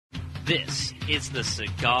This is the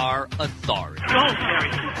Cigar Authority. Go,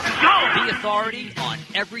 Terry. Go! The authority on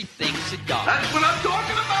everything cigar. That's what I'm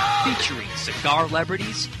talking about! Featuring cigar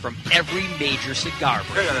celebrities from every major cigar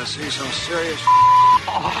You're brand. gonna see some serious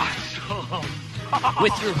Awesome!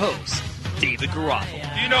 With your host, David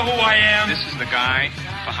Garofalo. Do you know who I am? This is the guy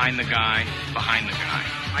behind the guy behind the guy.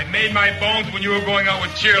 I made my bones when you were going out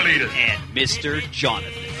with cheerleaders. And Mr.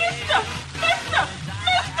 Jonathan. Mister!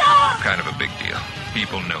 Kind of a big deal.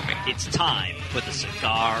 People know me. It's time for the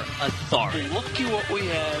Cigar Authority. Looky what we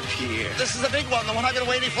have here. This is a big one, the one I've been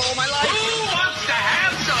waiting for all my life. Who wants to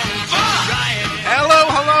have some fun?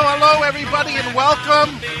 Hello, everybody, and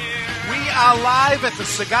welcome. We are live at the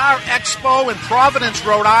Cigar Expo in Providence,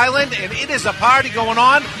 Rhode Island, and it is a party going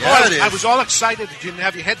on. Yeah, it is. I was all excited that you didn't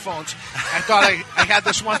have your headphones. I thought I had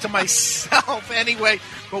this one to myself anyway.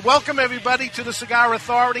 But welcome, everybody, to the Cigar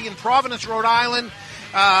Authority in Providence, Rhode Island.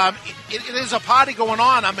 It is a party going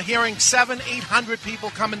on. I'm hearing 700-800 people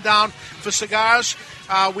coming down for cigars.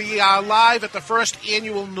 We are live at the first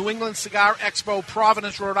annual New England Cigar Expo,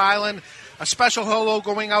 Providence, Rhode Island. A special hello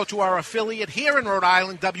going out to our affiliate here in Rhode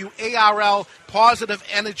Island, WARL Positive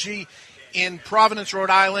Energy in Providence, Rhode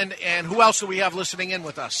Island. And who else do we have listening in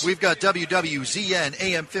with us? We've got WWZN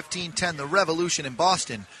AM 1510 The Revolution in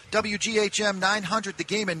Boston, WGHM 900 The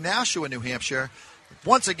Game in Nashua, New Hampshire.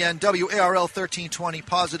 Once again, WARL 1320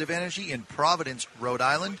 Positive Energy in Providence, Rhode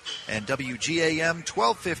Island, and WGAM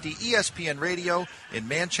 1250 ESPN Radio in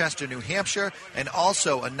Manchester, New Hampshire, and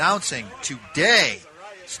also announcing today,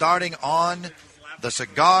 starting on the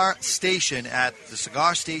Cigar Station at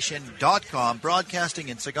thecigarstation.com, broadcasting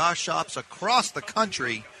in cigar shops across the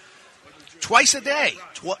country. Twice a day.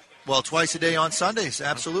 Twice a day on Sundays,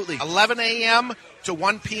 absolutely. 11 a.m. to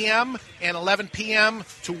 1 p.m. and 11 p.m.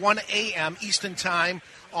 to 1 a.m. Eastern Time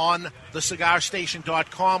on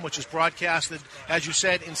thecigarstation.com, which is broadcasted, as you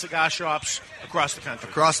said, in cigar shops across the country.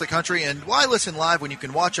 Across the country. And why listen live when you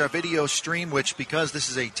can watch our video stream, which, because this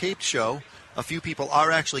is a taped show, a few people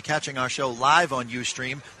are actually catching our show live on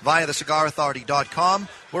Ustream via thecigarauthority.com.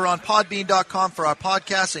 We're on podbean.com for our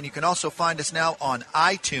podcasts, and you can also find us now on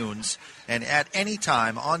iTunes and at any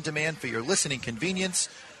time on demand for your listening convenience.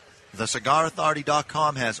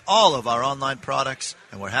 TheCigarAuthority.com has all of our online products,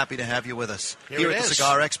 and we're happy to have you with us here at the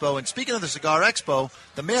Cigar Expo. And speaking of the Cigar Expo,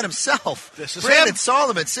 the man himself, Brandon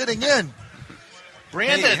Salomon, sitting in.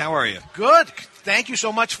 Brandon, hey, how are you? Good. Thank you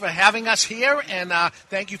so much for having us here, and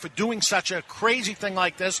thank you for doing such a crazy thing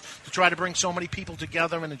like this to try to bring so many people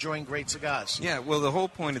together and enjoying great cigars. Yeah, well, the whole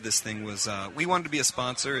point of this thing was we wanted to be a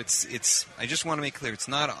sponsor. I just want to make clear, it's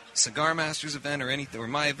not a Cigar Masters event or anything, or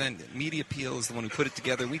my event. Media Appeal is the one who put it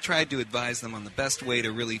together. We tried to advise them on the best way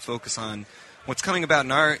to really focus on what's coming about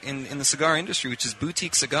in the cigar industry, which is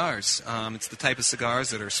boutique cigars. It's the type of cigars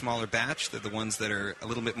that are smaller batch. They're the ones that are a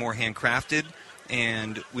little bit more handcrafted.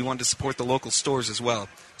 And we wanted to support the local stores as well.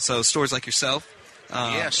 So stores like yourself,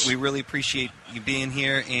 yes. We really appreciate you being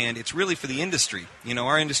here, and it's really for the industry. You know,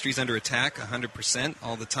 our industry's under attack 100%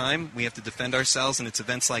 all the time. We have to defend ourselves, and it's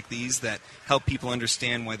events like these that help people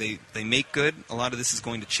understand why they make good. A lot of this is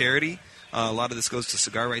going to charity. A lot of this goes to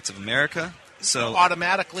Cigar Rights of America. So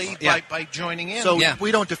automatically by joining in. So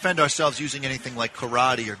we don't defend ourselves using anything like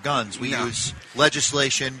karate or guns. We use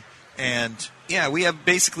legislation and... Yeah, we have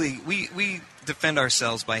basically... We defend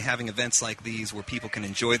ourselves by having events like these where people can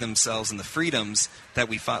enjoy themselves and the freedoms that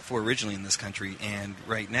we fought for originally in this country. And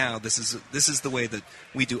right now, this is the way that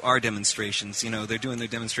we do our demonstrations. You know, they're doing their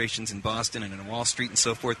demonstrations in Boston and in Wall Street and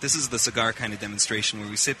so forth. This is the cigar kind of demonstration where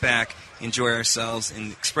we sit back, enjoy ourselves,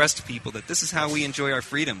 and express to people that this is how we enjoy our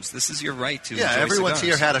freedoms. This is your right to enjoy everyone's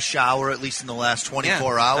cigars. here had a shower at least in the last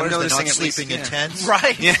 24 hours. They're not sleeping in tents.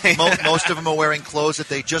 Right. Most of them are wearing clothes that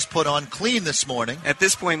they just put on clean this morning. At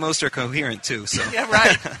this point, most are coherent, too. So. Yeah,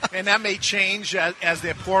 right. And that may change as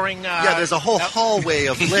they're pouring... there's a whole hallway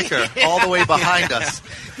of liquor all the way behind us.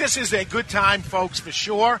 This is a good time, folks, for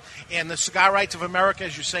sure. And the Cigar Rights of America,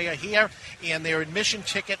 as you say, are here. And their admission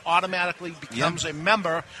ticket automatically becomes a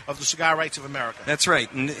member of the Cigar Rights of America. That's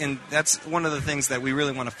right. And that's one of the things that we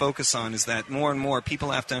really want to focus on is that more and more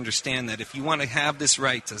people have to understand that if you want to have this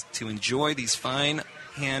right to enjoy these fine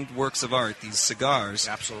hand works of art, these cigars,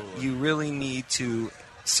 absolutely, you really need to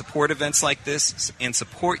support events like this and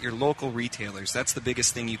support your local retailers. That's the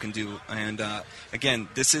biggest thing you can do. And again,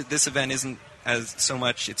 this event isn't as so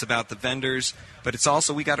much it's about the vendors, but it's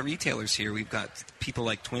also we got retailers here. We've got people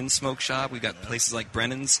like Twin Smoke Shop. We've got places like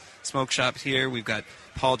Brennan's Smoke Shop here. We've got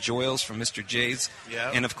Paul Joyles from Mr. J's.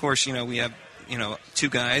 Yeah. And of course, we have two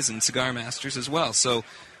guys and Cigar Masters as well. So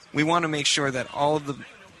we want to make sure that all of the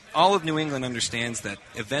all of New England understands that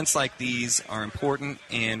events like these are important,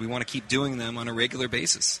 and we want to keep doing them on a regular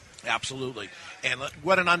basis. Absolutely. And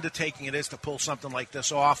what an undertaking it is to pull something like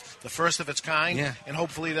this off, the first of its kind, and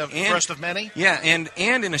hopefully the first of many. Yeah, and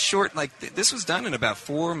in a short, this was done in about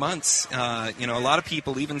 4 months. A lot of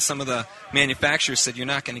people, even some of the manufacturers, said you're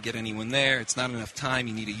not going to get anyone there. It's not enough time.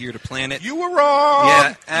 You need a year to plan it. You were wrong.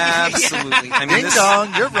 Yeah, absolutely. I mean, Ding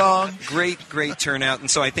dong, you're wrong. Great turnout. And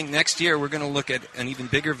so I think next year we're going to look at an even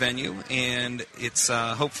bigger venue, and it's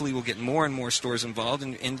hopefully we'll get more and more stores involved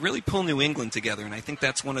and really pull New England together. And I think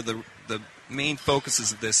that's one of the main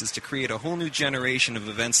focuses of this, is to create a whole new generation of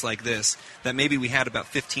events like this that maybe we had about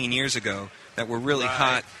 15 years ago that were really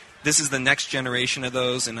hot. This is the next generation of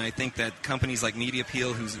those, and I think that companies like Media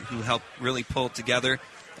Appeal, who help really pull it together,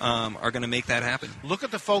 are going to make that happen. Look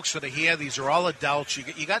at the folks that are here. These are all adults.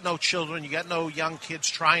 You got no children. You got no young kids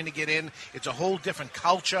trying to get in. It's a whole different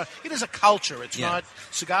culture. It is a culture. It's not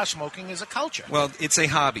cigar smoking is a culture. Well, it's a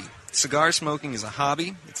hobby. Cigar smoking is a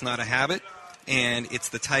hobby. It's not a habit. And it's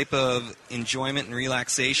the type of enjoyment and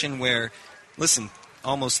relaxation where, listen,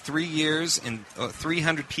 almost 3 years and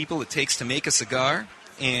 300 people it takes to make a cigar,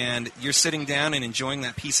 and you're sitting down and enjoying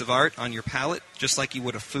that piece of art on your palate just like you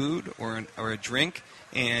would a food or a drink.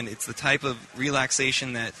 And it's the type of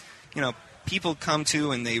relaxation that, people come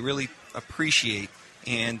to and they really appreciate,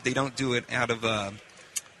 and they don't do it out of a,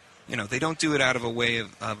 they don't do it out of a way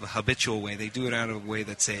of a habitual way. They do it out of a way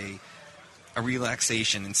that's a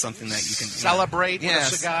relaxation and something that you can celebrate with a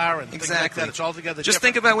cigar and things like that. It's all together. Just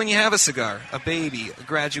think about when you have a cigar, a baby, a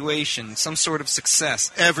graduation, some sort of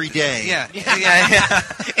success. Every day. Yeah.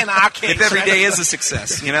 In our case. If every day is a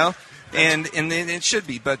success, and it should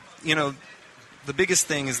be. But, the biggest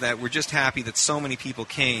thing is that we're just happy that so many people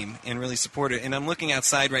came and really supported. And I'm looking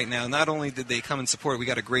outside right now. Not only did they come and support, we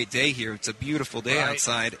got a great day here. It's a beautiful day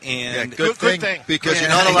outside. And good thing. Because you're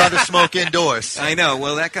not allowed to smoke indoors. I know.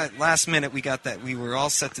 Well, that got last minute. We got that. We were all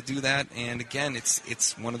set to do that. And again,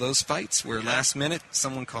 it's one of those fights where last minute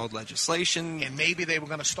someone called legislation. And maybe they were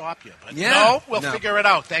going to stop you. But no, we'll figure it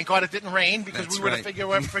out. Thank God it didn't rain, because we would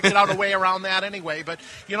have figured out a way around that anyway. But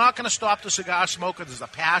you're not going to stop the cigar smoker. There's a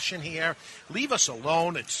passion here. Leave us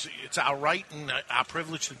alone. It's our right and our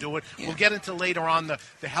privilege to do it. Yeah. We'll get into later on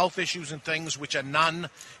the health issues and things, which are none,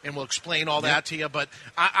 and we'll explain all that to you. But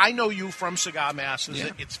I know you from Cigar Masters.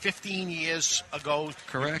 Yeah. It's 15 years ago.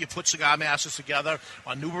 Correct. You put Cigar Masters together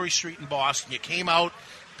on Newbury Street in Boston. You came out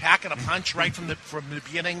packing a punch right from the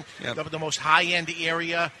beginning. The most high-end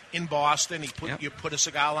area in Boston. You put a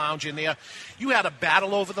cigar lounge in there. You had a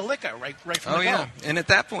battle over the liquor right from the go. Yeah. And at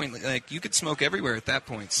that point, you could smoke everywhere at that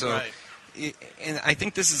point. So. Right. And I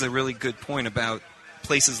think this is a really good point about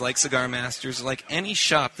places like Cigar Masters, like any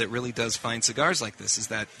shop that really does fine cigars like this, is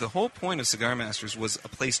that the whole point of Cigar Masters was a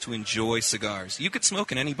place to enjoy cigars. You could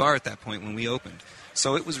smoke in any bar at that point when we opened.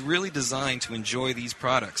 So it was really designed to enjoy these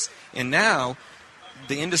products. And now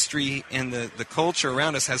the industry and the culture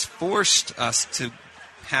around us has forced us to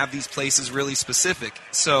have these places really specific.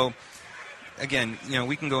 So again,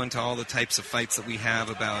 we can go into all the types of fights that we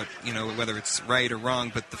have about, whether it's right or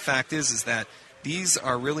wrong, but the fact is that these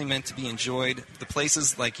are really meant to be enjoyed. The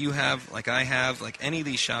places like you have, like I have, like any of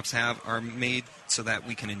these shops have, are made so that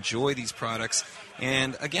we can enjoy these products.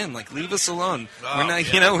 And again, leave us alone.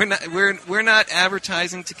 We're not, we're not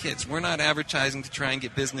advertising to kids. We're not advertising to try and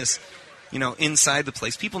get business inside the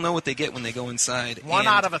place. People know what they get when they go inside. One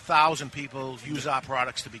out of 1,000 people use our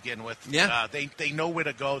products to begin with. Yeah. They know where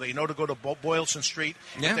to go. They know to go to Boylston Street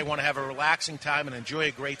if they want to have a relaxing time and enjoy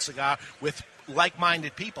a great cigar with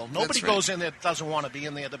like-minded people. Nobody goes in there that doesn't want to be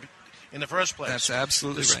in there in the first place. That's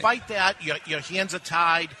absolutely Despite that, your hands are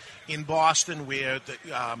tied in Boston, where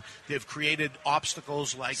they've created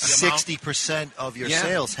obstacles like 60% of your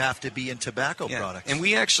sales have to be in tobacco products. And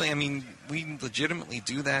we actually, we legitimately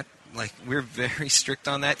do that. We're very strict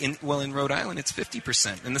on that. In Rhode Island, it's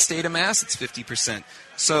 50%. In the state of Mass, it's 50%.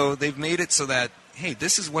 So they've made it so that, hey,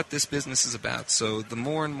 this is what this business is about. So the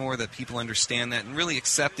more and more that people understand that and really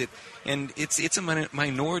accept it, and it's a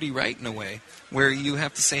minority right in a way, where you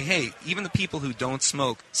have to say, hey, even the people who don't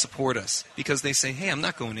smoke support us, because they say, hey, I'm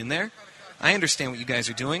not going in there. I understand what you guys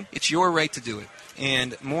are doing. It's your right to do it.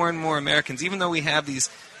 And more Americans, even though we have these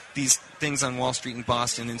things on Wall Street in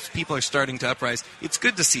Boston, and people are starting to uprise. It's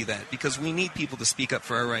good to see that, because we need people to speak up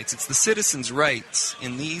for our rights. It's the citizens' rights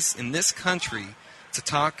in this country to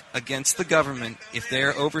talk against the government if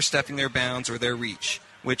they're overstepping their bounds or their reach,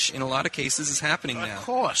 which in a lot of cases is happening now. Of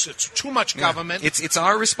course, it's too much government. It's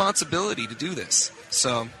our responsibility to do this.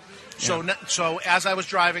 So So, so as I was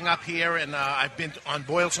driving up here, and I've been on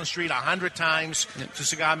Boylston Street 100 times to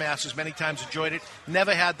Cigar Masters, many times enjoyed it.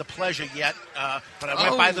 Never had the pleasure yet, but I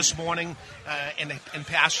went by this morning and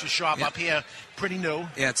passed your shop up here. Pretty new.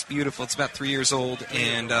 Yeah, it's beautiful. It's about 3 years old,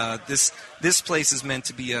 and this place is meant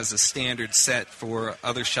to be as a standard set for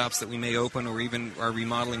other shops that we may open or even are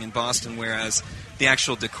remodeling in Boston, whereas the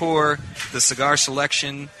actual decor, the cigar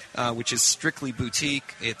selection, which is strictly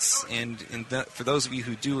boutique, for those of you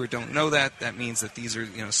who do or don't know that means that these are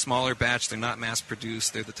smaller batch, they're not mass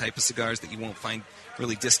produced, they're the type of cigars that you won't find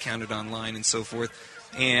really discounted online and so forth.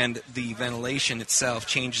 And the ventilation itself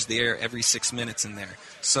changes the air every 6 minutes in there.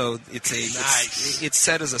 So it's it's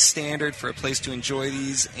set as a standard for a place to enjoy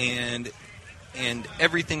these, and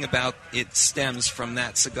everything about it stems from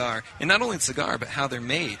that cigar. And not only the cigar, but how they're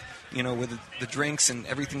made. With the drinks and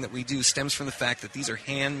everything that we do stems from the fact that these are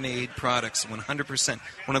handmade products, 100%.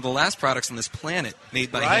 One of the last products on this planet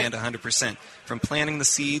made by hand, 100%. From planting the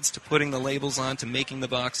seeds to putting the labels on to making the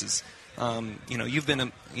boxes. You've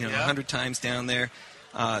been 100 times down there.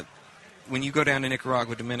 When you go down to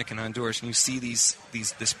Nicaragua, Dominican, Honduras, and you see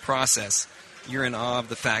this process, you're in awe of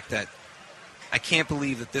the fact that I can't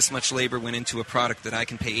believe that this much labor went into a product that I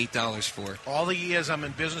can pay $8 for. All the years I'm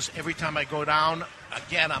in business, every time I go down,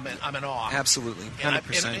 again, I'm in awe. Absolutely, 100%. And I've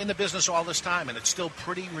been in the business all this time, and it's still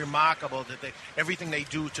pretty remarkable that everything they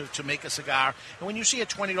do to make a cigar. And when you see a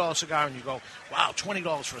 $20 cigar and you go, wow,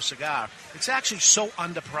 $20 for a cigar, it's actually so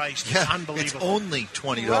underpriced. Yeah, it's unbelievable. It's only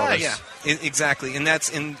 $20. Right. Yeah, exactly.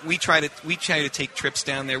 And we try to take trips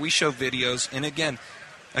down there. We show videos, and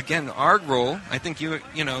Again, our role, I think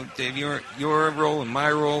Dave, your role and my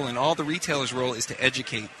role and all the retailers' role is to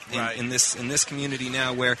educate in this community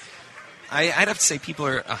now, where I'd have to say people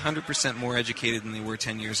are 100% more educated than they were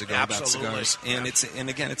 10 years ago about cigars. And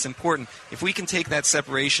it's important. If we can take that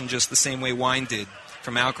separation just the same way wine did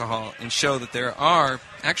from alcohol and show that there are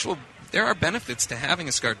benefits to having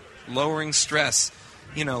a cigar, lowering stress,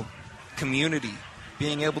 community,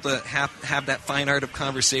 being able to have that fine art of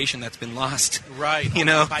conversation that's been lost. Right.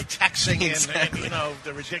 By texting exactly. and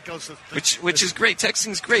the ridiculous... Which is great.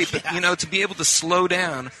 Texting's great, but, to be able to slow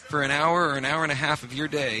down for an hour or an hour and a half of your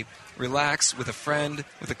day, relax with a friend,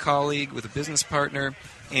 with a colleague, with a business partner,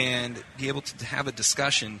 and be able to have a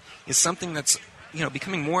discussion is something that's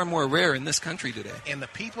becoming more and more rare in this country today. And the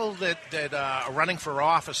people that are running for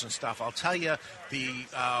office and stuff, I'll tell you,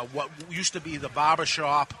 what used to be the barber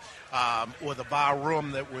shop or the bar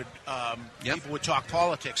room that would people would talk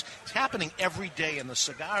politics. It's happening every day in the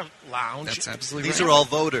cigar lounge. That's absolutely These right. are all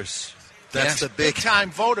voters. That's the big time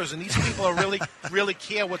voters, and these people are really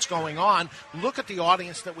care what's going on. Look at the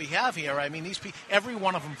audience that we have here. I mean, these people, every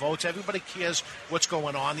one of them votes. Everybody cares what's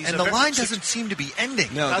going on. And the line doesn't seem to be ending.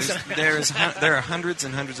 No, there are hundreds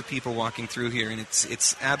and hundreds of people walking through here, and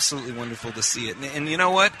it's absolutely wonderful to see it. And you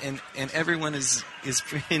know what? And everyone is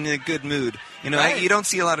in a good mood. You don't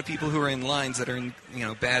see a lot of people who are in lines that are in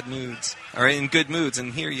bad moods or in good moods.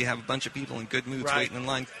 And here you have a bunch of people in good moods waiting in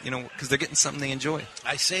line, because they're getting something they enjoy.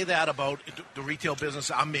 I say that about the retail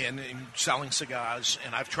business I'm in selling cigars,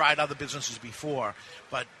 and I've tried other businesses before,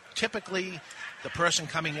 but typically the person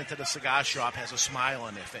coming into the cigar shop has a smile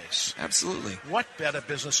on their face. Absolutely. What better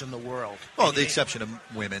business in the world? Well, the exception of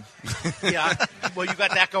women. Yeah. Well, you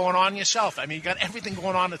got that going on yourself. I mean, you got everything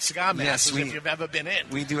going on at Cigar Masters if you've ever been in.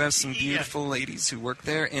 We do have some beautiful ladies who work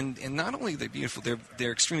there, and not only are they beautiful,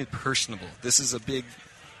 they're extremely personable. This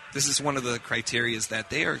is one of the criteria is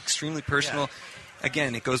that they are extremely personal. Yeah.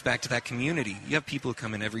 Again, it goes back to that community. You have people who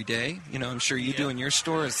come in every day. I'm sure you do in your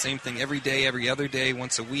store. It's the same thing every day, every other day,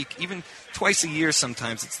 once a week, even twice a year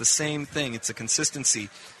sometimes. It's the same thing. It's a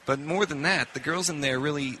consistency. But more than that, the girls in there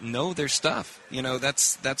really know their stuff.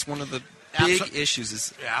 That's one of the big issues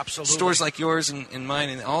is absolutely. Stores like yours and mine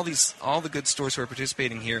and all the good stores who are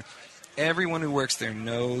participating here, everyone who works there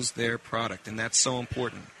knows their product, and that's so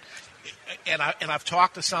important. And I've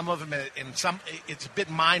talked to some of them, and it's a bit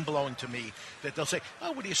mind-blowing to me that they'll say,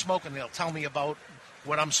 "Oh, what are you smoking?" They'll tell me about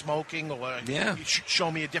what I'm smoking, or show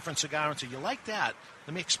me a different cigar and say, "You like that?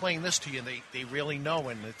 Let me explain this to you." And they really know,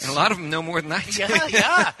 and a lot of them know more than I do.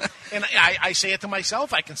 Yeah. And I say it to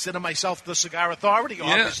myself. I consider myself the Cigar Authority,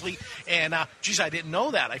 obviously. And geez, I didn't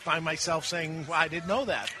know that. I find myself saying, well, I didn't know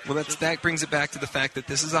that. Well, that brings it back to the fact that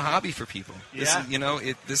this is a hobby for people.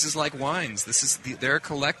 This is like wines. There are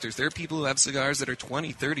collectors. There are people who have cigars that are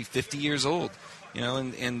 20, 30, 50 years old.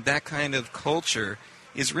 And that kind of culture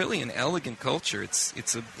is really an elegant culture.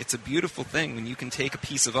 It's a beautiful thing when you can take a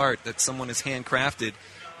piece of art that someone has handcrafted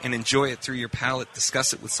and enjoy it through your palate,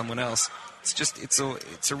 discuss it with someone else.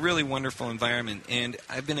 It's a really wonderful environment, and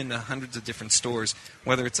I've been into hundreds of different stores,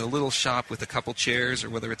 whether it's a little shop with a couple chairs or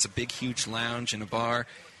whether it's a big, huge lounge in a bar.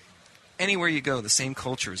 Anywhere you go, the same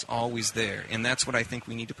culture is always there, and that's what I think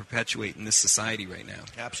we need to perpetuate in this society right now.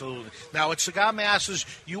 Absolutely. Now, at Cigar Masters,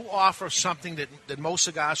 you offer something that most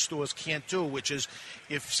cigar stores can't do, which is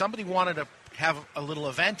if somebody wanted to have a little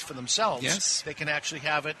event for themselves, yes, they can actually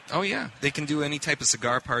have it. Oh, yeah. They can do any type of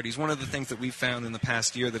cigar parties. One of the things that we've found in the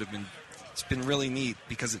past year that it's been really neat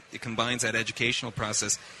because it combines that educational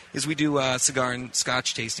process is we do cigar and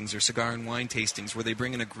scotch tastings or cigar and wine tastings where they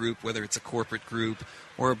bring in a group, whether it's a corporate group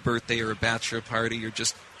or a birthday or a bachelor party or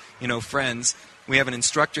just, friends. We have an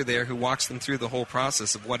instructor there who walks them through the whole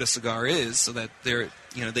process of what a cigar is so that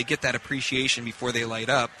they get that appreciation before they light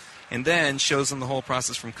up, and then shows them the whole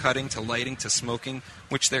process from cutting to lighting to smoking,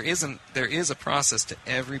 which there is a process to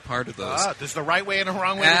every part of those. There's the right way and the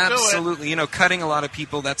wrong way Absolutely. to do it. Cutting, a lot of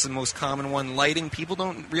people, that's the most common one. Lighting, people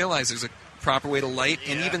don't realize there's a proper way to light.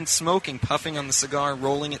 Yeah. And even smoking, puffing on the cigar,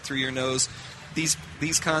 rolling it through your nose. These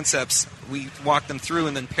concepts, we walk them through,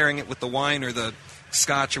 and then pairing it with the wine or the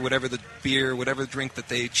scotch or whatever the beer, whatever drink that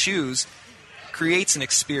they choose, creates an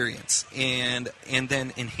experience and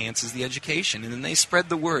then enhances the education, and then they spread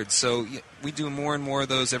the word. So we do more and more of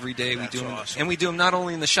those every day. That's awesome. And we do them not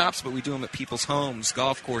only in the shops, but we do them at people's homes,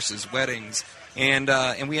 golf courses, weddings, and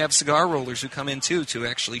we have cigar rollers who come in too to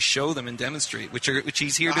actually show them and demonstrate, which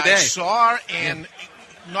he's here today. I saw, and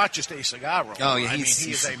not just a cigar roller. Oh, yeah,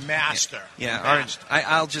 he is a master. Yeah.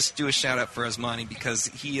 I'll just do a shout out for Osmani because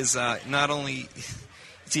he is not only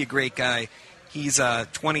is he a great guy. He's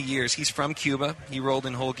 20 years. He's from Cuba. He rolled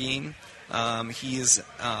in Holguin. He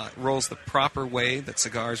rolls the proper way that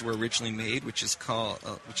cigars were originally made, which is called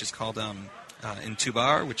in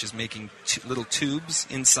tubar, which is making little tubes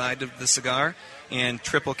inside of the cigar, and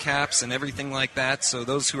triple caps and everything like that. So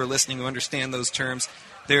those who are listening who understand those terms,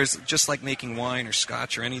 there's just like making wine or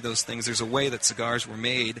scotch or any of those things. There's a way that cigars were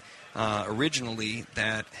made originally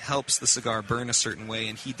that helps the cigar burn a certain way,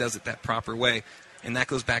 and he does it that proper way. And that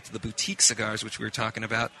goes back to the boutique cigars, which we were talking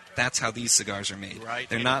about. That's how these cigars are made. Right.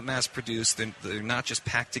 They're not mass-produced. They're not just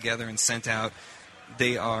packed together and sent out.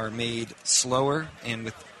 They are made slower and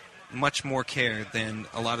with much more care than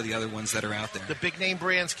a lot of the other ones that are out there. The big-name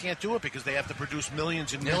brands can't do it because they have to produce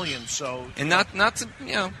millions and millions. So, and not to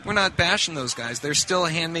we're not bashing those guys. They're still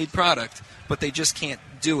a handmade product, but they just can't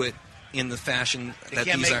do it in the fashion that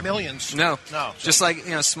can't these make are. millions. No. So. Just like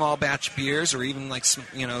small batch beers or even like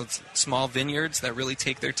small vineyards that really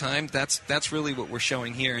take their time. That's really what we're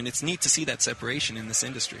showing here, and it's neat to see that separation in this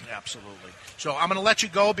industry. Absolutely. So I'm going to let you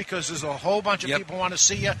go because there's a whole bunch of people want to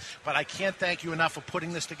see you, but I can't thank you enough for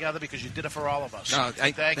putting this together because you did it for all of us. No,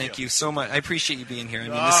 thank you so much. I appreciate you being here. I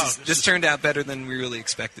mean, this turned out better than we really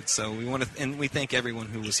expected. So we thank everyone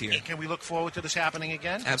who was here. Can we look forward to this happening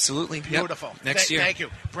again? Absolutely. Beautiful. Yep. Next year. Thank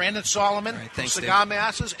you. Brandon Salomon from Cigar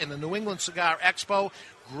Masters and the New England Cigar Expo.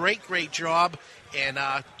 Great job. And,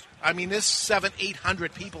 there's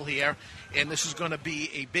 700-800 people here, and this is going to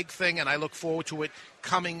be a big thing, and I look forward to it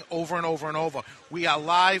coming over and over and over. We are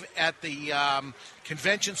live at the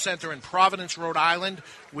Convention Center in Providence, Rhode Island,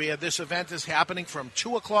 where this event is happening from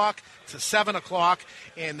 2 o'clock to 7 o'clock,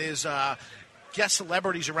 and there's guest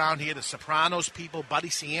celebrities around here, the Sopranos people. Buddy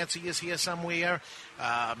Cianci is here somewhere.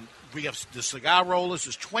 We have the cigar rollers.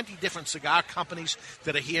 There's 20 different cigar companies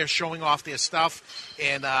that are here showing off their stuff,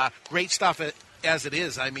 and great stuff as it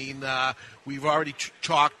is. I mean, we've already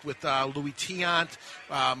talked with Louis Tiant.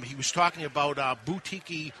 He was talking about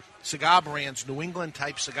boutique cigar brands, New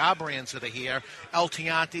England-type cigar brands that are here. El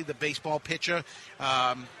Tianti, the baseball pitcher.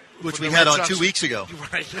 Which we had on 2 weeks ago.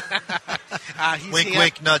 Right. Wink, here.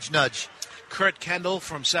 wink, nudge, nudge. Kurt Kendall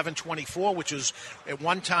from 724, which is at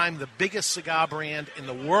one time the biggest cigar brand in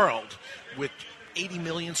the world with 80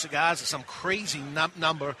 million cigars, some crazy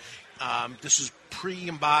number. This is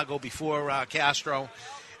pre-embargo, before Castro.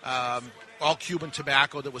 All Cuban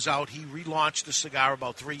tobacco that was out. He relaunched the cigar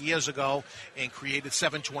about 3 years ago and created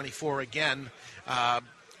 724 again.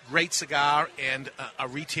 Great cigar, and a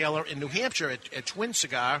retailer in New Hampshire at Twin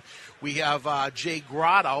Cigar. We have Jay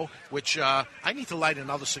Grotto, which I need to light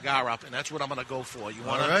another cigar up, and that's what I'm going to go for. You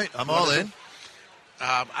want? All right, I'm all in.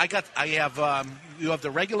 You have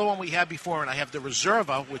the regular one we had before, and I have the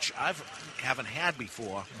Reserva, which I haven't had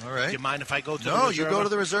before. All right. Do you mind if I go to the Reserva? No, you go to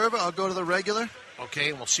the Reserva. I'll go to the regular. Okay,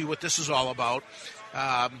 and we'll see what this is all about.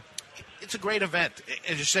 It's a great event.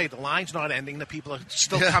 As you say, the line's not ending. The people are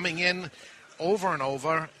still coming in over and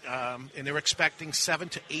over, and they're expecting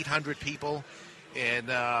 700 to 800 people.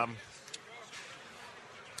 And I'm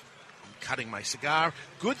cutting my cigar.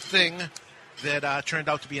 Good thing that turned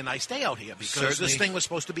out to be a nice day out here, because Certainly. this thing was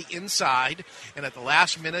supposed to be inside, and at the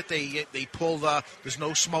last minute they pulled there's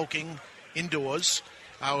no smoking indoors.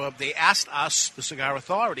 They asked us, the Cigar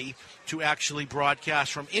Authority, to actually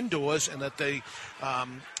broadcast from indoors, and that the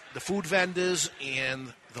food vendors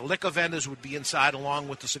and the liquor vendors would be inside along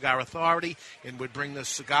with the Cigar Authority and would bring the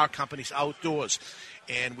cigar companies outdoors.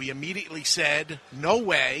 And we immediately said, no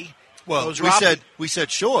way. Well, we said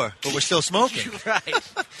sure, but we're still smoking.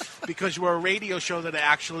 Right. Because we're a radio show that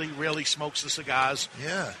actually really smokes the cigars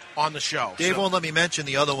on the show. Dave won't let me mention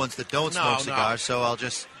the other ones that don't smoke cigars, so I'll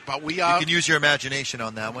just... But you can use your imagination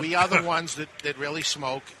on that one. We are the ones that really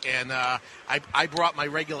smoke, and I brought my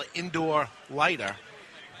regular indoor lighter,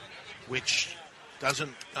 which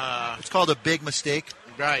doesn't... it's called a big mistake.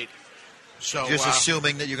 Right. So just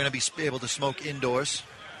assuming that you're going to be able to smoke indoors.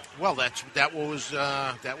 Well, that was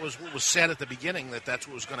what was said at the beginning, that's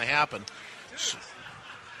what was going to happen. So,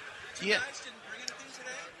 yeah.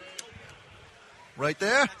 Right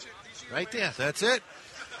there? Right there. That's it.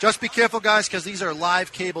 Just be careful, guys, because these are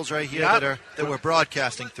live cables right here that we're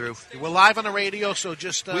broadcasting through. We're live on the radio, so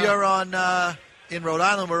just... we are on, in Rhode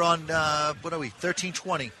Island, we're on, what are we,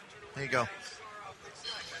 1320. There you go.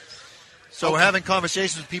 So we're having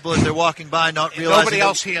conversations with people as they're walking by, not realizing nobody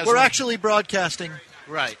else hears we're them. actually broadcasting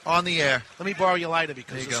on the air. Let me borrow your lighter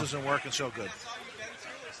because this isn't working so good.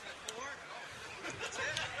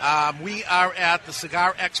 We are at the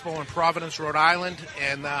Cigar Expo in Providence, Rhode Island,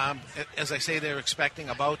 and as I say, they're expecting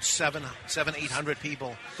about 800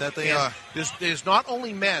 people. That they are. There's not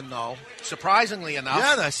only men, though, surprisingly enough.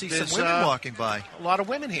 Yeah, I see some women walking by. A lot of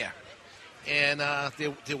women here. And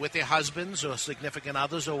they're with their husbands or significant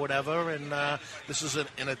others or whatever, and this is an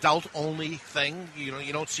adult-only thing.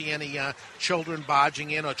 You don't see any children barging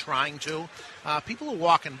in or trying to. People are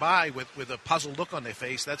walking by with a puzzled look on their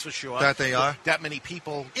face, that's for sure. That they are. That many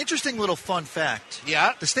people. Interesting little fun fact.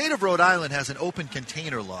 Yeah. The state of Rhode Island has an open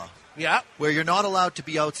container law. Yeah. Where you're not allowed to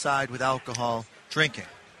be outside with alcohol drinking.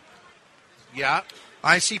 Yeah.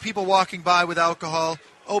 I see people walking by with alcohol,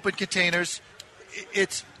 open containers.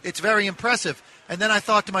 It's very impressive. And then I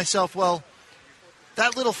thought to myself, well,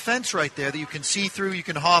 that little fence right there that you can see through, you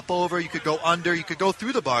can hop over, you could go under, you could go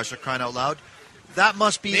through the bars for crying out loud. That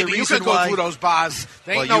must be Maybe the reason you could go why. through those bars.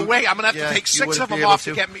 There ain't no way. I'm going to have to take 6 of them off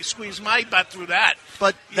to get me squeeze my butt through that.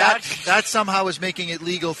 But that somehow is making it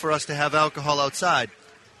legal for us to have alcohol outside.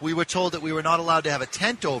 We were told that we were not allowed to have a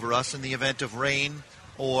tent over us in the event of rain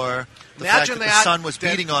or the fact that the sun was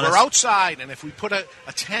beating on us. We're outside, and if we put a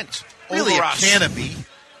tent really over a us... canopy.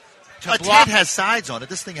 A tent has sides on it.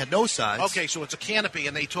 This thing had no sides. Okay, so it's a canopy,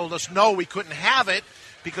 and they told us, no, we couldn't have it,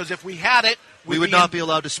 because if we had it... we would not be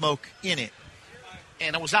allowed to smoke in it.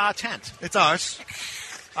 And it was our tent. It's ours.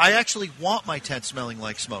 I actually want my tent smelling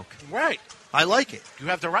like smoke. Right. I like it. You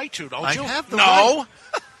have the right to, don't you? I have the right.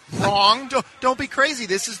 Wrong. Don't be crazy.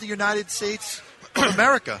 This is the United States of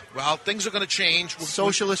America. Well, things are going to change.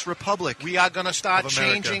 Socialist Republic. We are going to start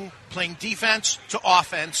changing, playing defense to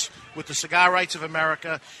offense with the Cigar Rights of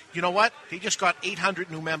America. You know what? They just got 800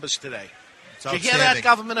 new members today. Did you hear that,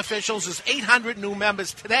 government officials? There's 800 new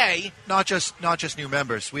members today. Not just new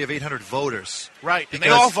members. We have 800 voters. Right, and they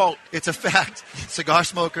all vote. It's a fact. Cigar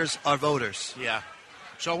smokers are voters. Yeah.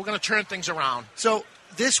 So we're going to turn things around. So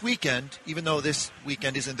this weekend, even though this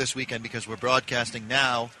weekend isn't this weekend because we're broadcasting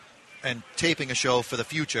now and taping a show for the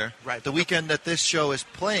future, right. The weekend that this show is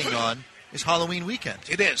playing on is Halloween weekend.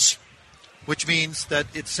 It is. Which means that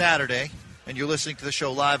it's Saturday, and you're listening to the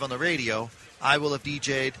show live on the radio. I will have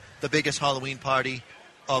DJ'd the biggest Halloween party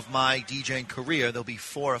of my DJing career. There'll be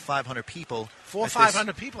 400 or 500 people. 400 or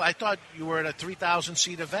 500 people? I thought you were at a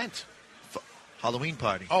 3,000-seat event. Halloween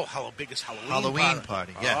party. Oh, biggest Halloween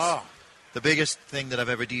party, yes. Oh. The biggest thing that I've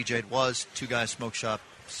ever DJ'd was Two Guys Smoke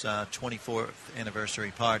Shop's 24th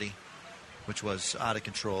anniversary party, which was out of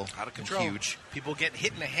control. Out of control. And huge. People getting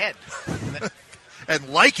hit in the head. and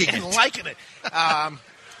liking it. And liking it.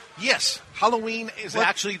 Yes, Halloween is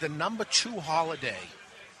actually the number 2 holiday.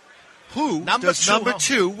 Who does number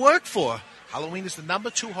 2 work for? Halloween is the number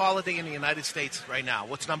 2 holiday in the United States right now.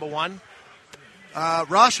 What's number 1?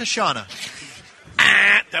 Rosh Hashanah.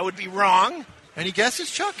 That would be wrong. Any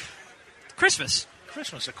guesses, Chuck? Christmas.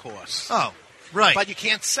 Christmas, of course. Oh, right. But you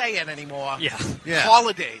can't say it anymore. Yeah.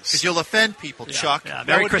 Holidays. Because you'll offend people, Chuck. Yeah,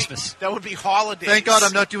 Merry Christmas. That would be holidays. Thank God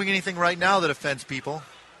I'm not doing anything right now that offends people.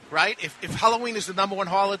 Right? If Halloween is the number 1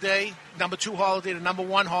 holiday, number 2 holiday, the number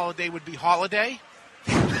 1 holiday would be holiday.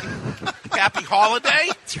 Happy holiday.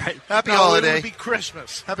 That's right. Happy holiday. It would be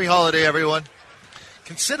Christmas. Happy holiday, everyone.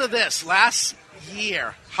 Consider this. Last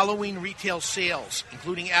year, Halloween retail sales,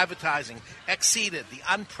 including advertising, exceeded the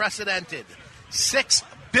unprecedented $6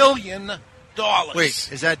 billion Wait,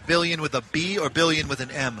 is that billion with a B or billion with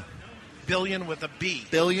an M? Billion with a B.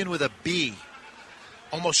 Billion with a B.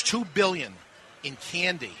 Almost $2 billion in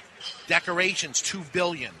candy. Decorations, $2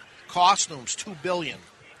 billion. Costumes, $2 billion.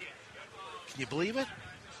 Can you believe it?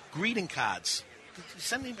 Greeting cards.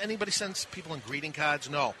 Anybody sends people in greeting cards?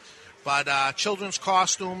 No. But children's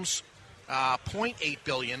costumes, $0.8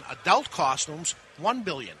 billion. Adult costumes, $1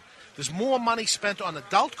 billion. There's more money spent on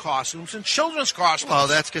adult costumes than children's costumes. Well,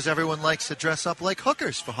 that's because everyone likes to dress up like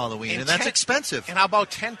hookers for Halloween, and that's expensive. And how about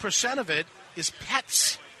 10% of it is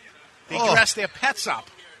pets? They dress their pets up.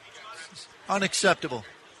 Unacceptable.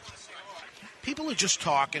 People are just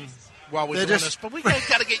talking while we're doing this, but we got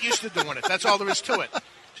to get used to doing it. That's all there is to it.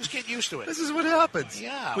 Just get used to it. This is what happens.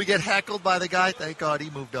 Yeah. We get heckled by the guy. Thank God he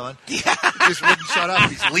moved on. Yeah. He just wouldn't shut up.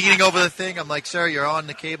 He's leaning over the thing. I'm like, sir, you're on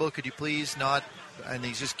the cable. Could you please not? And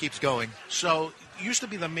he just keeps going. So, used to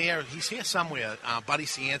be the mayor. He's here somewhere, Buddy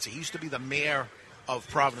Cianci. He used to be the mayor of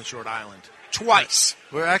Providence, Rhode Island. Twice.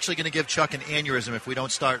 We're actually going to give Chuck an aneurysm if we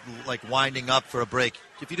don't start like winding up for a break.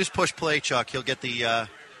 If you just push play, Chuck, he'll get the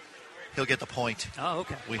point. Oh,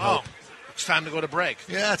 okay. We hope. It's time to go to break.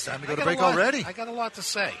 Yeah, it's time to go to break already. I got a lot to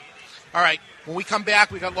say. All right, when we come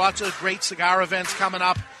back, we got lots of great cigar events coming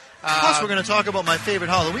up. Plus, we're going to talk about my favorite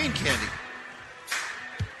Halloween candy.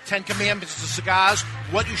 10 Commandments to Cigars,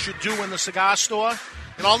 what you should do in the cigar store,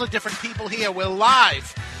 and all the different people here. We're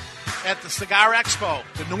live at the Cigar Expo,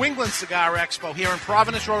 the New England Cigar Expo here in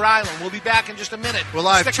Providence, Rhode Island. We'll be back in just a minute. We're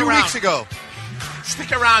live Stick 2 around. weeks ago.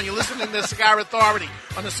 Stick around. You're listening to the Cigar Authority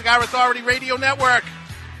on the Cigar Authority Radio Network.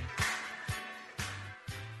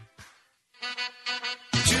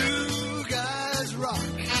 Two guys rock.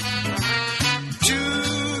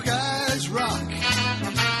 Two guys rock.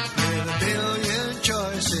 With a billion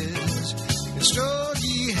choices in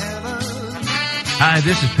stogie heaven. Hi,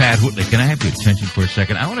 this is Pat Whitley. Can I have your attention for a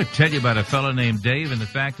second? I want to tell you about a fellow named Dave and the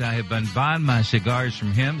fact I have been buying my cigars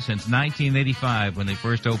from him since 1985 when they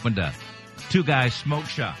first opened up. Two Guys Smoke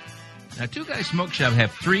Shop. Now, Two Guys Smoke Shop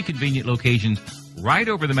have 3 convenient locations right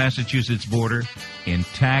over the Massachusetts border in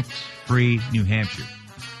tax-free New Hampshire.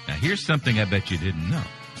 Now, here's something I bet you didn't know.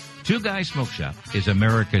 Two Guys Smoke Shop is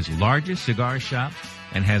America's largest cigar shop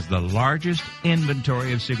and has the largest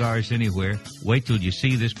inventory of cigars anywhere. Wait till you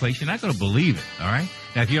see this place. You're not going to believe it, all right?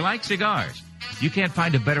 Now, if you like cigars, you can't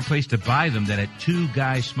find a better place to buy them than at Two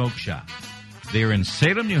Guys Smoke Shop. They're in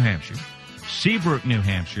Salem, New Hampshire, Seabrook, New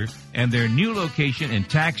Hampshire, and their new location in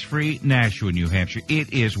tax-free Nashua, New Hampshire.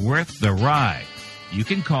 It is worth the ride. You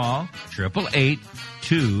can call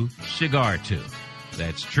 888-2-CIGAR-2.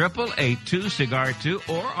 That's 888-2-CIGAR-2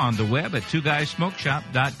 or on the web at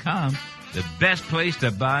twoguysmokeshop.com. The best place to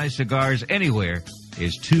buy cigars anywhere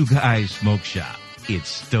is Two Guys Smoke Shop. It's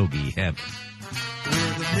stogie heaven.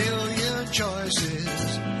 With a million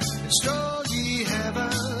choices in stogie heaven.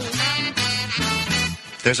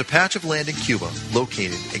 There's a patch of land in Cuba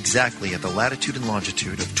located exactly at the latitude and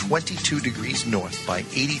longitude of 22 degrees north by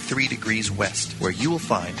 83 degrees west, where you will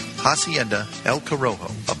find Hacienda El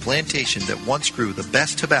Corojo, a plantation that once grew the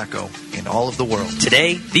best tobacco in all of the world.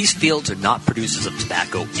 Today, these fields are not producers of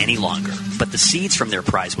tobacco any longer, but the seeds from their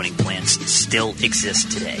prize-winning plants still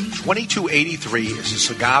exist today. 2283 is a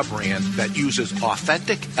cigar brand that uses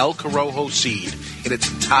authentic El Corojo seed in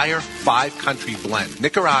its entire 5-country blend.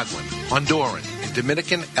 Nicaraguan, Honduran, and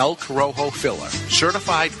Dominican El Corojo filler,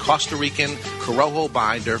 certified Costa Rican Corojo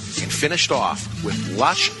binder, and finished off with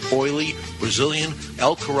lush, oily Brazilian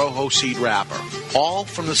El Corojo seed wrapper, all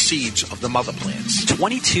from the seeds of the mother plants.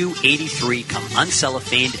 2283 come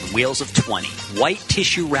uncellophaned in wheels of 20, white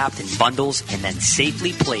tissue wrapped in bundles, and then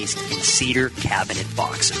safely placed in cedar cabinet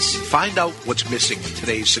boxes. Find out what's missing in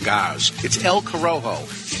today's cigars. It's El Corojo,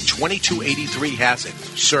 and 2283 has it,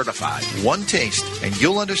 certified. One taste, and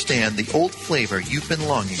you'll understand the old flavor you've been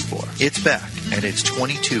longing for. It's back, and it's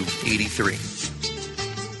 2283.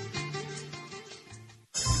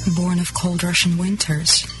 Born of cold Russian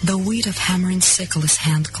winters, the wheat of hammer and sickle is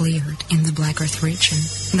hand-cleared in the Black Earth region,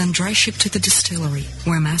 then dry shipped to the distillery,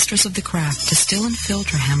 where masters of the craft distill and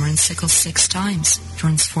filter hammer and sickle 6 times,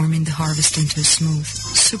 transforming the harvest into a smooth,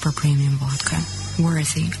 super premium vodka,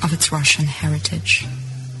 worthy of its Russian heritage.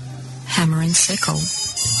 Hammer and sickle,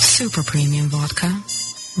 super premium vodka,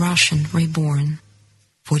 Russian reborn.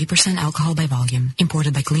 40% alcohol by volume,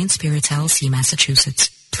 imported by Clean Spirits LLC, Massachusetts.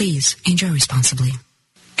 Please enjoy responsibly.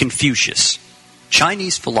 Confucius.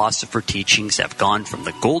 Chinese philosopher teachings have gone from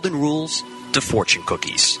the golden rules to fortune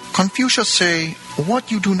cookies. Confucius say, what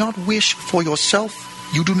you do not wish for yourself,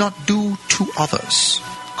 you do not do to others.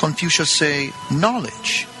 Confucius say,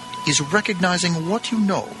 knowledge is recognizing what you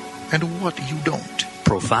know and what you don't.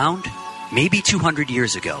 Profound? Maybe 200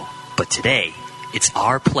 years ago, But today, it's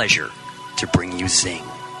our pleasure to bring you Zing.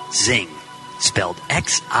 Zing, spelled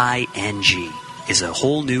X-I-N-G, is a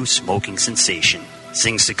whole new smoking sensation.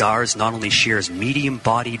 Zing Cigars not only shares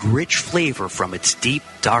medium-bodied, rich flavor from its deep,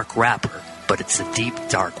 dark wrapper, but it's the deep,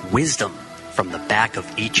 dark wisdom from the back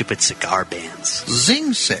of each of its cigar bands.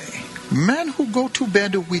 Zing say, man who go to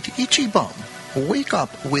bed with itchy bum, wake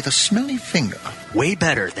up with a smelly finger. Way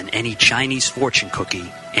better than any Chinese fortune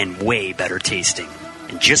cookie, and way better tasting.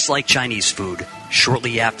 And just like Chinese food,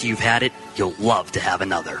 shortly after you've had it, you'll love to have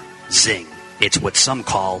another. Zing. It's what some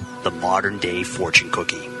call the modern-day fortune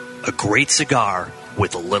cookie. A great cigar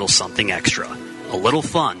with a little something extra. A little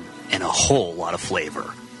fun and a whole lot of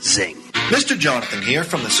flavor. Zing. Mr. Jonathan here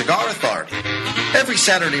from the Cigar Authority. Every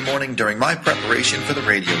Saturday morning during my preparation for the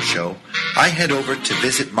radio show, I head over to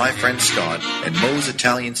visit my friend Scott at Moe's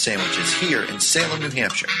Italian Sandwiches here in Salem, New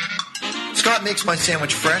Hampshire. Scott makes my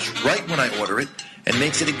sandwich fresh right when I order it and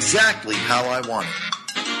makes it exactly how I want it.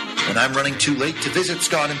 When I'm running too late to visit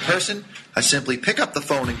Scott in person, I simply pick up the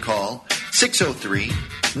phone and call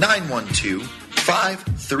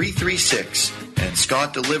 603-912-5336, and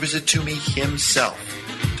Scott delivers it to me himself.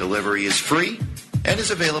 Delivery is free and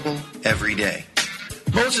is available every day.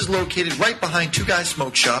 Moe's is located right behind Two Guys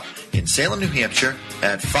Smoke Shop in Salem, New Hampshire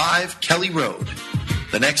at 5 Kelly Road.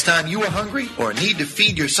 The next time you are hungry or need to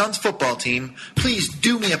feed your son's football team, please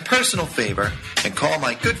do me a personal favor and call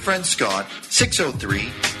my good friend Scott,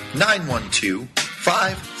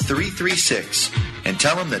 603-912-5336, and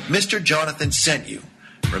tell him that Mr. Jonathan sent you.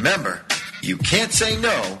 Remember, you can't say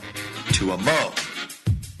no to a Moe.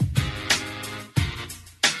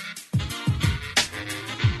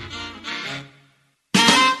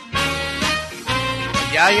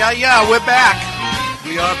 Yeah, we're back.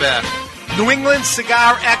 We are back. New England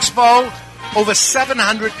Cigar Expo. Over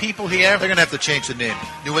 700 people here. They're going to have to change the name.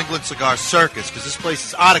 New England Cigar Circus, because this place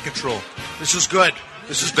is out of control. This is good.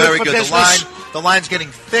 This is very good good. for business. The line's getting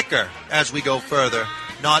thicker as we go further,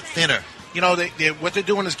 not thinner. You know, what they're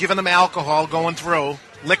doing is giving them alcohol going through,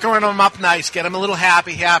 liquoring them up nice, get them a little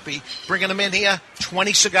happy, bringing them in here,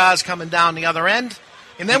 20 cigars coming down the other end.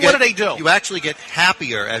 And then what do they do? You actually get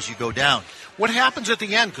happier as you go down. What happens at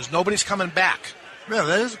the end? Because nobody's coming back. Yeah,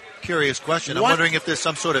 that is a curious question. I'm wondering if there's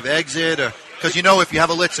some sort of exit, or because if you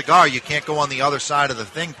have a lit cigar, you can't go on the other side of the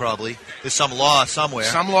thing. Probably there's some law somewhere.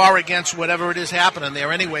 Some law against whatever it is happening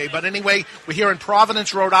there. Anyway, we're here in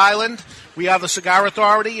Providence, Rhode Island. We are the Cigar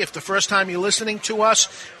Authority. If the first time you're listening to us,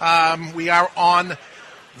 we are on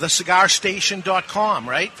thecigarstation.com,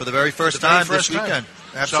 right? For the very first time this weekend.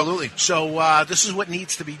 Absolutely. So this is what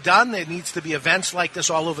needs to be done. There needs to be events like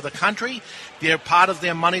this all over the country. They're part of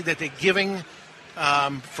their money that they're giving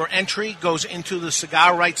for entry goes into the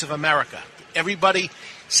Cigar Rights of America. Everybody,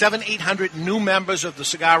 700-800 new members of the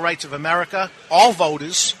Cigar Rights of America, all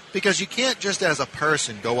voters. Because you can't just as a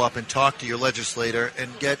person go up and talk to your legislator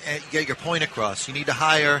and get your point across. You need to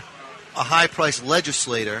hire a high-priced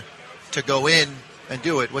legislator to go in and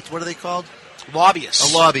do it. What are they called?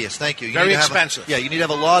 Lobbyists. A lobbyist, thank you. Very expensive. You need to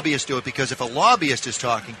have a lobbyist do it, because if a lobbyist is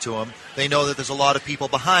talking to them, they know that there's a lot of people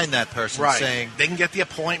behind that person saying... They can get the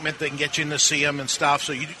appointment, they can get you in to see them and stuff.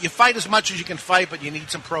 So you fight as much as you can fight, but you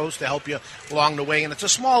need some pros to help you along the way. And it's a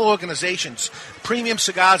small organization. Premium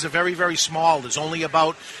cigars are very, very small. There's only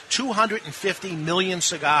about 250 million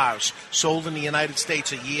cigars sold in the United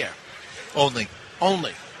States a year. Only.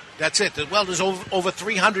 That's it. Well, there's over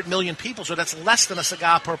 300 million people, so that's less than a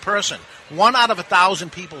cigar per person. 1 out of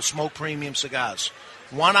 1,000 people smoke premium cigars.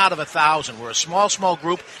 1 out of 1,000. We're a small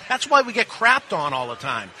group. That's why we get crapped on all the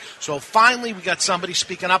time. So finally we got somebody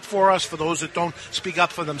speaking up for us, for those that don't speak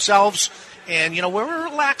up for themselves. And, we're a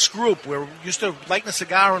relaxed group. We're used to lighting a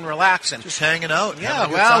cigar and relaxing. Just hanging out. Yeah,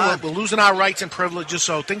 well, we're losing our rights and privileges,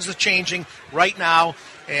 so things are changing right now.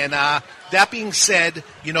 And that being said,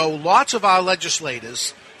 lots of our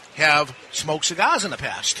legislators have smoked cigars in the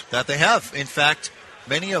past. That they have. In fact,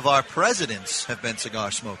 many of our presidents have been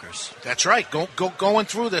cigar smokers. That's right. Going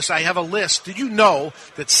through this, I have a list. Did you know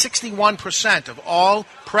that 61% of all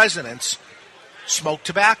presidents smoke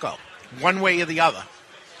tobacco, one way or the other?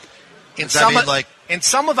 Does that mean in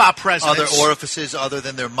some of our presidents... Other orifices other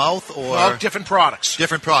than their mouth, or... Well, different products.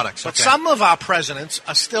 Different products, But some of our presidents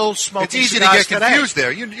are still smoking It's easy to cigars get confused there.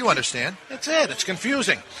 You understand. That's it. It's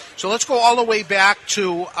confusing. So let's go all the way back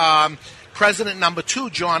to President number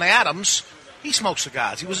 2, John Adams. He smoked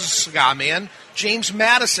cigars. He was a cigar man. James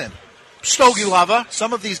Madison, stogie lover.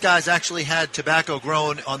 Some of these guys actually had tobacco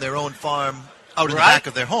grown on their own farm out in the back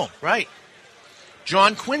of their home. Right.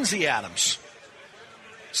 John Quincy Adams,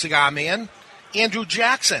 cigar man. Andrew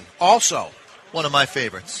Jackson, also. One of my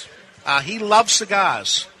favorites. He loved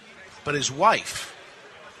cigars, but his wife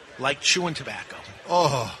like chewing tobacco.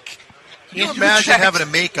 Oh. Can you Andrew imagine Jackson. having to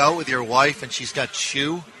make out with your wife and she's got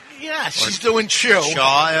chew? Yeah, she's doing chew.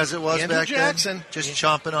 Chaw, as it was Andrew back Jackson. then. Just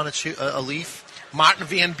chomping on a leaf. Martin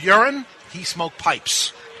Van Buren, he smoked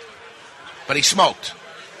pipes. But he smoked.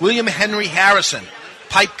 William Henry Harrison,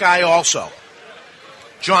 pipe guy also.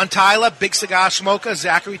 John Tyler, big cigar smoker.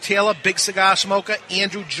 Zachary Taylor, big cigar smoker.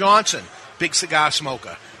 Andrew Johnson, big cigar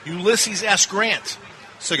smoker. Ulysses S. Grant.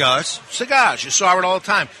 Cigars. Cigars. You saw it all the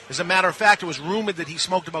time. As a matter of fact, it was rumored that he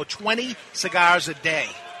smoked about 20 cigars a day.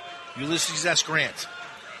 Ulysses S. Grant.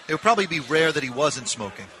 It would probably be rare that he wasn't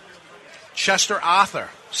smoking. Chester Arthur,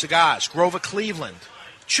 cigars. Grover Cleveland,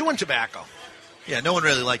 chewing tobacco. Yeah, no one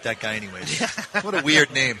really liked that guy anyways. What a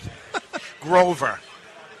weird name. Grover.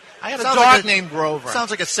 I had a Sounds dog like named Grover.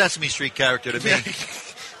 Sounds like a Sesame Street character to me.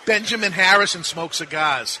 Benjamin Harrison smoked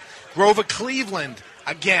cigars. Grover Cleveland,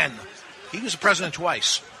 again. He was a president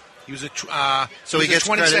twice. He was so he gets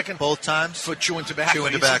 22nd credit both times? for chewing tobacco.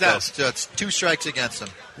 Chewing Yes, tobacco. he does. So it's 2 strikes against him.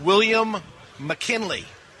 William McKinley.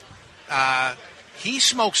 He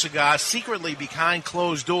smoked cigars secretly behind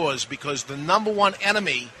closed doors because the number one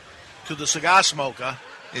enemy to the cigar smoker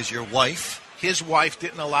is your wife. His wife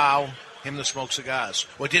didn't allow him to smoke cigars,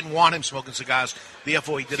 or didn't want him smoking cigars.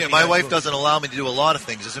 Therefore, he did it. My wife doesn't allow me to do a lot of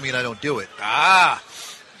things. Doesn't mean I don't do it.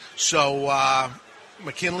 So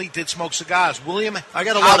McKinley did smoke cigars. William, I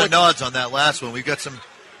got a lot of nods on that last one. We've got some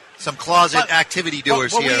closet activity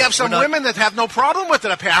doers but here. We have some women that have no problem with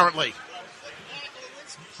it, apparently.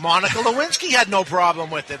 Monica Lewinsky had no problem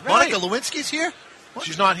with it. Right? Monica Lewinsky's here? What?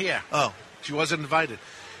 She's not here. Oh. She wasn't invited.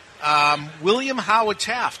 William Howard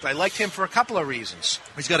Taft. I liked him for a couple of reasons.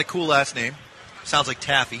 He's got a cool last name. Sounds like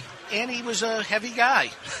Taffy. And he was a heavy guy.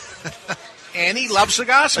 And he loved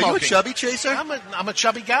cigar smoking. Are you a chubby chaser? I'm a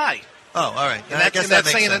chubby guy. Oh, all right. And I guess that's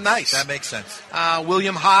makes saying sense. it nice. That makes sense.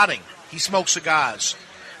 William Harding. He smoked cigars.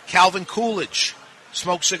 Calvin Coolidge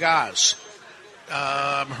smoked cigars.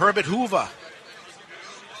 Herbert Hoover.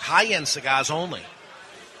 High-end cigars only.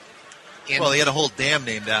 Well, he had a whole dam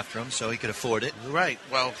named after him, so he could afford it. Right.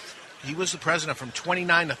 Well, he was the president from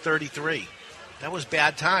 29 to 33. That was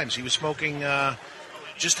bad times. He was smoking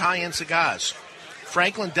just high-end cigars.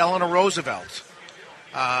 Franklin Delano Roosevelt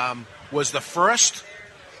was the first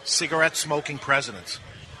cigarette-smoking president.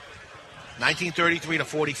 1933 to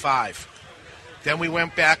 45. Then we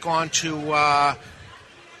went back on to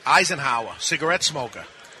Eisenhower, cigarette smoker.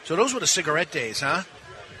 So those were the cigarette days, huh?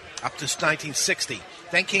 Up to 1960.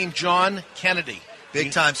 Then came John Kennedy.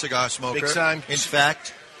 Big-time cigar smoker. Big time. In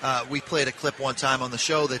fact, we played a clip one time on the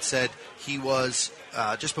show that said he was,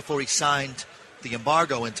 just before he signed the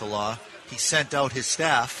embargo into law, he sent out his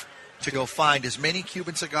staff to go find as many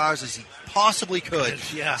Cuban cigars as he possibly could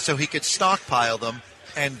so he could stockpile them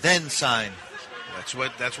and then sign.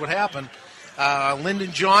 That's what happened.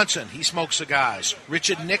 Lyndon Johnson, he smoked cigars.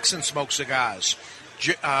 Richard Nixon smoked cigars.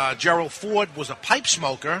 Gerald Ford was a pipe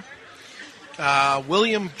smoker.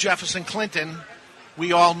 William Jefferson Clinton,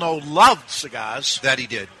 we all know, loved cigars. That he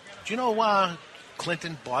did. Do you know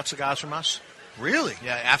Clinton bought cigars from us? Really?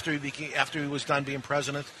 Yeah. After he was done being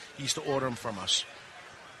president, he used to order them from us.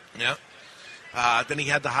 Yeah. Then he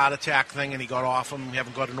had the heart attack thing, and he got off them. We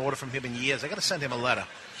haven't got an order from him in years. I got to send him a letter.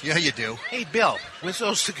 Yeah, you do. Hey, Bill, where's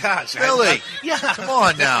those cigars? Billy, yeah. Come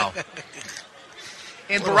on now.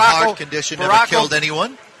 And heart condition never killed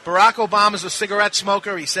anyone. Barack Obama's a cigarette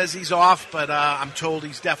smoker. He says he's off, but I'm told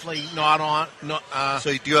he's definitely not on.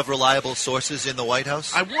 So do you have reliable sources in the White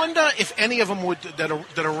House? I wonder if any of them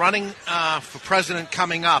that are running for president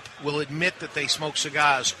coming up will admit that they smoke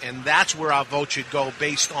cigars, and that's where our vote should go,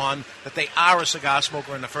 based on that they are a cigar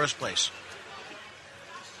smoker in the first place.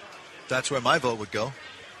 That's where my vote would go.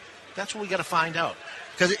 That's what we got to find out.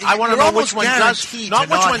 Because I want to know which one does.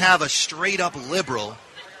 Not have a straight-up liberal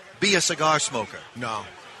be a cigar smoker. No.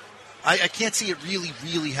 I can't see it really,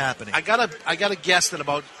 really happening. I gotta guess that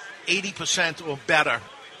about 80% or better.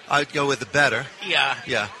 I'd go with the better. Yeah.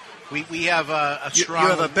 Yeah. We have a strong... You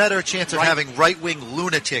have a better chance of having right-wing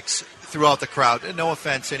lunatics throughout the crowd. And no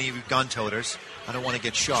offense, any of you gun-toters. I don't want to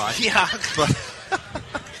get shot. Yeah. But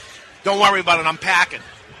don't worry about it. I'm packing.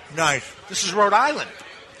 Nice. This is Rhode Island.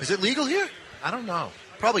 Is it legal here? I don't know.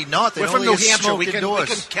 Probably not. They We're from only New Hampshire. We can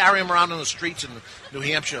indoors. carry them around on the streets in New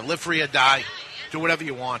Hampshire. Live free or die. Do whatever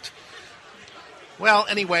you want. Well,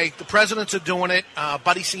 anyway, the presidents are doing it.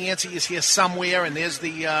 Buddy Cianci is here somewhere, and there's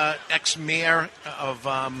the ex-mayor of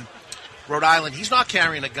Rhode Island. He's not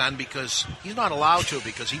carrying a gun because he's not allowed to,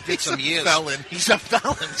 because he did some years. He's a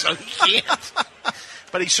felon, so he can't.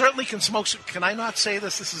 But he certainly can smoke. Can I not say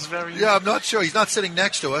this? This is very... Yeah, I'm not sure. He's not sitting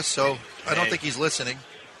next to us, so I don't think he's listening.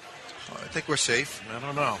 I think we're safe. I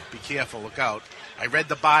don't know. Be careful. Look out. I read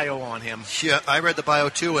the bio on him. Yeah, I read the bio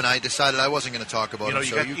too, and I decided I wasn't going to talk about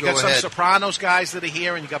him. You got some Sopranos guys that are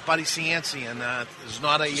here, and you got Buddy Cianci, and there's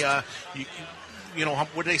not a.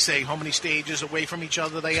 What do they say? How many stages away from each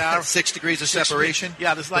other they are? 6 degrees of separation.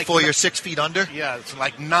 Yeah, there's like before you're 6 feet under. Yeah, it's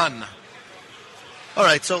like none. All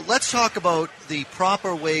right, so let's talk about the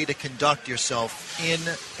proper way to conduct yourself in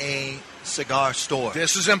a cigar store.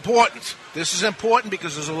 This is important. This is important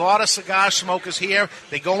because there's a lot of cigar smokers here.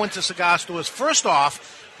 They go into cigar stores. First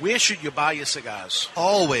off, where should you buy your cigars?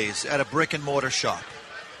 Always at a brick-and-mortar shop.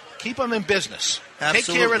 Keep them in business.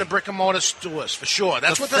 Absolutely. Take care of the brick-and-mortar stores, for sure.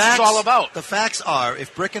 That's what this is all about. The facts are,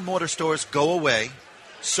 if brick-and-mortar stores go away,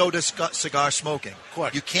 so does cigar smoking. Of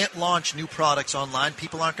course. You can't launch new products online.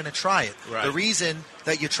 People aren't going to try it. Right. The reason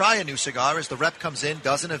that you try a new cigar is the rep comes in,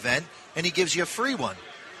 does an event, and he gives you a free one.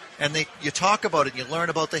 And you talk about it, and you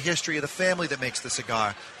learn about the history of the family that makes the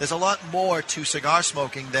cigar. There's a lot more to cigar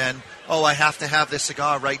smoking than, I have to have this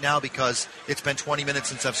cigar right now because it's been 20 minutes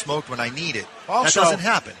since I've smoked when I need it. Also, that doesn't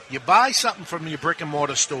happen. You buy something from your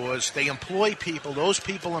brick-and-mortar stores, they employ people, those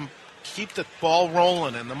people keep the ball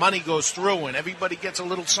rolling, and the money goes through, and everybody gets a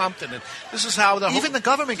little something. And this is how even the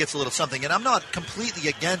government gets a little something. And I'm not completely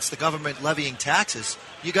against the government levying taxes.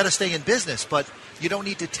 You got to stay in business, but you don't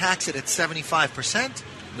need to tax it at 75%.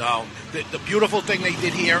 No. The beautiful thing they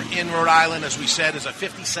did here in Rhode Island, as we said, is a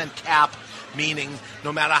 50-cent cap, meaning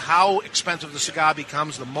no matter how expensive the cigar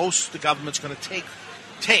becomes, the most the government's going to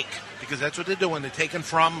take, because that's what they're doing. They're taking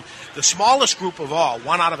from the smallest group of all,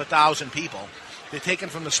 1 out of 1,000 people. They're taking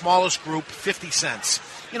from the smallest group 50 cents.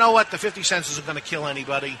 You know what? The 50 cents isn't going to kill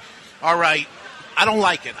anybody. All right. I don't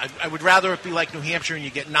like it. I would rather it be like New Hampshire and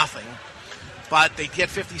you get nothing. But they get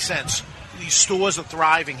 50 cents. These stores are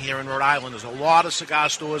thriving here in Rhode Island. There's a lot of cigar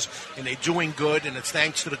stores, and they're doing good, and it's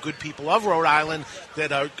thanks to the good people of Rhode Island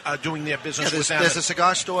that are doing their business with them. There's a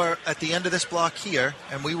cigar store at the end of this block here,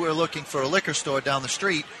 and we were looking for a liquor store down the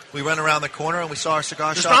street. We went around the corner, and we saw a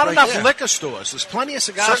cigar shop right there. There's not enough liquor stores. There's plenty of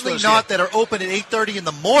cigar Certainly stores not here. that are open at 8:30 in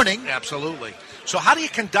the morning. Absolutely. So how do you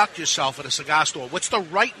conduct yourself at a cigar store? What's the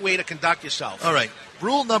right way to conduct yourself? All right.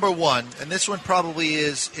 Rule number 1, and this one probably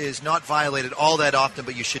is not violated all that often,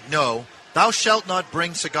 but you should know, thou shalt not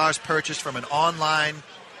bring cigars purchased from an online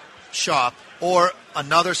shop or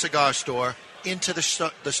another cigar store into the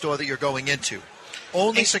store that you're going into.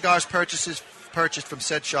 Only cigars purchased from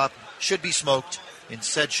said shop should be smoked in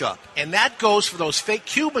said shop. And that goes for those fake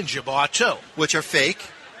Cubans you bought, too. Which are fake.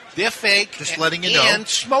 They're fake. Just letting you know. And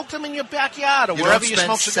smoke them in your backyard or wherever you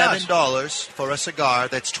smoke cigars. You don't spend $7 for a cigar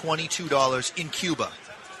that's $22 in Cuba.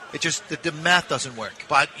 It just, the math doesn't work.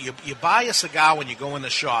 But you buy a cigar when you go in the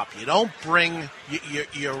shop. You don't bring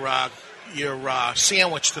your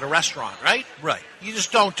sandwich to the restaurant, right? Right. You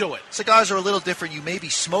just don't do it. Cigars are a little different. You may be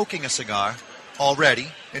smoking a cigar already,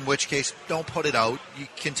 in which case, don't put it out. You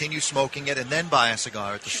continue smoking it and then buy a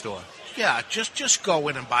cigar at the store. Yeah, just go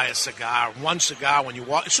in and buy a cigar. One cigar when you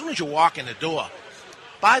walk. As soon as you walk in the door,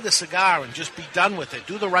 buy the cigar and just be done with it.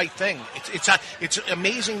 Do the right thing. It's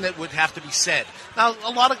amazing that would have to be said. Now,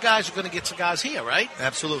 a lot of guys are going to get cigars here, right?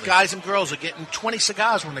 Absolutely. Guys and girls are getting 20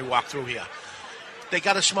 cigars when they walk through here. They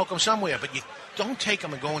got to smoke them somewhere, but you don't take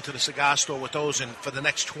them and go into the cigar store with those, and for the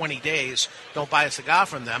next 20 days, don't buy a cigar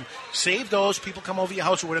from them. Save those. People come over your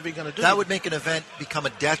house or whatever you're going to do. That would make an event become a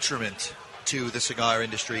detriment to the cigar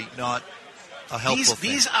industry, not a helpful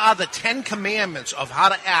thing. These are the 10 commandments of how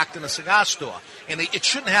to act in a cigar store. And it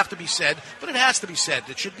shouldn't have to be said, but it has to be said.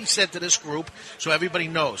 It should be said to this group so everybody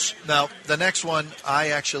knows. Now, the next one,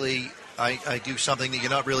 I do something that you're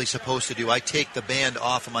not really supposed to do. I take the band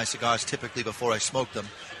off of my cigars typically before I smoke them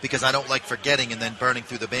because I don't like forgetting and then burning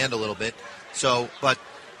through the band a little bit. So, but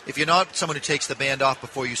if you're not someone who takes the band off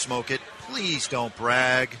before you smoke it, please don't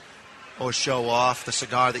brag or show off the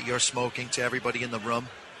cigar that you're smoking to everybody in the room.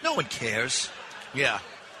 No one cares. Yeah.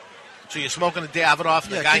 So you're smoking a Davidoff.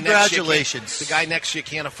 The guy congratulations. The guy next to you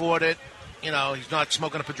can't afford it. You know, he's not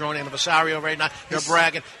smoking a Padron Anniversario right now. You're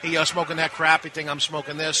bragging, hey, you're smoking that crappy thing, I'm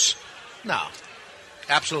smoking this. No.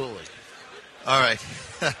 Absolutely. All right.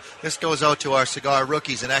 This goes out to our cigar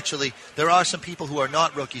rookies. And actually, there are some people who are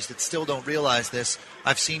not rookies that still don't realize this.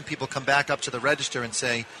 I've seen people come back up to the register and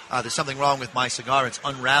say, there's something wrong with my cigar. It's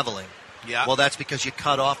unraveling. Yeah. Well, that's because you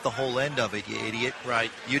cut off the whole end of it, you idiot.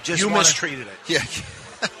 Right. You mistreated it. Yeah.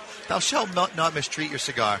 Thou shalt not mistreat your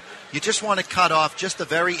cigar. You just want to cut off just the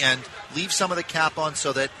very end, leave some of the cap on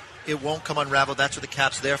so that it won't come unraveled. That's what the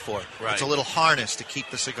cap's there for. Right. It's a little harness to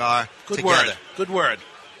keep the cigar together. Word. Good word.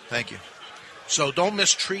 Thank you. So don't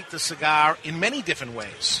mistreat the cigar in many different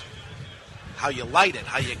ways. How you light it,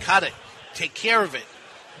 how you cut it, take care of it.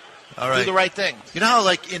 All right. Do the right thing. You know how,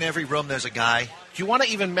 like, in every room there's a guy? Do you want to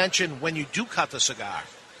even mention when you do cut the cigar?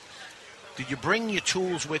 Did you bring your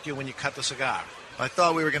tools with you when you cut the cigar? I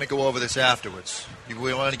thought we were going to go over this afterwards.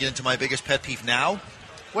 We want to get into my biggest pet peeve now?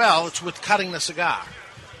 Well, it's with cutting the cigar.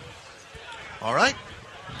 All right.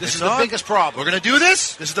 This is the biggest problem. We're going to do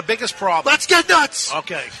this? This is the biggest problem. Let's get nuts!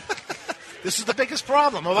 Okay. This is the biggest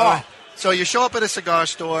problem of all. So you show up at a cigar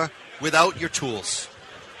store without your tools.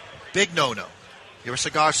 Big no-no. You're a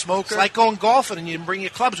cigar smoker. It's like going golfing and you didn't bring your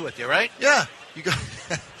clubs with you, right? Yeah. You go...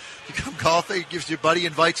 You come golfing, your buddy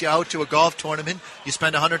invites you out to a golf tournament. You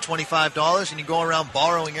spend $125, and you go around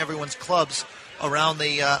borrowing everyone's clubs around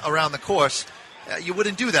the course. You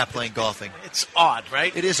wouldn't do that playing golfing. It's odd,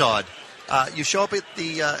 right? It is odd. You show up at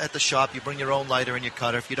the shop. You bring your own lighter and your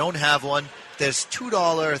cutter. If you don't have one, there's $2,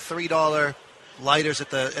 $3 lighters at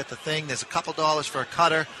the thing. There's a couple dollars for a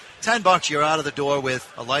cutter. $10, you're out of the door with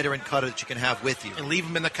a lighter and cutter that you can have with you. And leave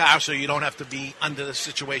them in the car so you don't have to be under the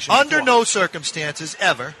situation. Under no circumstances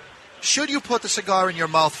ever should you put the cigar in your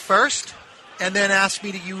mouth first and then ask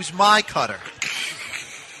me to use my cutter.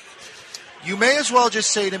 You may as well just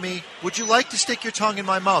say to me, would you like to stick your tongue in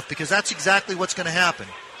my mouth? Because that's exactly what's going to happen.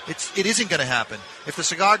 It isn't going to happen. If the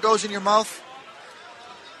cigar goes in your mouth,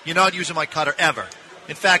 you're not using my cutter ever.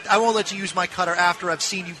 In fact, I won't let you use my cutter after I've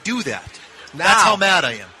seen you do that. Now, that's how mad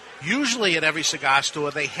I am. Usually at every cigar store,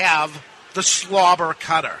 they have the slobber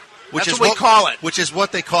cutter. Which That's is what we call it. Which is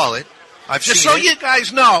what they call it. I've Just seen so it. you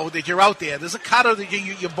guys know that you're out there, there's a cutter that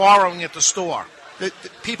you're borrowing at the store. The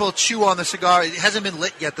people chew on the cigar. It hasn't been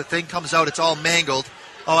lit yet. The thing comes out. It's all mangled.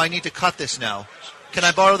 Oh, I need to cut this now. Can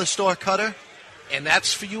I borrow the store cutter? And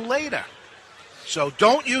that's for you later. So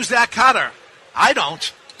don't use that cutter. I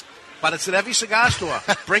don't. But it's at every cigar store.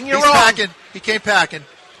 Bring your He's own. packing. He came packing.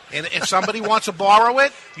 And if somebody wants to borrow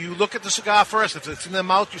it, you look at the cigar first. If it's in their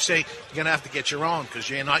mouth, you say, you're going to have to get your own because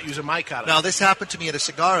you're not using my cutter. Now, this happened to me at a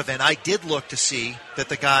cigar event. I did look to see that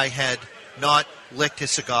the guy had not licked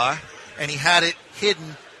his cigar, and he had it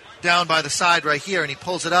hidden down by the side right here, and he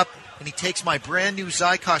pulls it up, and he takes my brand-new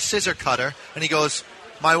Zycar scissor cutter, and he goes,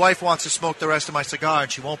 my wife wants to smoke the rest of my cigar,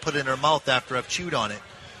 and she won't put it in her mouth after I've chewed on it.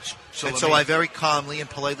 So I very calmly and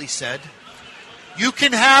politely said, you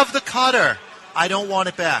can have the cutter. I don't want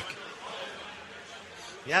it back.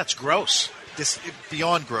 Yeah, it's gross.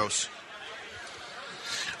 Beyond gross.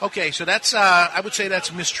 Okay, so that's, I would say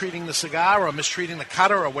that's mistreating the cigar or mistreating the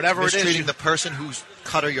cutter or whatever it is. Mistreating the person whose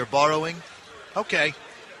cutter you're borrowing. Okay.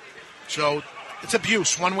 So it's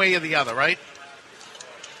abuse one way or the other, right?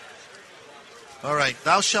 All right.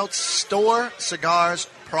 Thou shalt store cigars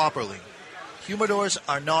properly. Humidors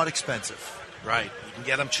are not expensive. Right. You can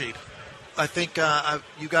get them cheap. I think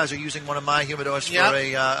you guys are using one of my humidors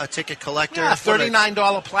for a ticket collector. Yeah,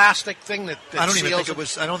 $39 plastic thing that I don't even seals think it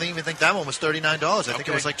was. I don't even think that one was $39. I think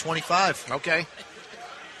it was like $25. Okay.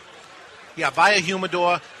 Yeah, buy a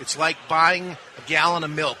humidor. It's like buying a gallon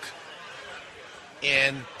of milk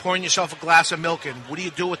and pouring yourself a glass of milk in. What do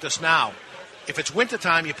you do with this now? If it's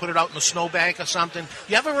wintertime, you put it out in the snowbank or something.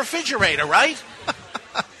 You have a refrigerator, right?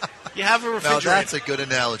 You have a refrigerator. Now that's a good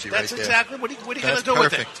analogy right there. That's exactly what are you going to do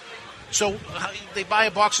with it? So they buy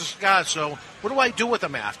a box of cigars. So what do I do with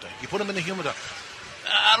them after? You put them in the humidor.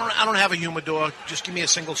 I don't have a humidor. Just give me a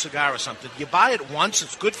single cigar or something. You buy it once.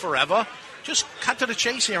 It's good forever. Just cut to the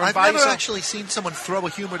chase here and I've buy never yourself. actually seen someone throw a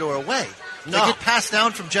humidor away. No. They get passed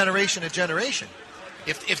down from generation to generation.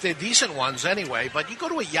 If they're decent ones anyway. But you go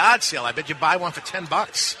to a yard sale. I bet you buy one for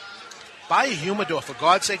 $10. Buy a humidor, for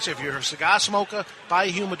God's sakes. If you're a cigar smoker, buy a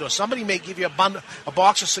humidor. Somebody may give you a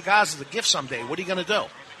box of cigars as a gift someday. What are you going to do?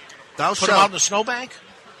 Put them out in the snowbank?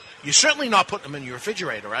 You're certainly not putting them in your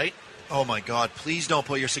refrigerator, right? Oh, my God. Please don't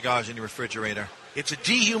put your cigars in your refrigerator. It's a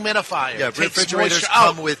dehumidifier. Yeah, it takes refrigerators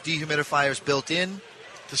come with dehumidifiers built in.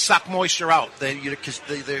 To suck moisture out.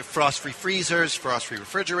 They're frost-free freezers, frost-free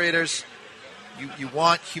refrigerators. You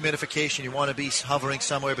want humidification. You want to be hovering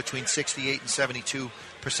somewhere between 68 and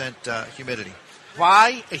 72% humidity.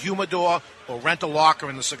 Buy a humidor or rent a locker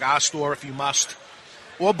in the cigar store if you must,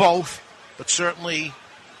 or both, but certainly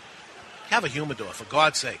have a humidor, for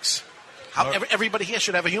God's sakes. Everybody here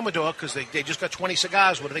should have a humidor because they just got 20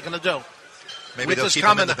 cigars. What are they going to do? Maybe they'll keep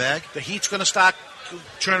them in the bag? The heat's going to start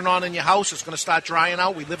turning on in your house. It's going to start drying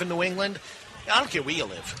out. We live in New England. I don't care where you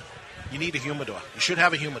live. You need a humidor. You should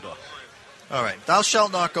have a humidor. All right. Thou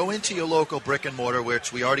shalt not go into your local brick and mortar,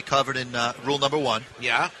 which we already covered in rule number 1.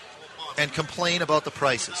 Yeah. And complain about the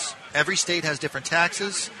prices. Every state has different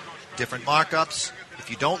taxes, different markups. If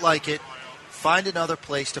you don't like it, find another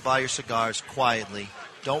place to buy your cigars quietly.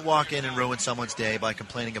 Don't walk in and ruin someone's day by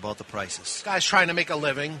complaining about the prices. Guy's trying to make a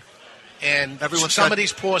living, And Everyone's some got- of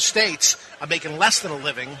these poor states are making less than a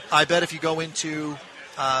living. I bet if you go into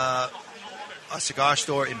a cigar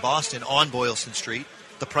store in Boston on Boylston Street,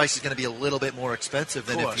 the price is going to be a little bit more expensive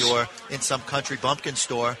than if course. you're in some country bumpkin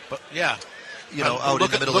store, But yeah, out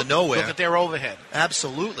in the middle of nowhere. Look at their overhead.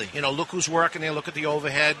 Absolutely. Look who's working there. Look at the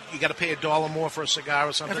overhead. You got to pay $1 more for a cigar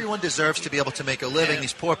or something. Everyone deserves to be able to make a living. Yeah.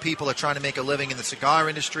 These poor people are trying to make a living in the cigar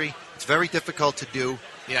industry. It's very difficult to do.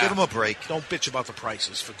 Yeah. Give them a break. Don't bitch about the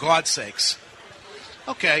prices, for God's sakes.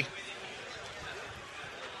 Okay.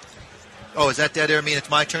 Oh, is that dead air mean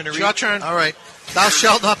it's my turn to read? Your turn. All right. Thou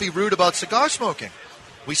shalt not be rude about cigar smoking.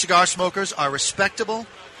 We cigar smokers are respectable,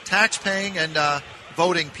 tax-paying, and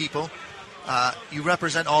voting people. You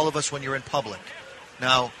represent all of us when you're in public.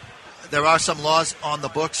 Now, there are some laws on the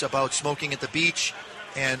books about smoking at the beach,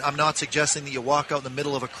 and I'm not suggesting that you walk out in the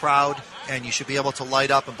middle of a crowd and you should be able to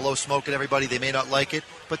light up and blow smoke at everybody. They may not like it,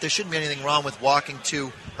 but there shouldn't be anything wrong with walking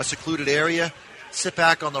to a secluded area, sit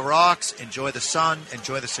back on the rocks, enjoy the sun,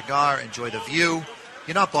 enjoy the cigar, enjoy the view.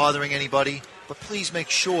 You're not bothering anybody, but please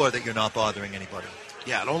make sure that you're not bothering anybody.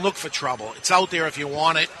 Yeah, don't look for trouble. It's out there if you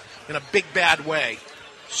want it in a big, bad way.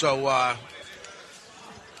 So,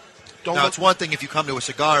 don't Now, look... it's one thing if you come to a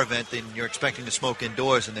cigar event and you're expecting to smoke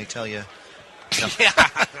indoors and they tell you, no. Yeah.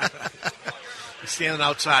 You're standing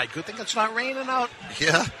outside. Good thing it's not raining out.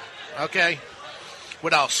 Yeah. Okay.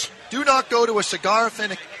 What else? Do not go to a cigar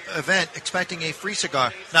event expecting a free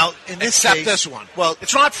cigar. Now, in this Except case, this one. Well,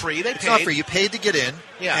 It's not free. They it's paid. not free. You paid to get in.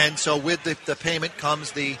 Yeah. And so with the payment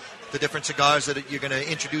comes the different cigars that you're going to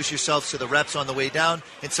introduce yourselves to the reps on the way down.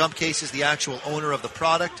 In some cases, the actual owner of the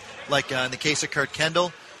product, like in the case of Kurt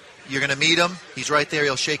Kendall, you're going to meet him. He's right there.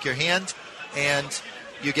 He'll shake your hand, and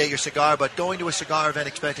you get your cigar. But going to a cigar event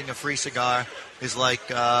expecting a free cigar is like,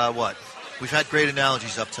 what? We've had great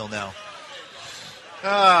analogies up till now.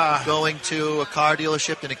 Going to a car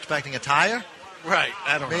dealership and expecting a tire? Right.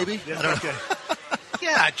 I don't know. Maybe? Yeah, I don't know. okay.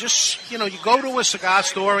 Yeah, just, you go to a cigar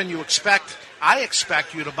store and I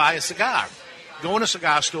expect you to buy a cigar. Go in a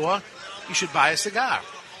cigar store, you should buy a cigar.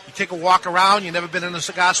 You take a walk around, you've never been in a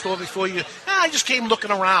cigar store before, I just came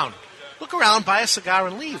looking around. Look around, buy a cigar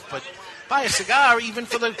and leave. But buy a cigar even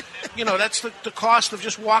for the, that's the cost of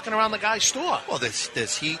just walking around the guy's store. Well,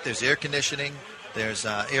 there's heat, there's air conditioning, there's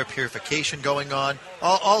air purification going on,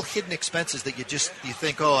 all hidden expenses that you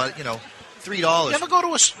think, $3. You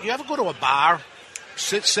ever go to a bar,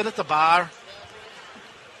 sit at the bar,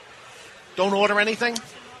 don't order anything?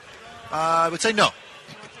 I would say no.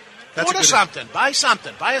 Order something. Buy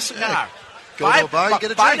something. Buy a cigar. Yeah. Go to a bar, you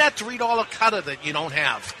get a buy drink. that $3 cutter that you don't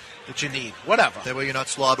have, that you need. Whatever. That way you're not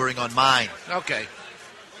slobbering on mine. Okay.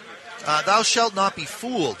 Thou shalt not be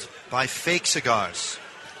fooled by fake cigars.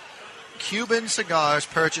 Cuban cigars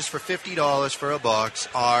purchased for $50 for a box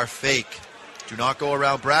are fake. Do not go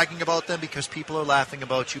around bragging about them because people are laughing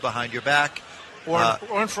about you behind your back. Or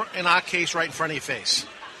in our case, right in front of your face.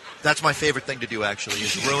 That's my favorite thing to do, actually,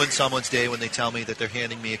 is ruin someone's day when they tell me that they're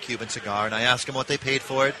handing me a Cuban cigar. And I ask them what they paid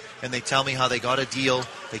for it, and they tell me how they got a deal.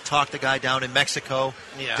 They talked the guy down in Mexico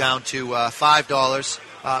down to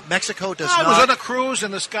 $5. Mexico does not... I was on a cruise,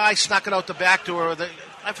 and this guy snuck it out the back door.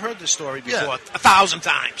 I've heard this story before 1,000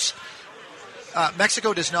 times.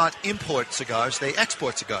 Mexico does not import cigars. They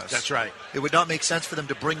export cigars. That's right. It would not make sense for them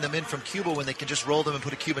to bring them in from Cuba when they can just roll them and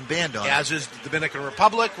put a Cuban band on. As is the Dominican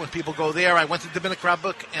Republic. When people go there, I went to the Dominican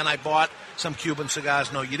Republic, and I bought some Cuban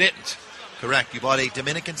cigars. No, you didn't. Correct. You bought a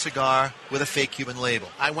Dominican cigar with a fake Cuban label.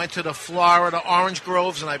 I went to the Florida orange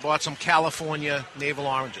groves, and I bought some California navel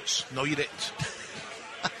oranges. No, you didn't.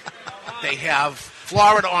 They have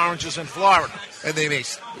Florida oranges in Florida. And do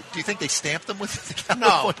you think they stamped them with the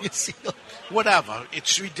California seal? Whatever.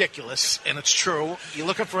 It's ridiculous, and it's true. You're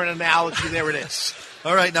looking for an analogy, there it is.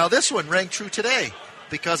 All right, now this one rang true today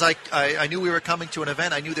because I knew we were coming to an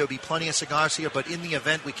event. I knew there would be plenty of cigars here, but in the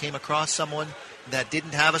event we came across someone that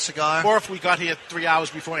didn't have a cigar. Or if we got here 3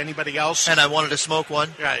 hours before anybody else. And I wanted to smoke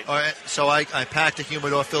one. Right. So I packed a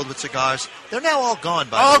humidor filled with cigars. They're now all gone,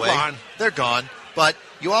 by the way. All gone. They're gone, but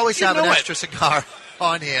you always have an know extra cigar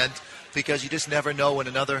on hand because you just never know when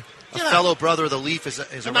a fellow brother of the leaf is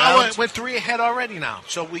around. Now we're 3 ahead already now,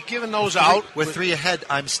 so we've given those out. We're 3 ahead.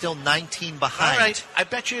 I'm still 19 behind. All right, I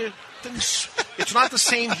bet you it's not the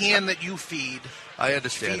same hand that you feed. I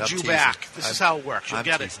understand. Feeds I'm you teasing. back. This is how it works. You'll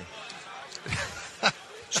get teasing. it.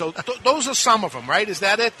 So those are some of them, right? Is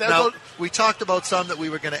that it? Now, we talked about some that we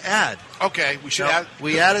were going to add. Okay, we should add.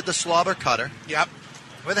 We added the slobber cutter. Yep.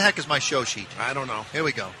 Where the heck is my show sheet? I don't know. Here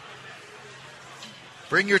we go.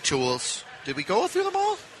 Bring your tools. Did we go through them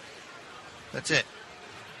all? That's it.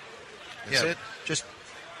 That's it? Just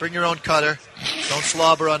bring your own cutter. Don't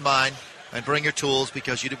slobber on mine. And bring your tools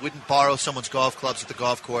because you wouldn't borrow someone's golf clubs at the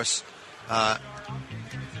golf course.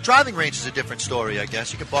 Driving range is a different story, I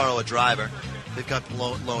guess. You can borrow a driver. They've got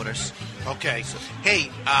loaners. Okay. Hey,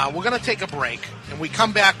 we're going to take a break. And we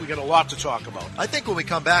come back, we got a lot to talk about. I think when we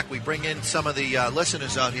come back, we bring in some of the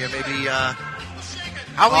listeners out here. Maybe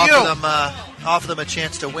offer them a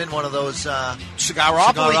chance to win one of those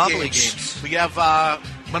Cigaropoly games. We have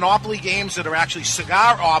Monopoly games that are actually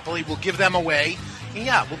Cigaropoly. We'll give them away.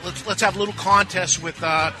 And let's have a little contest with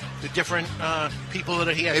the different people that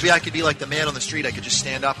are here. Maybe I could be like the man on the street. I could just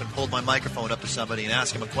stand up and hold my microphone up to somebody and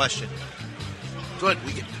ask him a question. Good.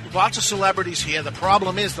 We get lots of celebrities here. The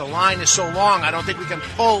problem is the line is so long, I don't think we can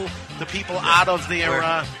pull the people out of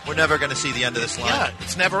their... We're never going to see the end of this line. Yeah,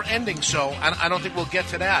 it's never ending, so I don't think we'll get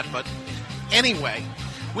to that. But anyway,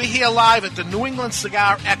 we're here live at the New England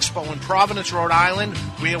Cigar Expo in Providence, Rhode Island,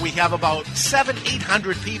 where we have about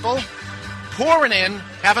 800 people pouring in,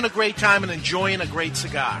 having a great time, and enjoying a great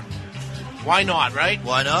cigar. Why not, right?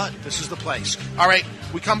 Why not? This is the place. All right,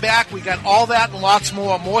 we come back. We got all that and lots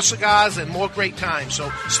more. More cigars and more great times.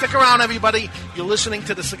 So stick around, everybody. You're listening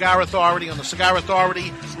to the Cigar Authority on the Cigar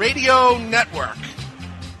Authority Radio Network.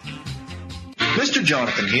 Mr.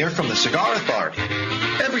 Jonathan here from the Cigar Authority.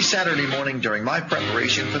 Every Saturday morning during my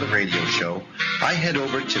preparation for the radio show, I head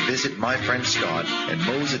over to visit my friend Scott at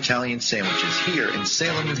Moe's Italian Sandwiches here in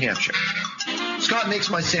Salem, New Hampshire. Scott makes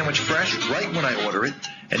my sandwich fresh right when I order it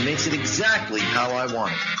and makes it exactly how I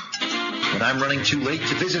want it. When I'm running too late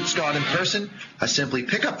to visit Scott in person, I simply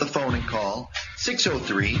pick up the phone and call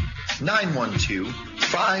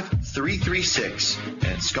 603-912-5336,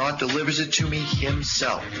 and Scott delivers it to me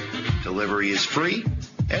himself. Delivery is free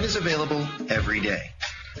and is available every day.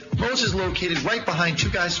 Moe's is located right behind Two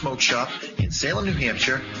Guys Smoke Shop in Salem, New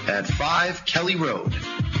Hampshire at 5 Kelly Road.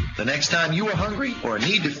 The next time you are hungry or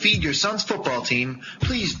need to feed your son's football team,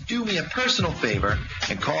 please do me a personal favor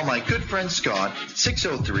and call my good friend Scott,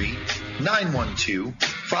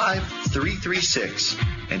 603-912-5336,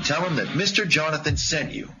 and tell him that Mr. Jonathan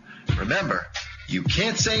sent you. Remember, you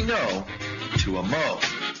can't say no to a Moe.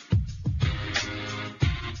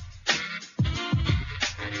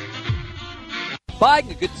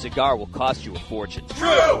 Buying a good cigar will cost you a fortune. True!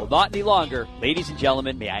 Well, not any longer. Ladies and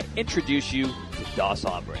gentlemen, may I introduce you to Dos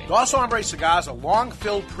Hombre. Dos Hombre cigars are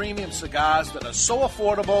long-filled premium cigars that are so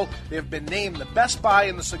affordable, they have been named the best buy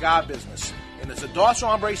in the cigar business. And it's a Dos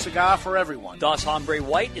Hombre cigar for everyone. Dos Hombre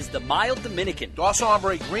White is the mild Dominican. Dos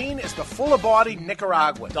Hombre Green is the fuller-bodied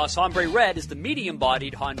Nicaraguan. Dos Hombre Red is the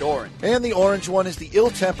medium-bodied Honduran. And the orange one is the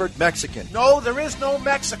ill-tempered Mexican. No, there is no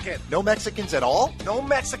Mexican. No Mexicans at all? No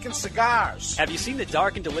Mexican cigars. Have you seen the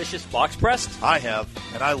dark and delicious box pressed? I have,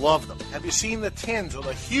 and I love them. Have you seen the tins or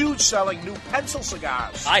the huge-selling new pencil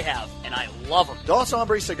cigars? I have, and I love them. Dos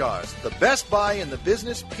Hombre Cigars, the best buy in the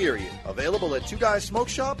business, period. Available at Two Guys Smoke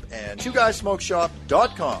Shop and twoguysmokeshop.com.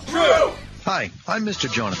 True! Hi, I'm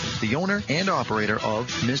Mr. Jonathan, the owner and operator of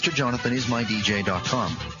MrJonathanIsMyDJ.com.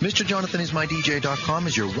 MrJonathanIsMyDJ.com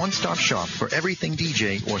is your one-stop shop for everything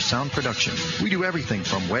DJ or sound production. We do everything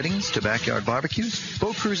from weddings to backyard barbecues,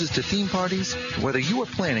 boat cruises to theme parties. Whether you are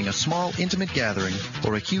planning a small, intimate gathering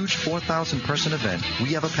or a huge 4,000-person event,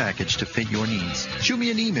 we have a package to fit your needs. Shoot me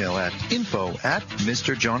an email at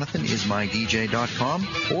info@MrJonathanIsMyDJ.com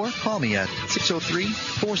or call me at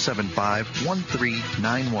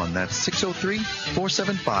 603-475-1391. That's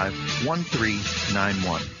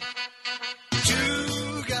 603-475-1391.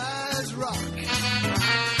 Two guys rock.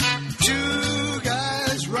 Two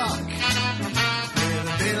guys rock. With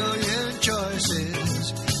a billion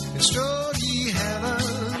choices in stogie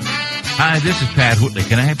heaven. Hi, this is Pat Whitley.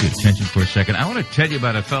 Can I have your attention for a second? I want to tell you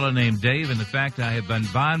about a fellow named Dave and the fact I have been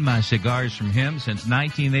buying my cigars from him since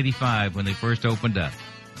 1985 when they first opened up.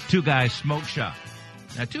 Two Guys Smoke Shop.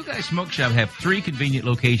 Now, Two Guys Smoke Shop have 3 convenient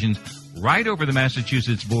locations right over the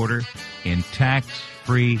Massachusetts border in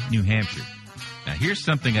tax-free New Hampshire. Now, here's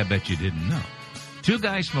something I bet you didn't know. Two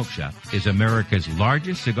Guys Smoke Shop is America's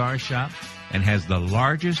largest cigar shop and has the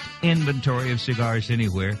largest inventory of cigars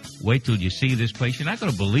anywhere. Wait till you see this place. You're not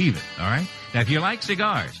going to believe it, all right? Now, if you like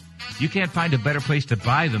cigars, you can't find a better place to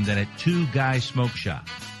buy them than at Two Guys Smoke Shop.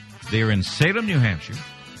 They're in Salem, New Hampshire,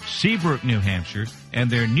 Seabrook, New Hampshire, and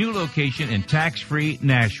their new location in tax-free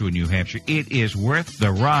Nashua, New Hampshire. It is worth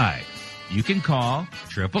the ride. You can call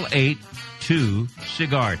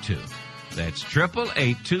 888-2-CIGAR-2. That's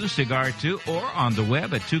 888-2-CIGAR-2 or on the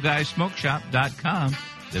web at twoguysmokeshop.com.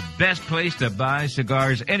 The best place to buy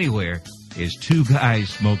cigars anywhere is Two Guys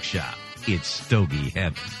Smoke Shop. It's stogie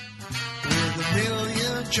heaven. With a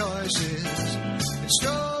million choices in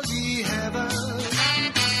stogie heaven.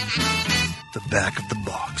 The back of the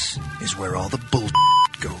box is where all the bull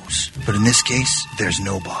goes. But in this case, there's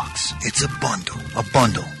no box. It's a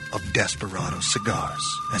bundle of Desperado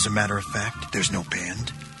cigars. As a matter of fact, there's no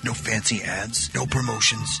band, no fancy ads, no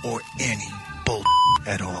promotions, or any bull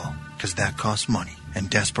at all, because that costs money. And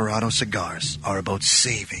Desperado cigars are about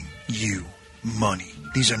saving you money.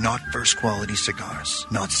 These are not first-quality cigars,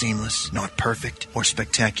 not seamless, not perfect, or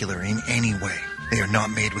spectacular in any way. They are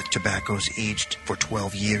not made with tobaccos aged for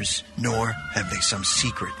 12 years, nor have they some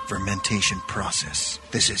secret fermentation process.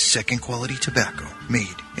 This is second-quality tobacco made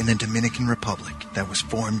in the Dominican Republic that was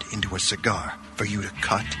formed into a cigar for you to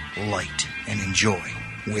cut, light, and enjoy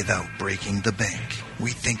without breaking the bank.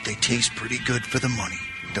 We think they taste pretty good for the money.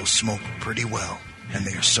 They'll smoke pretty well, and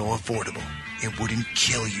they are so affordable, it wouldn't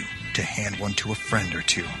kill you to hand one to a friend or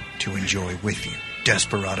two to enjoy with you.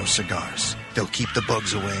 Desperado cigars. They'll keep the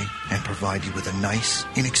bugs away and provide you with a nice,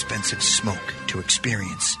 inexpensive smoke to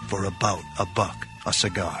experience for about $1 a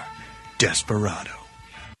cigar. Desperado.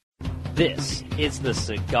 This is the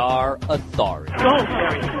Cigar Authority. Go,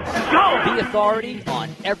 Barry. Go! The authority on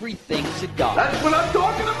everything cigar. That's what I'm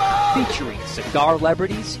talking about! Featuring cigar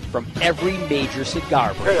celebrities from every major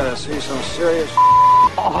cigar brand. Hey, I see some serious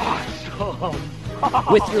Awesome!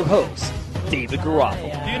 With your host, David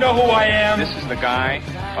Garofalo. Do you know who I am? This is the guy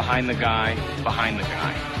behind the guy behind the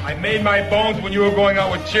guy. I made my bones when you were going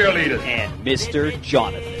out with cheerleaders. And Mr.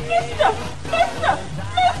 Jonathan. Mister!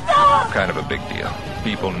 Kind of a big deal.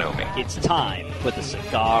 People know me. It's time for the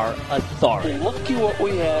Cigar Authority. Looky what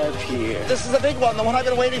we have here. This is a big one, the one I've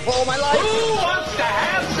been waiting for all my life. Who wants to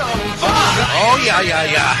have some fun? Oh, yeah.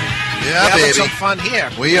 Yeah, We're having baby. some fun here.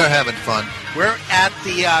 We are having fun. We're at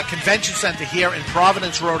the convention center here in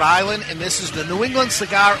Providence, Rhode Island, and this is the New England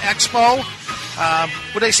Cigar Expo.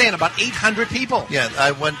 What are they saying, about 800 people? Yeah,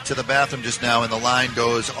 I went to the bathroom just now, and the line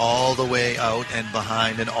goes all the way out and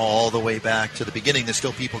behind and all the way back to the beginning. There's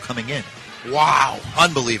still people coming in. Wow.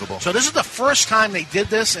 Unbelievable. So this is the first time they did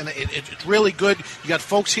this, and it's really good. You got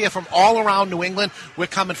folks here from all around New England. We're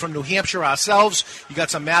coming from New Hampshire ourselves. You got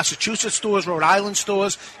some Massachusetts stores, Rhode Island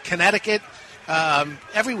stores, Connecticut,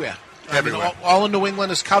 everywhere. Everywhere. I mean, all of New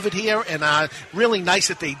England is covered here, and really nice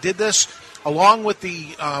that they did this, along with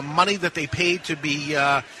the money that they paid to be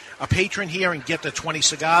a patron here and get the 20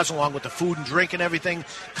 cigars, along with the food and drink and everything,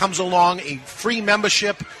 comes along a free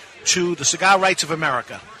membership to the Cigar Rights of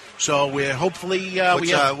America. So we're hopefully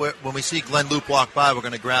when we see Glenn Loop walk by, we're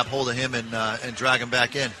going to grab hold of him and drag him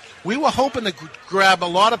back in. We were hoping to grab a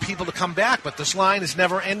lot of people to come back, but this line is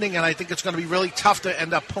never ending, and I think it's going to be really tough to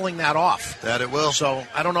end up pulling that off. That it will. So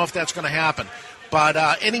I don't know if that's going to happen. But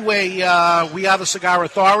anyway, we are the Cigar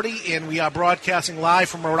Authority, and we are broadcasting live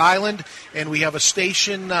from Rhode Island, and we have a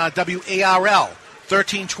station, WARL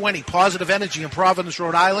 1320, Positive Energy in Providence,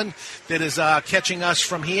 Rhode Island, that is catching us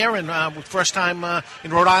from here, and first time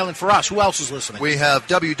in Rhode Island for us. Who else is listening? We have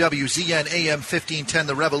WWZN AM 1510,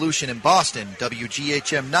 The Revolution in Boston,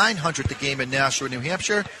 WGHM 900, The Game in Nashua, New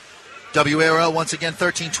Hampshire, WARL once again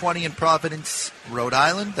 1320 in Providence, Rhode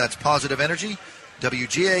Island. That's Positive Energy.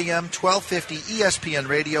 WGAM 1250 ESPN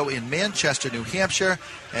Radio in Manchester, New Hampshire,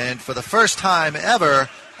 and for the first time ever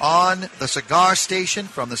on the Cigar Station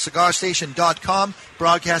from thecigarstation.com,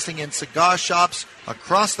 broadcasting in cigar shops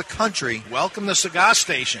across the country. Welcome to Cigar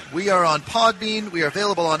Station. We are on Podbean. We are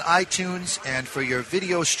available on iTunes, and for your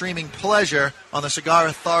video streaming pleasure on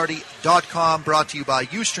thecigarauthority.com, brought to you by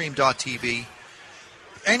Ustream.tv.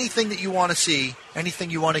 Anything that you want to see,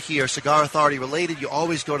 anything you want to hear, Cigar Authority related, you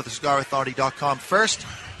always go to thecigarauthority.com first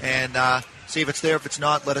and see if it's there. If it's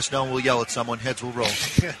not, let us know and we'll yell at someone. Heads will roll.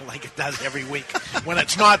 Like it does every week when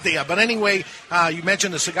it's not there. But anyway, you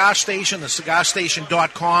mentioned the Cigar Station,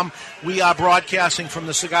 thecigarstation.com. We are broadcasting from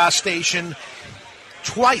the Cigar Station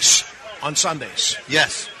twice on Sundays.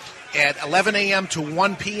 Yes. At 11 a.m. to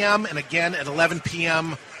 1 p.m. and again at 11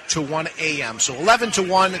 p.m. to 1 a.m. So 11 to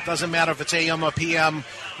 1, it doesn't matter if it's a.m. or p.m.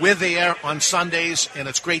 We're there on Sundays, and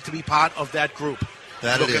it's great to be part of that group.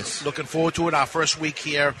 Looking forward to it, our first week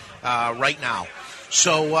here right now.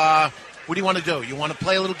 So what do you want to do? You want to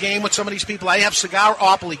play a little game with some of these people? I have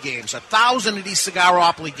Cigaropoly games. 1,000 of these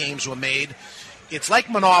Cigaropoly games were made. It's like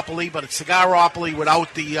Monopoly, but it's Cigaropoly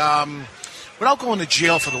without the without going to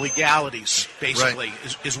jail for the legalities, basically,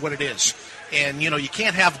 right. is what it is. And, you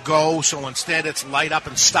can't have go, so instead it's light up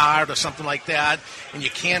and start or something like that. And you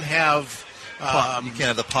can't have... you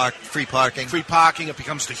can't have the free parking. Free parking. It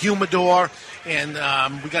becomes the humidor. And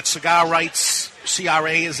we got Cigar Rights.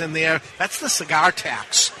 CRA is in there. That's the cigar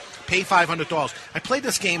tax. Pay $500. I played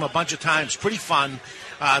this game a bunch of times. Pretty fun.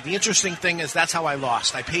 The interesting thing is that's how I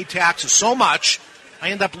lost. I paid taxes so much, I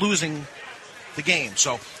end up losing the game.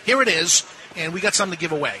 So here it is, and we got something to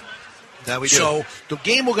give away. That we do. So the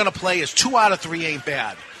game we're going to play is 2 out of 3 ain't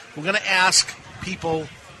bad. we're going to ask people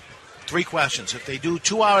 3 questions. If they do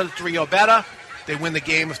 2 out of 3 or better, they win the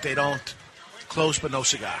game. If they don't, close but no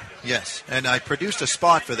cigar. Yes, and I produced a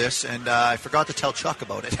spot for this, and I forgot to tell Chuck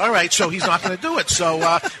about it. All right, so he's not going to do it. So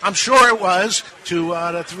I'm sure it was 2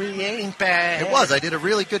 out of 3 ain't bad. It was. I did a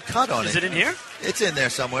really good cut on it. Is it in here? It's in there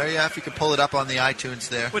somewhere, yeah, if you can pull it up on the iTunes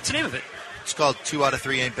there. What's the name of it? It's called 2 out of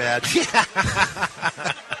 3 Ain't Bad.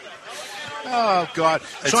 Oh, God.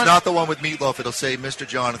 It's not the one with Meatloaf. It'll say Mr.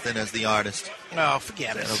 Jonathan as the artist. Oh,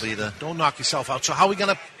 forget it. That'll be the... Don't knock yourself out. So how are we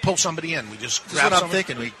going to pull somebody in? We just This is what I'm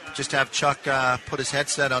thinking. We just have Chuck put his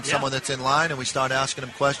headset on someone that's in line, and we start asking him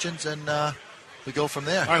questions, and we go from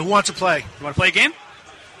there. All right, who wants to play? You want to play a game?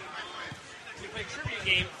 We play a trivia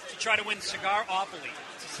game to try to win Cigar Authority.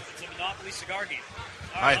 It's a Monopoly cigar game.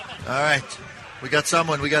 All right. All right. We got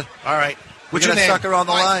someone. All right. What's your name? Sucker on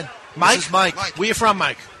the line. Mike? This is Mike. Where you from,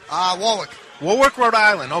 Mike? Warwick. Warwick, Rhode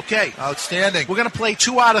Island. Okay. Outstanding. We're going to play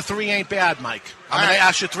 2 out of 3 ain't bad, Mike. I'm going to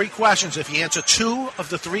ask you 3 questions. If you answer 2 of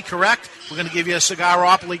the 3 correct, we're going to give you a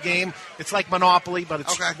Cigaropoly game. It's like Monopoly, but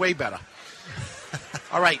it's way better.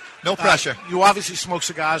 All right. No pressure. You obviously smoke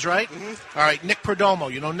cigars, right? Mm-hmm. All right. Nick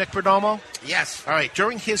Perdomo. You know Nick Perdomo? Yes. All right.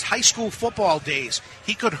 During his high school football days,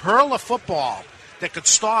 he could hurl a football that could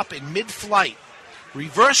stop in mid-flight,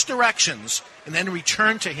 reverse directions, and then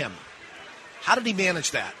return to him. How did he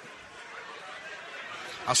manage that?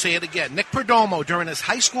 I'll say it again. Nick Perdomo, during his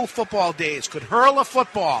high school football days, could hurl a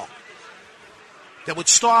football that would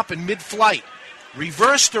stop in mid-flight,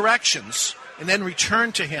 reverse directions, and then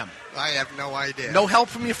return to him. I have no idea. No help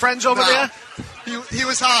from your friends over there? He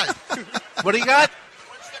was high. What do you got?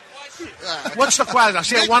 What's the question? I'll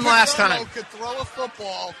say it one last time. Could throw a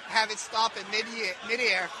football, have it stop in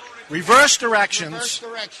mid-air. Reverse directions.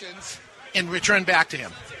 And return back to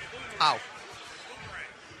him. How?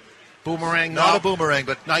 Boomerang? Not a boomerang,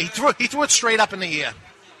 but... No, he threw it straight up in the air.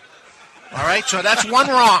 All right, so that's 1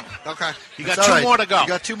 wrong. Okay. You got 2 more to go. You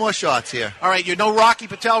got 2 more shots here. All right, you know Rocky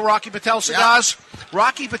Patel cigars? Yep.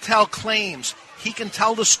 Rocky Patel claims he can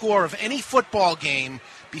tell the score of any football game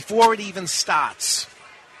before it even starts.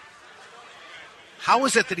 How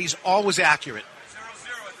is it that he's always accurate?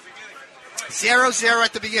 0-0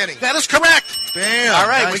 at the beginning. That is correct. Bam. All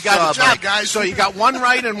right, nice we got job, it, guys. So you got 1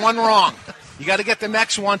 right and 1 wrong. You got to get the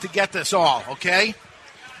next one to get this all, okay?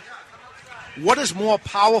 What is more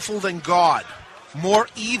powerful than God? More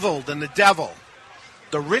evil than the devil?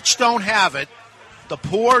 The rich don't have it, the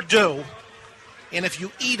poor do, and if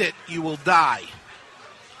you eat it, you will die.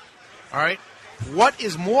 All right? What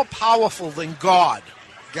is more powerful than God?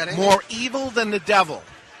 More evil than the devil?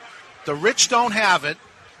 The rich don't have it,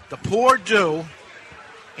 the poor do,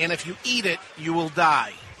 and if you eat it, you will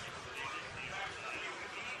die.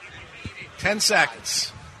 10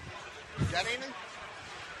 seconds. Got anything?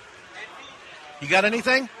 You got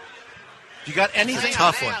anything? You got anything? It's a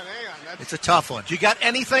tough one. It's a tough one. Do you got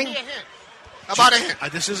anything? How about a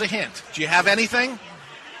hint? This is a hint. Do you have anything?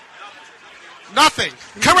 Nothing.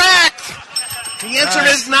 Correct! The answer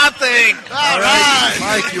is nothing. All right.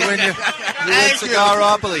 Mike, you win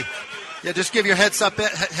Cigaropoly. Yeah, just give your headset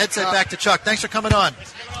back to Chuck. Thanks for coming on.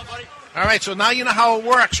 All right, so now you know how it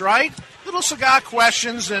works, right? Little cigar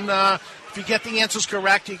questions, and if you get the answers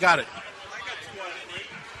correct, you got it.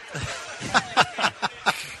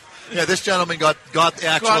 Yeah, this gentleman got the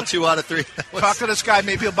actual 2 out of 3. Talk to this guy.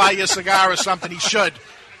 Maybe he'll buy you a cigar or something. He should.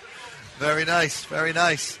 Very nice. Very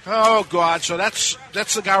nice. Oh, God. So that's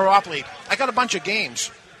Cigaropoly. I got a bunch of games.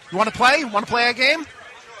 You want to play? Want to play a game?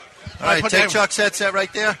 All right, take Chuck's headset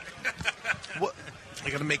right there. I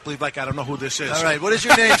got to make believe like I don't know who this is. All right, what is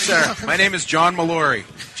your name, sir? My name is John Mallory.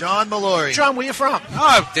 John Mallory. John, where you from?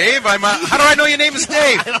 Oh, Dave. How do I know your name is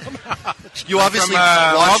Dave? I don't know. You obviously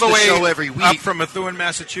all watch the the way show every week. Up from Methuen,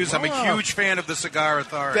 Massachusetts. I'm a huge fan of the Cigar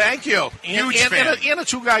Authority. Thank you. Huge fan. And a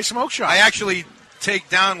 2-guy smoke shop. I actually take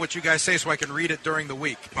down what you guys say so I can read it during the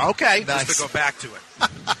week. Okay. Just to go back to it.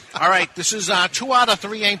 All right, this is 2 out of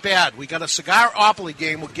 3 ain't bad. We got a Cigaropoly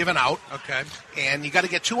game we're giving out. Okay. And you got to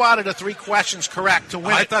get 2 out of the 3 questions correct to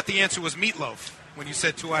win. I thought the answer was meatloaf when you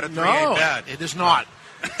said 2 out of 3 ain't bad. It is not.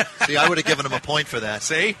 See, I would have given him a point for that.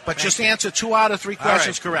 See? But just answer 2 out of 3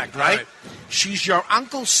 questions correct, right? All right? She's your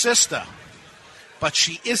uncle's sister, but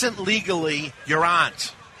she isn't legally your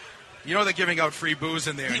aunt. You know they're giving out free booze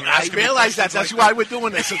in there. I realize that. That's why we're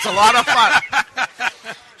doing this. It's a lot of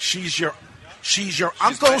fun. She's your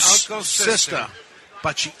uncle's sister,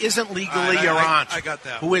 but she isn't legally your aunt. I got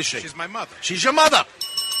that. Who is she? She's my mother. She's your mother.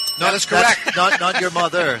 That is correct. Not your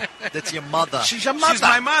mother. That's your mother. She's your mother. She's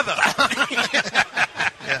my mother.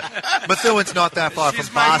 Methuen's not that far She's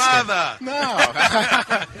from my Boston. mother.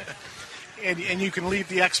 No. And you can leave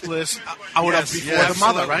the explicit out Yes, before yeah, the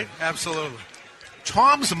mother, absolutely. right? Absolutely.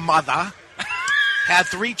 Tom's mother had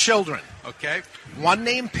 3 children. Okay. One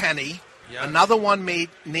named Penny, Yeah. another one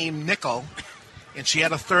named Nickel, and she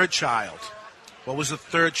had a 3rd child. What was the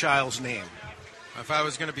 3rd child's name? If I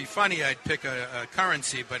was going to be funny, I'd pick a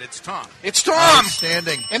currency, but it's Tom. It's Tom.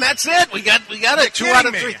 Outstanding. And that's it. We got it. 2 kidding out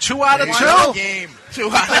of me. 3. 2 out of One 2. out game. 2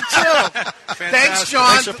 out of 2. Thanks, John.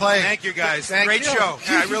 Thanks for playing. Thank you, guys. Thank Great you. show.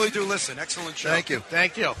 Yeah, I really do listen. Excellent show. Thank you.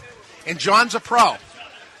 Thank you. And John's a pro.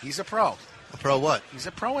 He's a pro. A pro what? He's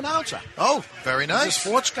a pro announcer. Oh, very He's a nice.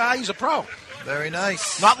 sports guy. He's a pro. Very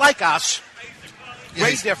nice. Not like us. Yeah, Way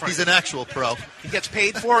he's, different. He's an actual pro. He gets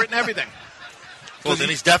paid for it and everything. Well, then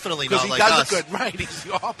he's definitely not like Because us. he does it good. Right. He's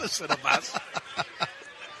the opposite of us.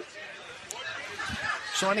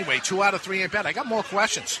 So anyway, 2 out of 3 ain't bad. I got more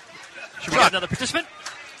questions. Should we have another participant?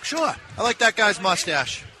 Sure. I like that guy's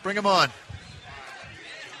mustache. Bring him on.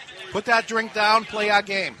 Put that drink down. Play our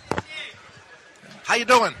game. How you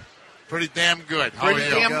doing? Pretty damn good. How Pretty are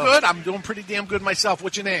you? damn good. I'm doing pretty damn good myself.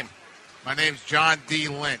 What's your name? My name's John D.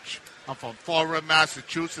 Lynch. I'm from Fall River,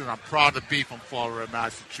 Massachusetts, and I'm proud to be from Fall River,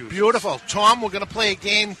 Massachusetts. Beautiful. Tom, we're going to play a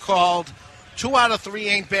game called 2 out of 3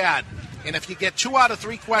 ain't bad. And if you get 2 out of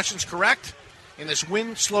 3 questions correct, and this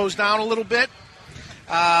wind slows down a little bit,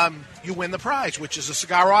 you win the prize, which is a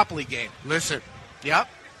Cigaropoly game. Listen. Yep.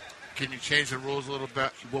 Can you change the rules a little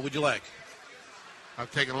bit? What would you like?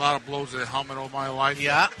 I've taken a lot of blows to the helmet over my life.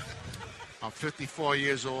 Yeah. I'm 54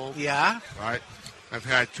 years old. Yeah. Right? I've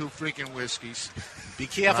had 2 freaking whiskeys. Be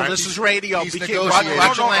careful. Right? This is radio. He's Be careful. negotiating.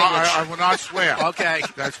 Watch your language. I will not swear. Okay.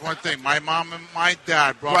 That's one thing. My mom and my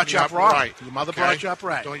dad brought Brought me you up up right. right. Your mother okay? brought you up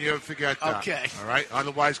right. Don't you ever forget that. Okay. All right?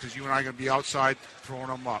 Otherwise, because you and I are going to be outside throwing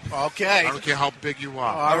them up. Okay. I don't care how big you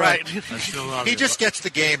are. All right. I still love He you. just gets the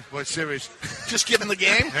game. But serious. Just give him the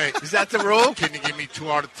game? Hey. Is that the rule? Can you give me 2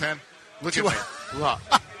 out of 10? Look at me. Look.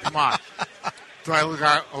 Come on. Do I look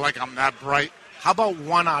like I'm that bright? How about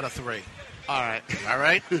 1 out of 3? All right. All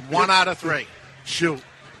right? 1 out of 3. Shoot.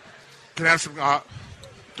 Can I have some...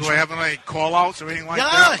 do I have any call-outs or anything like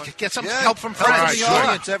Yeah, that? get some help from help friends. from the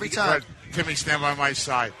audience every You time. got Timmy, stand by my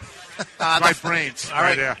side. My brains. All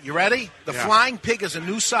right, there. you ready? The Yeah. Flying Pig is a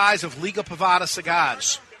new size of Liga Privada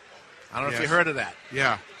cigars. I don't know if Yes. you heard of that.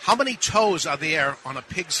 Yeah. How many toes are there on a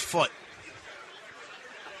pig's foot?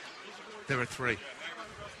 There were 3.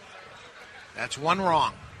 That's 1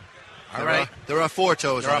 wrong. All right. There are 4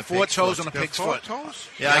 toes. There on are a 4 pig's toes foot. on a There are pig's 4 foot. toes?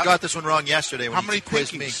 Yeah, I got this one wrong yesterday when How he many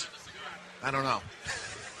quizzed me. pinkies? I don't know.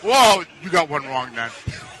 Whoa, you got 1 wrong then.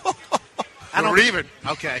 We're even.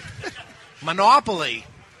 Okay. Monopoly.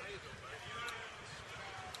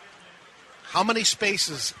 How many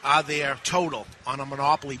spaces are there total on a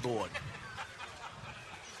Monopoly board?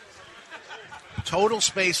 Total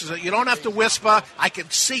spaces. You don't have to whisper. I can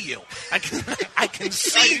see you. I can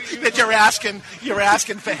see that you're asking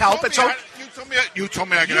for help. It's okay. You told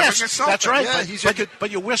me I could Yes, have myself. that's right. Yeah, but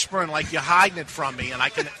you're whispering like you're hiding it from me, and I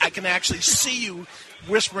can actually see you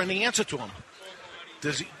whispering the answer to him.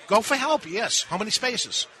 Does he go for help? Yes. How many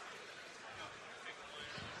spaces?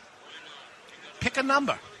 Pick a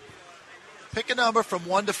number. Pick a number from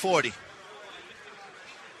 1 to 40.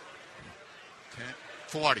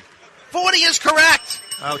 40. 40 is correct.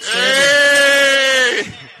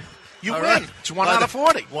 Outstanding. Hey! You All win. right. It's 1 out of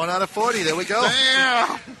 40. 1 out of 40. There we go.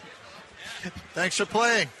 Damn. Thanks for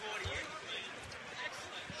playing.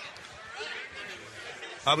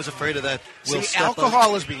 I was afraid of that. See,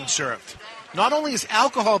 alcohol is being served. Not only is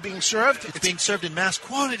alcohol being served, it's being served in mass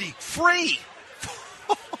quantity. Free.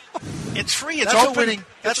 It's free. It's That's open.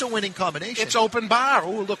 That's a winning combination. It's open bar.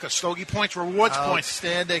 Oh, look, a stogie points, rewards points.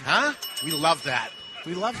 Outstanding. Huh? We love that.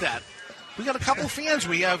 We love that. We got a couple fans.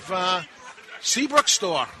 We have Seabrook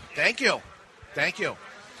Store. Thank you. Thank you.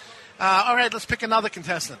 All right, let's pick another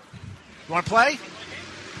contestant. You want to play?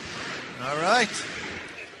 All right.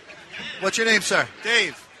 What's your name, sir?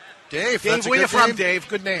 Dave. Dave. Dave, That's a where you good from, name. Dave?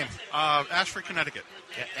 Good name. Ashford, Connecticut.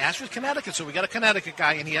 Yeah, Ashford, Connecticut. So we got a Connecticut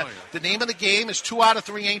guy in here. The name of the game is 2 out of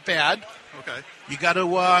 3 ain't bad. Okay. You got to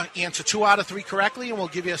answer 2 out of 3 correctly, and we'll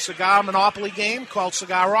give you a cigar monopoly game called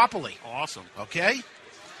Cigaropoly. Awesome. Okay?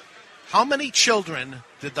 How many children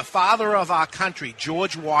did the father of our country,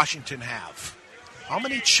 George Washington, have? How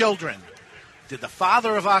many children did the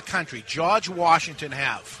father of our country, George Washington,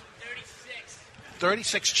 have?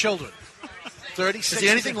 36 children. 36. Is he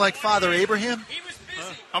anything like Father Abraham?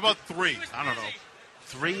 How about 3? I don't know.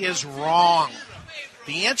 3 is wrong.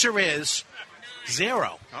 The answer is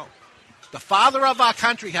 0. Oh. The father of our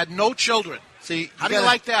country had no children. See, How do you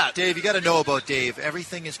like that? Dave, you got to know about Dave.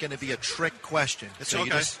 Everything is going to be a trick question. It's so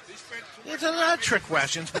okay. It's not trick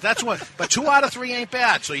questions, but that's what. But 2 out of 3 ain't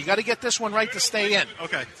bad. So you got to get this one right to stay in.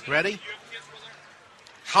 Okay. Ready?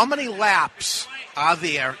 How many laps are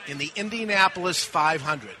there in the Indianapolis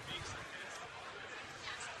 500?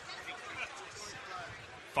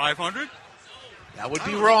 500? That would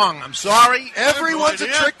be wrong. I'm sorry. Everyone's a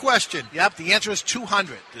trick question. Yep, the answer is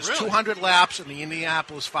 200. There's 200 laps in the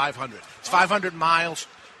Indianapolis 500. It's 500 miles,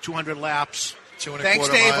 200 laps. 2 1/4 Thanks,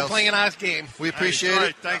 Dave, miles. for playing our game. We appreciate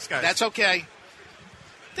it. Thanks, guys. That's okay.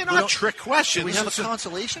 They're not trick questions. Do we have a It's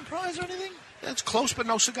consolation prize or anything? It's close, but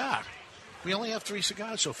no cigar. We only have 3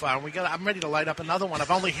 cigars so far, and I'm ready to light up another one.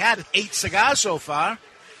 I've only had 8 cigars so far.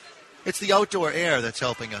 It's the outdoor air that's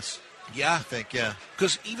helping us. Yeah, I think, yeah.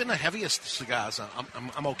 Because even the heaviest cigars,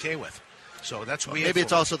 I'm okay with. So that's weird. Maybe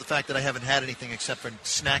it's also the fact that I haven't had anything except for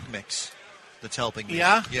snack mix that's helping me.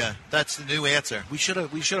 Yeah? Yeah, that's the new answer. We should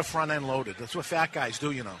have front end loaded. That's what fat guys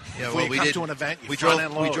do, you know. Yeah, Before well, you we come did. to an event, you We front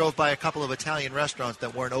end load. drove by a couple of Italian restaurants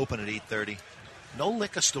that weren't open at 8:30. No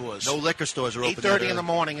liquor stores. No liquor stores are open. 8:30 in the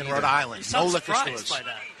morning in Rhode Island. No liquor stores. By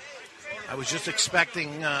that. I was just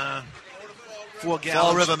expecting 4 gallons.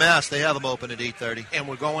 Fall River, Mass. They have them open at 8:30. And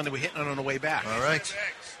we're hitting it on the way back. All right.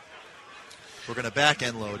 We're going to back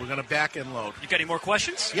end load. We're going to back end load. You got any more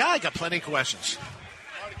questions? Yeah, I got plenty of questions.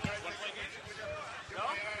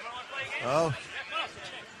 Oh.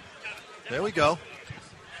 There we go.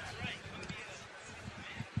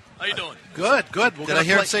 How you doing? Good. Did I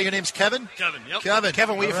hear him say your name's Kevin? Kevin, yep.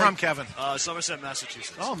 Kevin, where you from, Kevin? Somerset,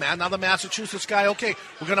 Massachusetts. Oh, man, another Massachusetts guy. Okay,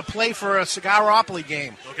 we're going to play for a Cigaropoly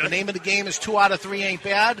game. Okay. The name of the game is 2 out of 3 ain't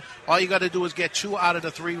bad. All you got to do is get 2 out of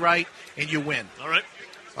the 3 right, and you win. All right.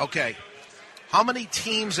 Okay. How many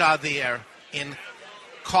teams are there in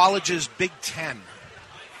college's Big Ten?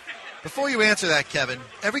 Before you answer that, Kevin,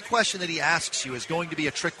 every question that he asks you is going to be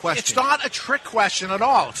a trick question. It's not a trick question at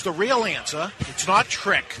all. It's the real answer. It's not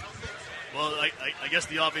trick. Well, I guess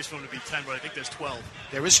the obvious one would be 10, but I think there's 12.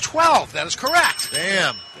 There is 12. That is correct.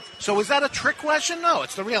 Damn. So is that a trick question? No,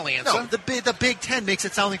 it's the real answer. No, the Big Ten makes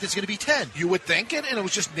it sound like there's going to be 10. You would think it, and it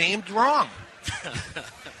was just named wrong.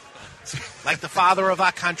 Like the father of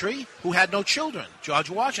our country who had no children, George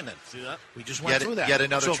Washington. See that? We just went through that. Yet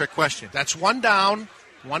another trick question. That's 1 down,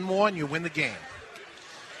 1 more, and you win the game.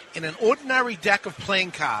 In an ordinary deck of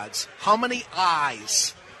playing cards, how many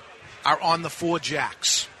eyes are on the 4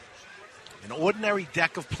 jacks? An ordinary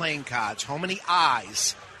deck of playing cards, how many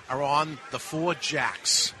eyes are on the 4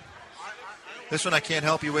 jacks? This one I can't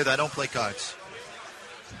help you with. I don't play cards.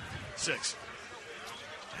 6.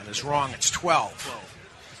 That is wrong. It's 12.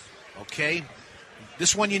 Okay?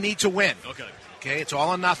 This one you need to win. Okay, it's all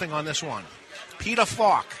or nothing on this one. Peter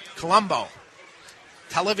Falk, Colombo,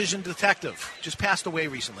 television detective, just passed away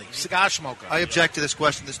recently. Cigar smoker. I object to this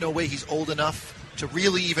question. There's no way he's old enough to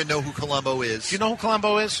really even know who Colombo is. Do you know who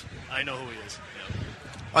Colombo is? I know who he is. Yeah.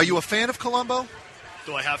 Are you a fan of Colombo?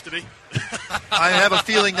 Do I have to be? I have a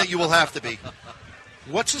feeling that you will have to be.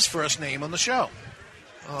 What's his first name on the show?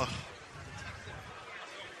 Oh,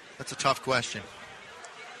 that's a tough question.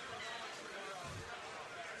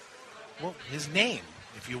 Well, his name.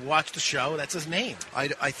 If you watch the show, that's his name. I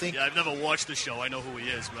think. Yeah, I've never watched the show. I know who he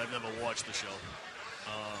is, but I've never watched the show.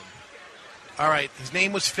 All right, his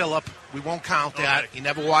name was Philip. We won't count that. He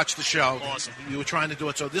never watched the show. Awesome. You were trying to do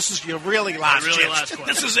it, so this is your really last really chance. last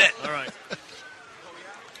question. This is it. All right.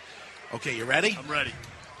 Okay, you ready? I'm ready.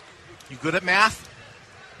 You good at math?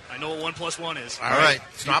 I know what 1 + 1 is. All right.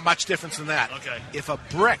 It's not much difference in that. Okay. If a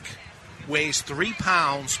brick weighs 3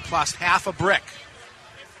 pounds plus half a brick,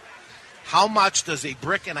 how much does a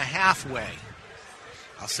brick and a half weigh?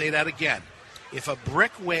 I'll say that again. If a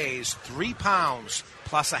brick weighs 3 pounds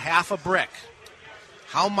plus a half a brick,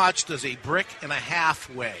 how much does a brick and a half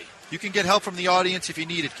weigh? You can get help from the audience if you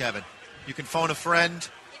need it, Kevin. You can phone a friend.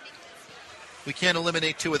 We can't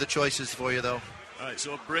eliminate 2 of the choices for you, though. All right,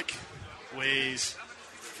 so a brick weighs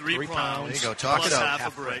 3 pounds. pounds. There you go. Talk plus it out.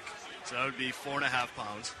 half a brick. So that would be 4.5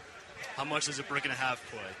 pounds. How much does a brick and a half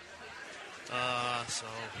weigh? So...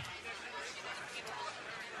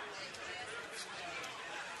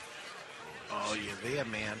 Oh, you're there,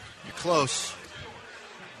 man. You're close.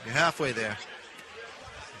 You're halfway there.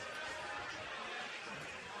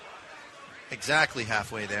 Exactly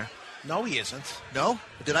halfway there. No, he isn't. No?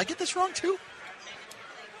 Did I get this wrong, too?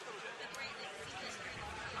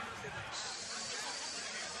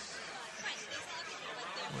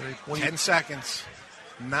 Wait, 10 seconds.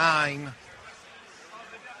 9.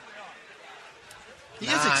 He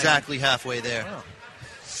is exactly halfway there. Oh.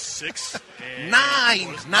 6 and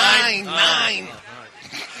 9. 9. 9.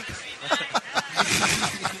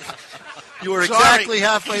 You were Sorry. exactly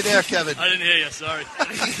halfway there, Kevin. I didn't hear you. Sorry.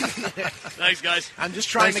 Thanks, guys. I'm just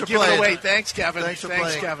trying Thanks to for give playing. it away. Thanks, Kevin. Thanks for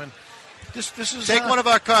playing. Kevin. This is Take one of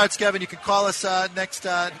our cards, Kevin. You can call us next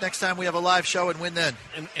time we have a live show and win then.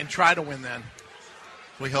 and try to win then.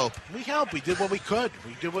 We hope. We help. We did what we could.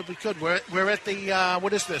 We're at the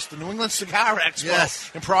what is this? The New England Cigar Expo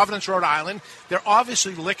Yes. in Providence, Rhode Island. They're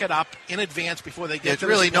obviously lick it up in advance before they get It's to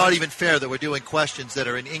really this not place. even fair that we're doing questions that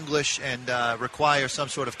are in English and require some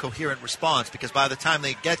sort of coherent response, because by the time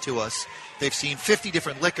they get to us, they've seen 50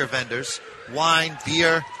 different liquor vendors, wine,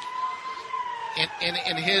 beer.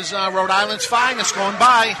 In his Rhode Island's finest going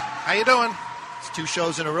by. How you doing? It's 2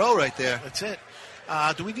 shows in a row right there. That's it.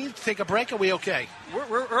 Do we need to take a break? Are we okay?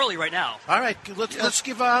 We're early right now. All right, let's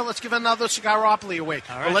give another Cigaropoly away.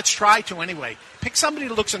 All right. Well, let's try to anyway. Pick somebody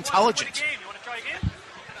that looks intelligent.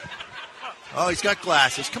 Oh, he's got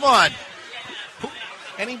glasses. Come on.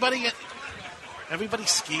 Anybody?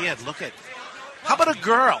 Everybody's scared. Look at. How about a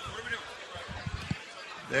girl?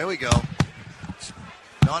 There we go.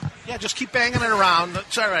 Yeah, just keep banging it around.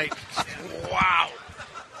 It's all right. Wow.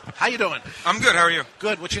 How you doing? I'm good. How are you?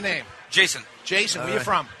 Good. What's your name? Jason. Jason, where you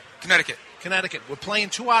from? Connecticut. Connecticut. We're playing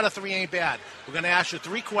 2 out of 3 ain't bad. We're going to ask you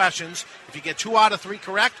 3 questions. If you get 2 out of 3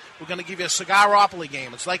 correct, we're going to give you a Cigaropoly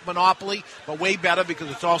game. It's like Monopoly, but way better because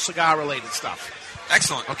it's all cigar-related stuff.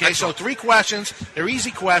 Excellent. Okay, Excellent. so 3 questions. They're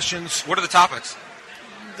easy questions. What are the topics?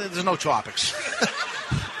 There's no topics.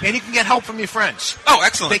 And you can get help from your friends. Oh,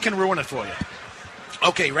 excellent. They can ruin it for you.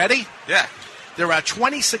 Okay, ready? Yeah. There are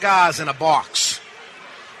 20 cigars in a box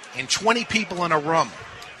and 20 people in a room.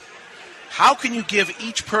 How can you give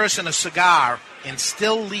each person a cigar and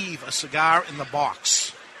still leave a cigar in the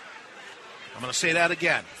box? I'm going to say that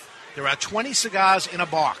again. There are 20 cigars in a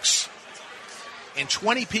box and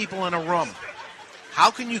 20 people in a room. How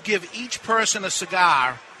can you give each person a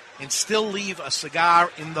cigar and still leave a cigar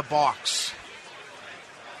in the box?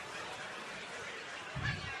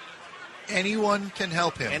 Anyone can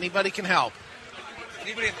help him. Anybody can help.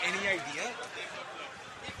 Anybody have any idea?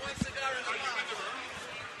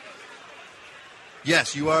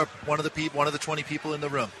 Yes, you are one of the 20 people in the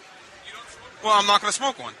room. Well, I'm not going to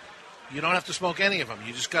smoke one. You don't have to smoke any of them.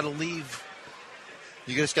 You just got to leave.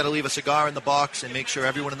 You just got to leave a cigar in the box and make sure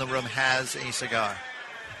everyone in the room has a cigar.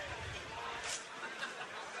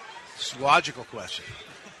 It's a logical question.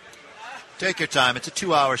 Take your time. It's a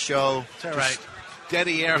 2-hour show. It's all right. Dead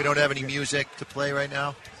air. We don't have any music to play right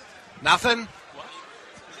now. Nothing?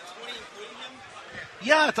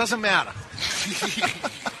 Yeah, it doesn't matter.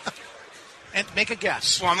 And make a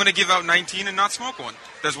guess. Well, I'm going to give out 19 and not smoke one.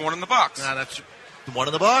 There's one in the box. Nah, that's the one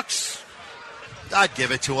in the box. I'd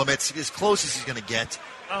give it to him. It's as close as he's going to get.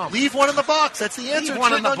 Oh. Leave one in the box. That's the answer. Leave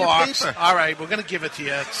one in the on your box. paper. All right, we're going to give it to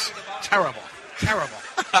you. It's terrible. Terrible.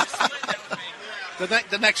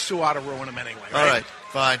 The next 2 ought to ruin them anyway, right? All right,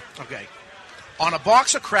 fine. Okay. On a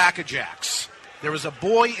box of Cracker Jacks, there is a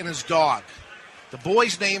boy and his dog. The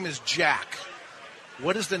boy's name is Jack.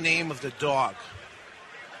 What is the name of the dog?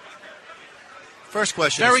 First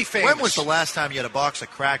question. Very is, famous. When was the last time you had a box of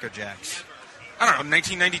Cracker Jacks? I don't know,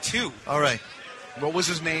 1992. All right. What was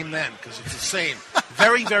his name then? Because it's the same.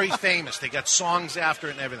 Very, very famous. They got songs after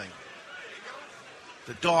it and everything.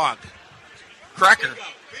 The dog. Cracker.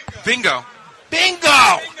 Bingo. Bingo!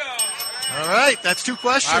 All right, that's 2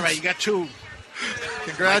 questions. All right, you got 2.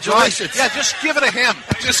 Congratulations. Yeah, just give it to him.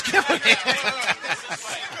 Just give it to him.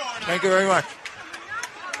 Thank you very much.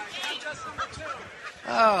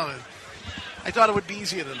 Oh, I thought it would be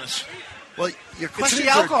easier than this. Well, your It's questions the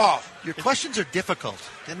alcohol. Your questions are difficult.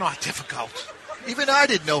 They're not difficult. Even I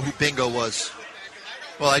didn't know who Bingo was.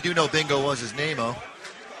 Well, I do know Bingo was his name-o.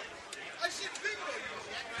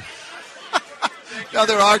 Now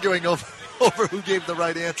they're arguing over who gave the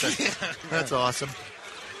right answer. That's awesome.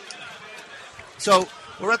 So,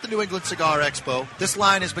 we're at the New England Cigar Expo. This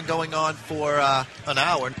line has been going on for an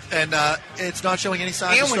hour, and it's not showing any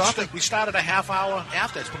signs of And stopping. we started a half hour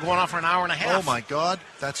after. It's been going on for an hour and a half. Oh, my God.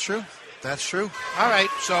 That's true. That's true. All right,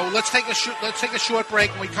 so let's take a short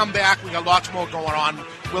break. When we come back, we got lots more going on.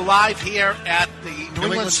 We're live here at the New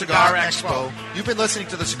England Cigar Expo. You've been listening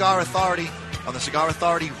to the Cigar Authority on the Cigar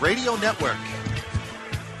Authority Radio Network.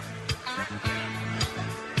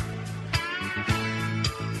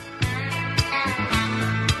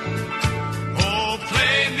 Oh,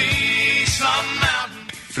 play me some mountain.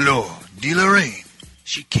 Flor de Lorraine.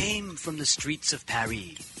 She came from the streets of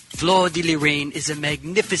Paris. Flor de Lorraine is a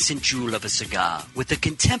magnificent jewel of a cigar with a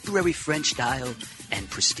contemporary French style and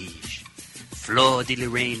prestige. Flor de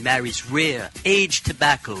Lorraine marries rare, aged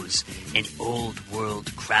tobaccos and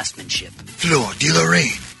old-world craftsmanship. Flor de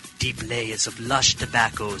Lorraine. Deep layers of lush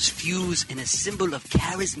tobaccos fuse in a symbol of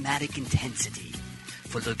charismatic intensity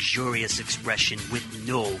for luxurious expression with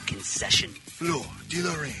no concession. Flor de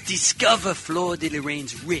la Reine. Discover Flor de la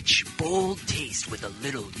Reine's rich, bold taste with a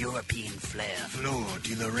little European flair. Flor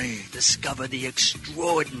de la Reine. Discover the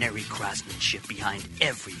extraordinary craftsmanship behind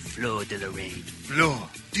every Flor de la Reine. Flor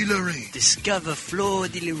de la Reine. Discover Flor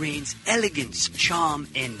de la Reine's elegance, charm,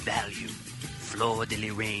 and value. Flor de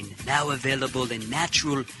la Reine, now available in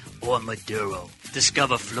natural or Maduro.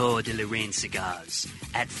 Discover Flor de la Reine cigars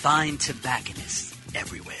at fine tobacconists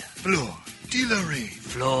everywhere. Flor de la Reine.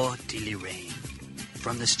 Flor de la Reine.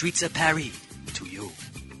 From the streets of Paris to you.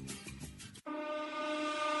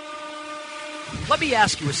 Let me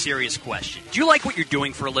ask you a serious question. Do you like what you're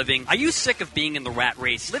doing for a living? Are you sick of being in the rat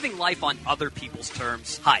race, living life on other people's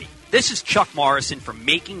terms? Hi, this is Chuck Morrison from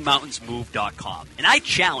MakingMountainsMove.com, and I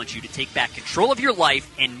challenge you to take back control of your life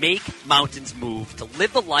and make mountains move to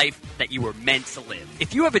live the life that you were meant to live.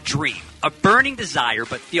 If you have a dream, a burning desire,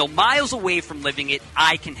 but feel miles away from living it,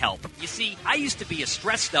 I can help. You see, I used to be a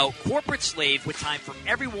stressed out corporate slave with time for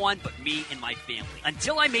everyone but me and my family,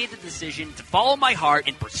 until I made the decision to follow my heart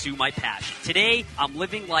and pursue my passion. Today, I'm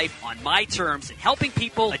living life on my terms and helping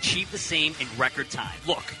people achieve the same in record time.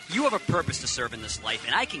 Look, you have a purpose to serve in this life,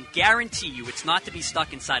 and I can guarantee you it's not to be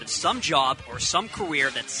stuck inside of some job or some career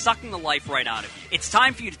that's sucking the life right out of you. It's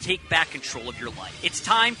time for you to take back control of your life. It's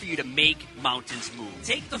time for you to make mountains move.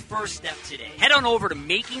 Take the first step today. Head on over to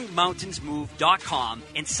MakingMountainsMove.com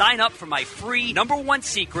and sign up for my free #1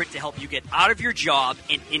 secret to help you get out of your job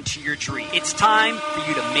and into your dream. It's time for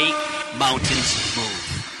you to make mountains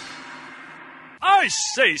move. I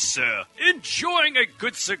say, sir, enjoying a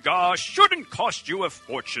good cigar shouldn't cost you a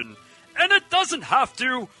fortune. And it doesn't have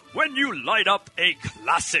to when you light up a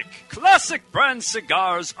classic. Classic brand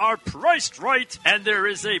cigars are priced right, and there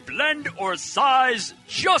is a blend or size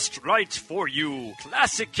just right for you.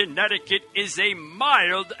 Classic Connecticut is a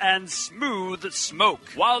mild and smooth smoke,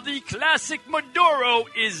 while the Classic Maduro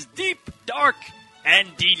is deep, dark,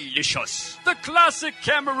 and delicious. The Classic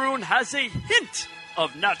Cameroon has a hint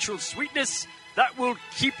of natural sweetness that will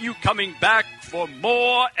keep you coming back for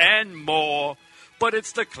more and more. But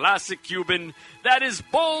it's the Classic Cuban that is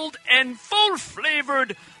bold and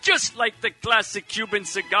full-flavored, just like the Classic Cuban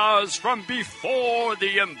cigars from before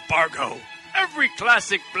the embargo. Every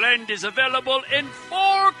Classic blend is available in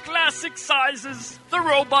 4 classic sizes: the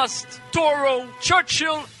Robust, Toro,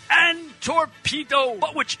 Churchill, and Torpedo.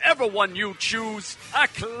 But whichever one you choose, a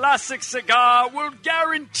Classic cigar will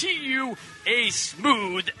guarantee you a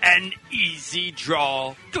smooth and easy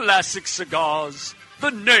draw. Classic Cigars. The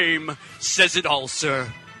name says it all,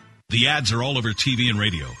 sir. The ads are all over TV and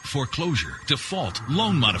radio. Foreclosure, default,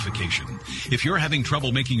 loan modification. If you're having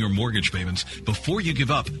trouble making your mortgage payments, before you give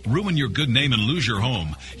up, ruin your good name, and lose your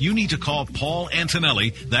home, you need to call Paul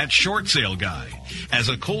Antonelli, that short sale guy. As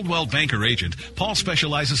a Coldwell Banker agent, Paul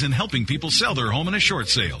specializes in helping people sell their home in a short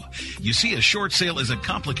sale. You see, a short sale is a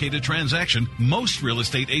complicated transaction most real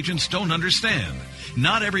estate agents don't understand.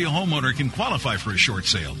 Not every homeowner can qualify for a short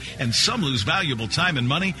sale, and some lose valuable time and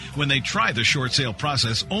money when they try the short sale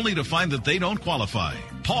process only to find that they don't qualify.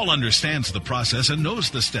 Paul understands the process and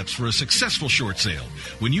knows the steps for a successful short sale.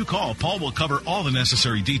 When you call, Paul will cover all the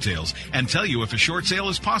necessary details and tell you if a short sale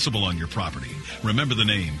is possible on your property. Remember the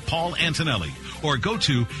name, Paul Antonelli, or go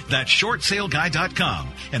to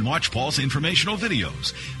thatshortsaleguy.com and watch Paul's informational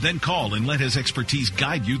videos. Then call and let his expertise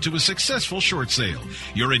guide you to a successful short sale.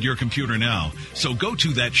 You're at your computer now, so go to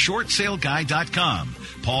thatshortsaleguy.com.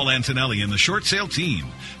 Paul Antonelli and the short sale team.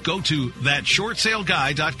 Go to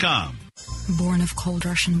thatshortsaleguy.com. Born of cold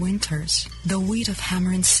Russian winters, the wheat of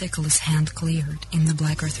hammer and sickle is hand-cleared in the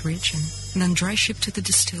Black Earth region, then dry shipped to the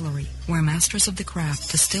distillery, where masters of the craft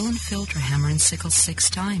distill and filter hammer and sickle 6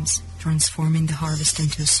 times, transforming the harvest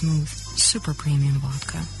into a smooth, super premium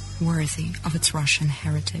vodka, worthy of its Russian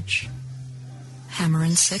heritage. Hammer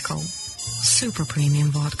and sickle, super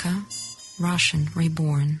premium vodka, Russian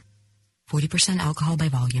reborn. 40% alcohol by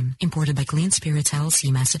volume, imported by Clean Spirits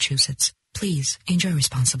LLC, Massachusetts. Please enjoy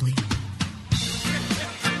responsibly.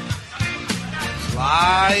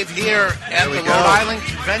 Live here at the Rhode Island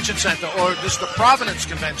Convention Center, or this is the Providence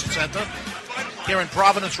Convention Center, here in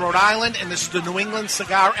Providence, Rhode Island, and this is the New England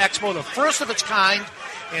Cigar Expo, the first of its kind.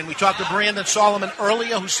 And we talked to Brandon Salomon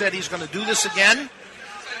earlier, who said he's going to do this again.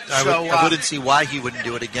 I wouldn't see why he wouldn't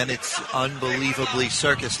do it again. It's unbelievably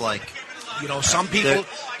circus-like. You know, some people...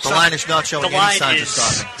 The line is not showing any signs of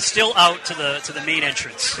stopping. Still out to the main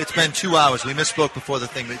entrance. It's been 2 hours. We misspoke before the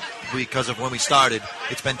thing because of when we started.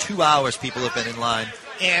 It's been 2 hours people have been in line.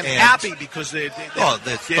 And happy because they're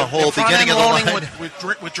the whole beginning of the line.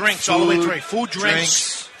 with drinks all the way through. Food,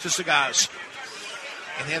 drinks, to cigars.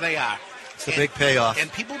 And here they are. It's the big payoff.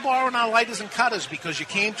 And people borrowing our lighters and cutters because you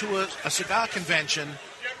came to a cigar convention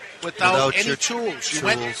without any tools. You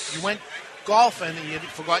went golfing and you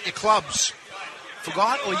forgot your clubs.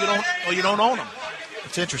 Forgot, or you don't own them.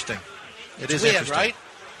 It's interesting. It's weird, right?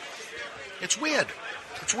 It's weird.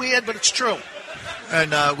 It's weird, but it's true.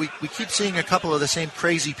 And we keep seeing a couple of the same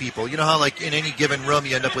crazy people. You know how, like, in any given room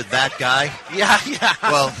you end up with that guy? Yeah.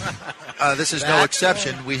 Well, this is no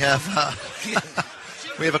exception. We have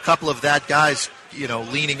a couple of that guys,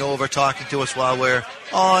 leaning over, talking to us while we're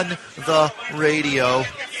on the radio.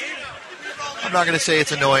 I'm not going to say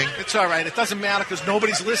it's annoying. It's all right. It doesn't matter because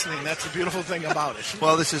nobody's listening. That's the beautiful thing about it.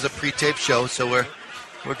 Well, this is a pre-tape show, so we're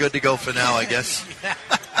good to go for now, I guess.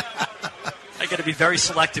 I got to be very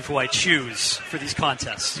selective who I choose for these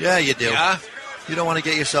contests. Yeah, you do. Yeah. You don't want to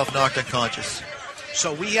get yourself knocked unconscious.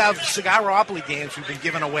 So we have Cigaropoly games we've been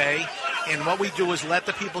giving away, and what we do is let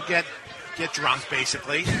the people get drunk,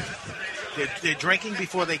 basically. They're drinking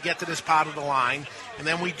before they get to this part of the line, and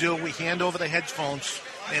then we hand over the headphones,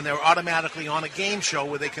 and they're automatically on a game show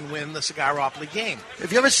where they can win the Cigaropoly game.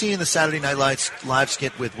 Have you ever seen the Saturday Night Lights live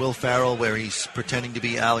skit with Will Ferrell where he's pretending to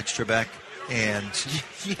be Alex Trebek? And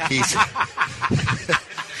he's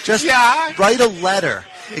just write a letter.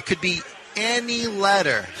 It could be any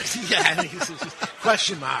letter. Yeah,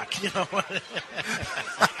 question mark,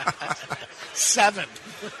 7.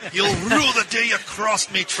 You'll rue the day you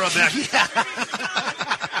crossed me, Trebek. Yeah.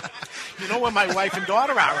 You know where my wife and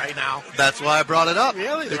daughter are right now. That's why I brought it up.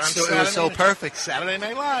 Really? It was so perfect. Saturday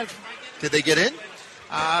Night Live. Did they get in?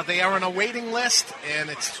 They are on a waiting list, and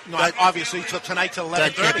it's not obviously till tonight till 11:30.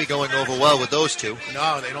 That can't be going over well with those two.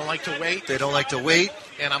 No, they don't like to wait. They don't like to wait.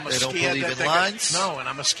 And I'm they scared don't believe that in lines. And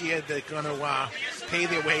I'm scared they're going to pay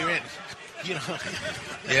their way in.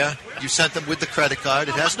 Yeah, you sent them with the credit card.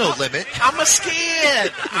 It has no limit. I'm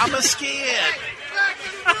scared.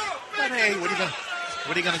 But hey, what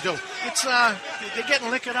are you gonna do? It's they're getting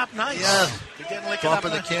liquored up nice. Yeah, they're getting liquored up.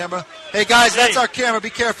 Bumping the camera. Hey guys, that's our camera. Be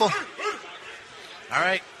careful. All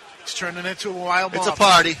right, it's turning into a wild ball. It's a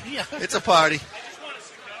party. Yeah. It's a party.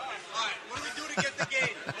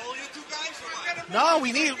 No,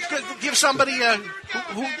 we need to give somebody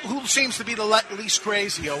who seems to be the least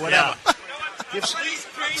crazy or whatever. Yeah. Let's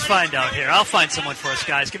find out here. I'll find someone for us,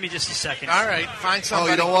 guys. Give me just a second. All right, find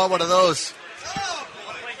somebody. Oh, you don't want one of those.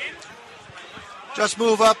 Just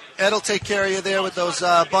move up. Ed'll take care of you there with those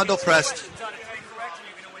bundle pressed.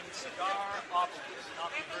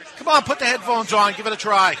 Come on, put the headphones on. Give it a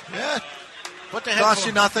try. Yeah. Put the headphones. Cost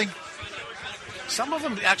you nothing. Some of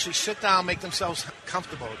them actually sit down, make themselves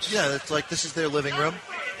comfortable. Yeah, it's like this is their living room.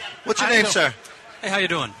 What's your name, sir? Hey, how you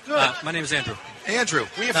doing? Good. My name is Andrew. Andrew.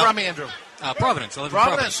 Where you from, Andrew? Providence. I live in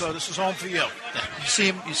Providence. So this is home for you.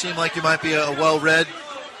 Yeah. You seem like you might be a well-read.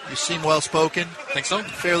 You seem well-spoken. Think so?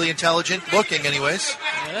 Fairly intelligent looking, anyways.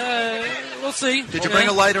 We'll see. Did you bring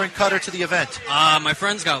a lighter and cutter to the event? My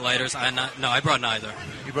friends got lighters. I brought neither.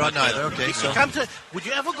 You brought neither. Okay. So would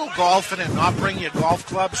you ever go golfing and not bring your golf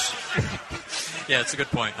clubs? Yeah, it's a good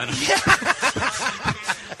point. I know.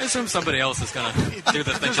 I assume somebody else is going to do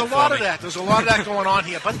the thing. There's a lot of that. There's a lot of that going on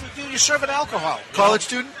here. But you're serving alcohol. College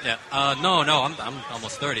student? Yeah. No. I'm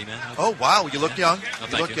almost 30, man. Oh wow, you look young. Oh,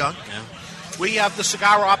 you look young. Yeah. We have the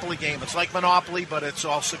Cigaropoly game. It's like Monopoly, but it's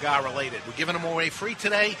all cigar related. We're giving them away free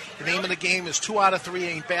today. The name of the game is 2 out of 3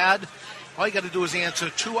 ain't bad. All you got to do is answer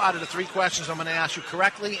 2 out of the 3 questions I'm going to ask you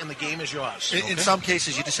correctly, and the game is yours. In some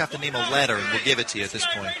cases, you just have to name a letter, and we'll give it to you at this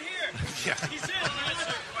point. Yeah.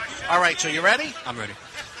 All right, so you ready? I'm ready.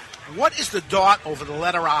 What is the dot over the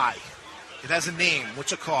letter I? It has a name.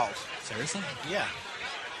 What's it called? Seriously? Yeah.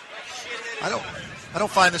 I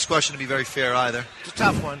don't find this question to be very fair either. It's a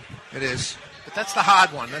tough one. It is. But that's the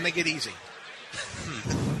hard one. Then they get easy.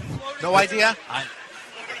 No idea?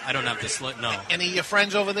 I don't have this. No. Any of your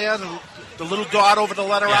friends over there? The little dot over the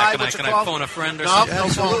letter I? What's it called? Can I phone a friend or no, something? No,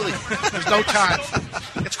 absolutely. There's no time.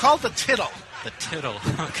 It's called the tittle. The tittle.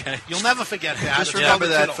 Okay. You'll never forget that. Just remember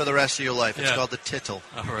that for the rest of your life. It's called the tittle.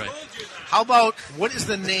 All right. How about, what is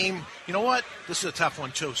the name? You know what? This is a tough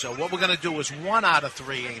one, too. So what we're going to do is 1 out of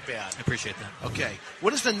 3 ain't bad. I appreciate that. Okay.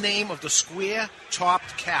 What is the name of the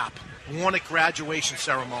square-topped cap worn at graduation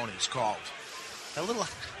ceremonies called? The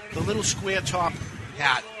little square-top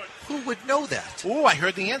hat. Who would know that? Oh, I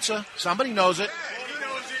heard the answer. Somebody knows it.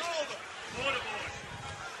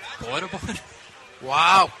 Borderboard?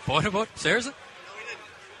 Wow. Borderboard? Seriously?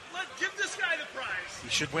 Give this guy the prize. He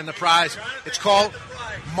should win the prize. It's called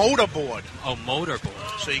motorboard. Oh,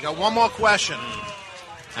 motorboard. So you got one more question.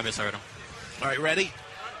 I misheard him. All right, ready?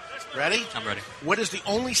 Ready? I'm ready. What is the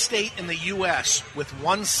only state in the U.S. with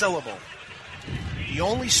 1 syllable? The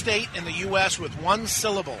only state in the U.S. with one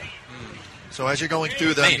syllable. So as you're going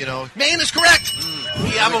through them, Maine. Maine is correct.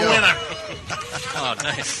 We have a winner. Oh,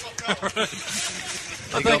 nice.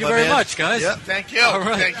 Well, thank you very much, guys. Yep. Thank you. All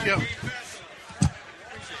right. Thank you.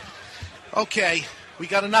 Okay, we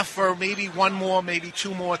got enough for maybe one more, maybe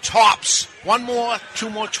two more tops. One more, two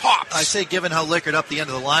more tops. I say, given how liquored up the end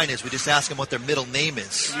of the line is, we just ask them what their middle name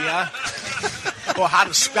is. Yeah. Or how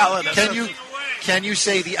to spell it. Can you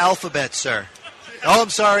say the alphabet, sir? Oh, I'm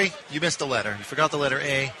sorry. You missed a letter. You forgot the letter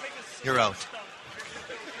A. You're out.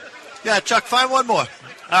 Yeah, Chuck, find one more. All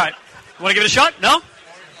right. You want to give it a shot? No?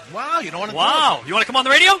 Wow, you don't want to do Wow. You want to come on the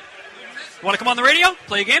radio? You want to come on the radio?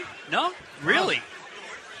 Play a game? No? Really?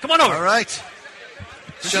 Come on over. All right.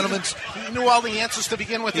 Gentlemen. He knew all the answers to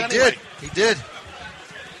begin with He anyway. did. He did.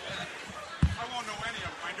 I won't know any of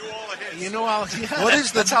them. I knew all of his. You know all. Yeah,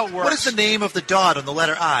 that's how it works. What is the name of the dot on the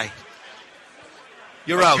letter I?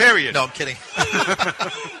 You're out. Period. No, I'm kidding.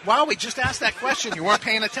 Wow, we just asked that question. You weren't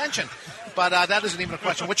paying attention. But that isn't even a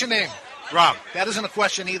question. What's your name? Rob. That isn't a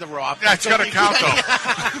question either, Rob. That's got to count, though.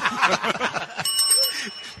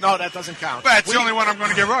 No, that doesn't count. That's the only one I'm going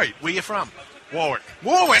to get right. Where you from? Warwick.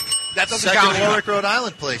 Warwick. That doesn't Second count. Warwick, Rhode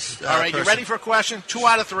Island place. All right, you ready for a question? 2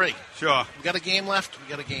 out of 3. Sure. We got a game left? We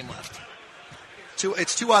got a game left.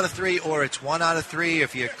 It's 2 out of 3, or it's 1 out of 3.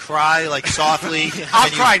 If you cry like softly,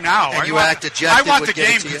 I'll cry now. And you act dejected. I want the we'll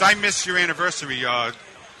game because I missed your anniversary.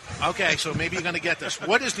 Okay, so maybe you're going to get this.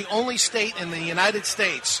 What is the only state in the United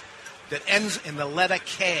States that ends in the letter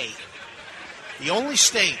K? The only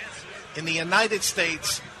state in the United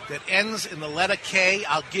States that ends in the letter K,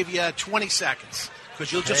 I'll give you 20 seconds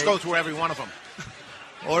because you'll just go through every one of them.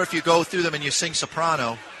 Or if you go through them and you sing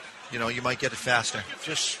soprano, you might get it faster.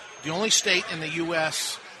 Just the only state in the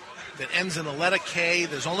U.S. that ends in the letter K,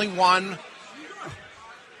 there's only one.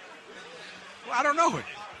 Well, I don't know it.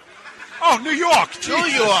 Oh, New York. New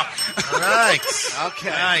York. All right. Okay.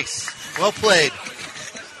 Nice. Well played.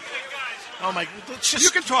 Oh my! You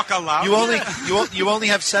can talk out loud. You only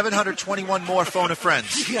have 721 more phone a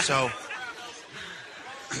friends. Yeah. So,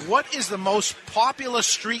 what is the most popular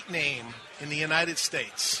street name in the United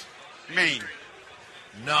States? Maine.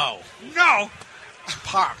 No. It's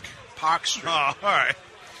Park Street. Oh, all right.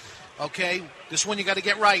 Okay, this one you got to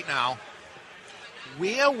get right now.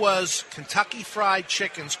 Where was Kentucky Fried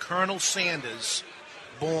Chicken's Colonel Sanders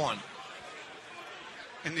born?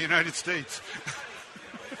 In the United States.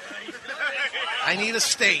 I need a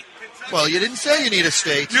state. Well, you didn't say you need a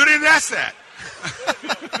state. You didn't ask that.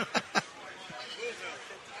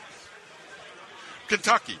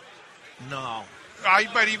 Kentucky. No. I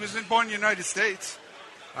bet he was born in the United States.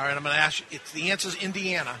 All right, I'm going to ask you. The answer's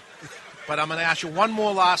Indiana, but I'm going to ask you one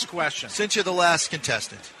more last question. Since you're the last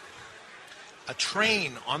contestant. A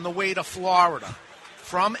train on the way to Florida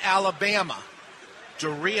from Alabama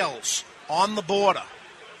derails on the border.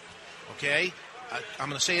 Okay? I'm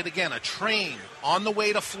going to say it again. A train on the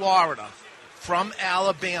way to Florida from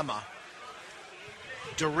Alabama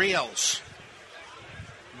derails.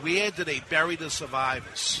 Where do they bury the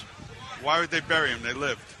survivors? Why would they bury them? They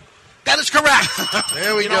lived. That is correct.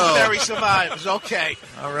 There we you go. Don't bury survivors. Okay.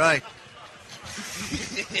 All right.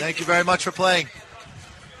 Thank you very much for playing.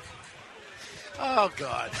 Oh,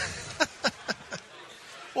 God.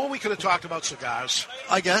 Or we could have talked about cigars.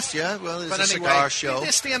 I guess, yeah. Well, it's But a anyway, cigar show.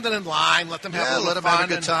 They're standing in line. Let them have a little let them fun have a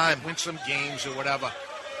good and time. win some games or whatever.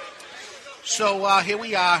 So here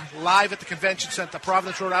we are, live at the Convention Center,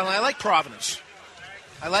 Providence, Rhode Island. I like Providence.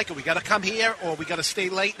 I like it. We got to come here, or we got to stay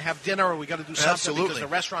late and have dinner, or we got to do something Absolutely. because the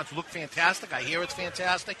restaurants look fantastic. I hear it's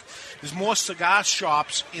fantastic. There's more cigar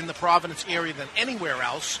shops in the Providence area than anywhere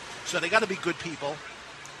else, so they got to be good people.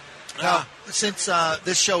 Now, since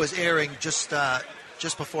this show is airing just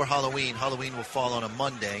before Halloween will fall on a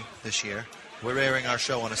Monday this year. We're airing our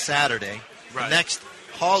show on a Saturday. Right. The next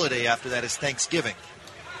holiday after that is Thanksgiving.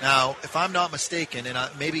 Now, if I'm not mistaken, and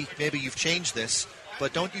maybe you've changed this,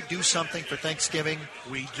 but don't you do something for Thanksgiving?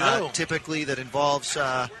 We do. Typically that involves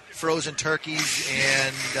frozen turkeys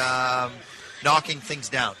and knocking things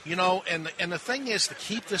down. And the thing is to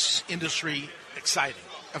keep this industry exciting.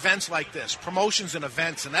 Events like this, promotions and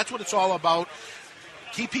events, and that's what it's all about.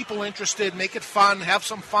 Keep people interested, make it fun, have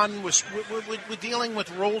some fun. We're dealing with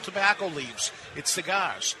rolled tobacco leaves. It's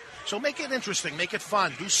cigars. So make it interesting, make it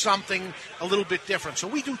fun, do something a little bit different. So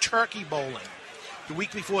we do turkey bowling the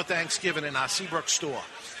week before Thanksgiving in our Seabrook store.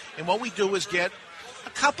 And what we do is get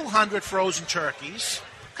a couple hundred frozen turkeys.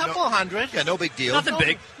 Couple hundred. Yeah, no big deal. Nothing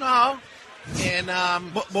big. No. And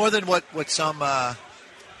more than what some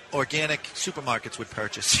organic supermarkets would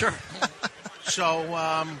purchase. Sure.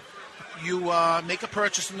 So you make a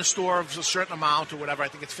purchase in the store of a certain amount or whatever. I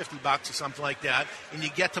think it's $50 or something like that, and you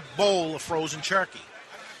get to bowl a frozen turkey.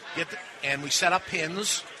 And we set up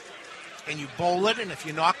pins, and you bowl it, and if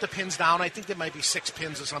you knock the pins down, I think there might be 6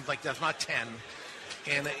 pins or something like that. It's not 10.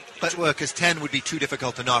 Because 10 would be too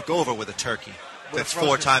difficult to knock over with a turkey. That's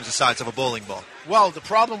 4 times the size of a bowling ball. Well, the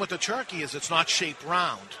problem with the turkey is it's not shaped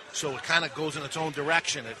round, so it kind of goes in its own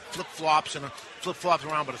direction. It flip-flops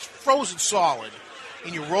around, but it's frozen solid.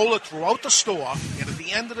 And you roll it throughout the store, and at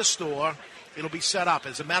the end of the store, it'll be set up.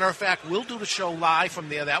 As a matter of fact, we'll do the show live from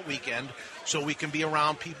there that weekend, so we can be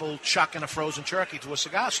around people chucking a frozen turkey to a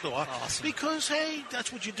cigar store. Awesome. Because, hey,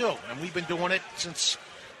 that's what you do. And we've been doing it since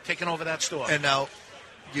taking over that store. And now,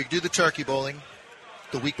 you do the turkey bowling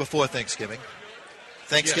the week before Thanksgiving.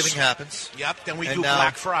 Thanksgiving happens. Yep, then we and do now,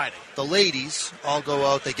 Black Friday. The ladies all go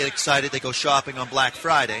out, they get excited, they go shopping on Black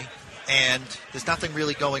Friday, and there's nothing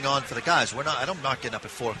really going on for the guys. I'm not getting up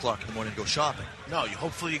at 4 o'clock in the morning to go shopping. No,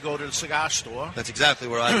 hopefully you go to the cigar store. That's exactly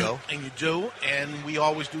where I go. And you do, and we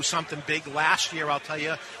always do something big. Last year, I'll tell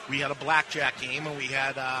you, we had a blackjack game, and we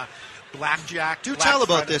had blackjack. Do tell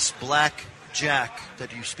about this blackjack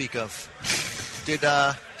that you speak of.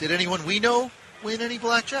 Did anyone we know win any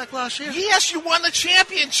blackjack last year? Yes, you won the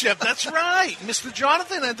championship. That's right. Mr.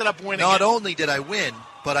 Jonathan ended up winning. Not only did I win,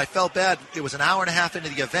 but I felt bad. It was an hour and a half into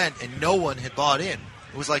the event, and no one had bought in.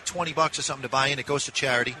 It was like $20 or something to buy in. It goes to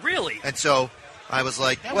charity. Really? And so I was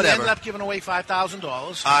like, yeah, whatever. We ended up giving away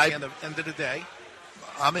 $5,000 at the end of the day.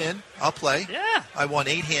 I'm in. I'll play. Yeah. I won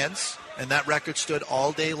 8 hands, and that record stood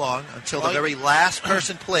all day long until the very last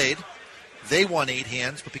person played. They won 8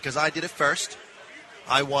 hands, but because I did it first,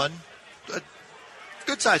 I won a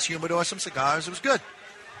good-sized humidor, some cigars. It was good.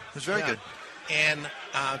 It was very good. And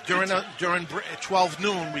during 12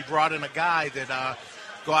 noon, we brought in a guy that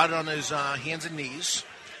got on his hands and knees,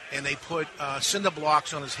 and they put cinder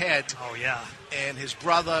blocks on his head. Oh, yeah. And his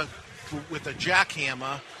brother, with a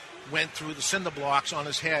jackhammer, went through the cinder blocks on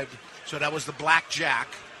his head. So that was the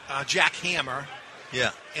jackhammer.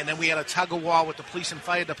 Yeah. And then we had a tug-of-war with the police and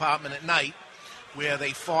fire department at night where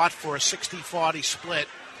they fought for a 60-40 split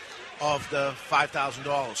of the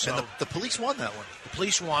 $5,000. So and the police won that one. The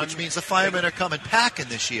police won. Which means the firemen are coming packing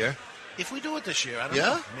this year. If we do it this year, I don't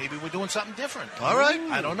know. Maybe we're doing something different. All right.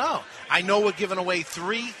 I don't know. I know we're giving away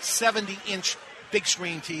 3 70-inch big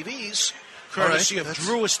screen TVs, courtesy of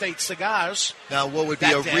Drew Estate Cigars. Now, what would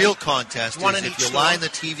be a real contest is if you store. line the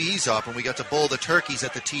TVs up and we got to bowl the turkeys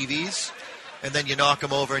at the TVs, and then you knock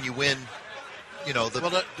them over and you win,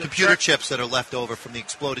 the computer chips that are left over from the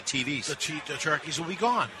exploded TVs. The turkeys will be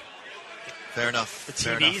gone. Fair enough. The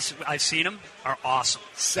TVs, I've seen them, are awesome.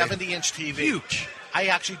 70-inch TV. Huge. I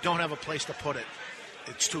actually don't have a place to put it.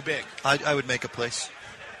 It's too big. I would make a place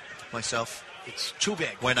myself. It's too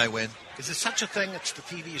big. When I win. Is there such a thing? The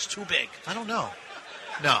TV is too big. I don't know.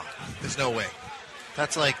 No, there's no way.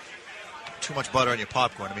 That's like too much butter on your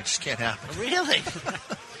popcorn. I mean, it just can't happen. Really?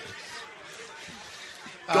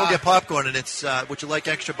 Go get popcorn, and it's, would you like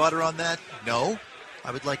extra butter on that? No.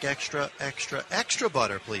 I would like extra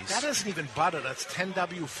butter, please. That isn't even butter. That's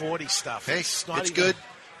 10W40 stuff. Hey, it's good.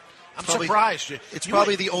 I'm surprised. It's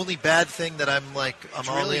probably the only bad thing that I'm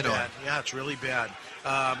all really in bad. on. Yeah, it's really bad.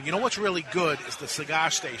 You know what's really good is the cigar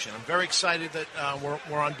station. I'm very excited that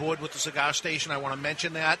we're on board with the cigar station. I want to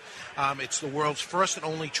mention that. It's the world's first and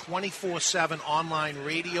only 24/7 online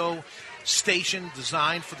radio station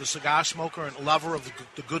designed for the cigar smoker and lover of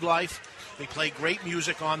the good life. They play great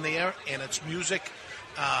music on there, and it's music.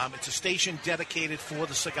 It's a station dedicated for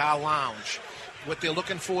the cigar lounge. What they're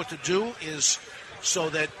looking for to do is so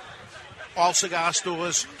that all cigar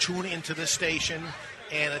stores tune into this station,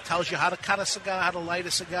 and it tells you how to cut a cigar, how to light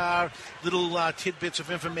a cigar, little tidbits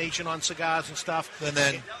of information on cigars and stuff. And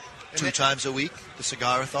then 2 times a week, the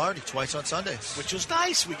Cigar Authority, twice on Sundays. Which is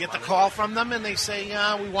nice. We get the call from them, and they say,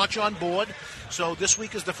 we want you on board. So this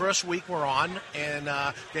week is the first week we're on, and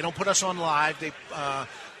they don't put us on live.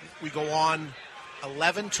 We go on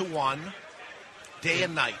 11 to 1, day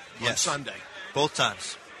and night on Sunday. Both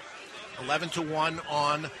times. 11 to 1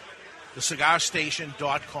 on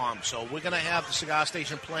thecigarstation.com. So we're going to have the Cigar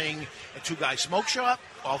Station playing at Two Guys Smoke Shop,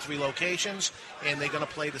 all 3 locations, and they're going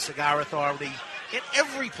to play the Cigar Authority at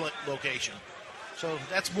every location. So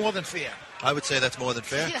that's more than fair. I would say that's more than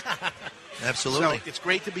fair. Yeah. Absolutely. So it's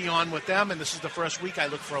great to be on with them, and this is the first week. I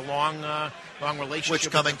look for a long relationship.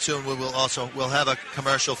 Which coming soon, we'll have a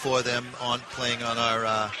commercial for them playing on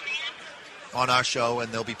our show,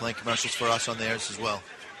 and they'll be playing commercials for us on theirs as well,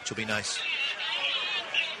 which will be nice.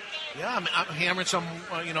 Yeah, I'm hearing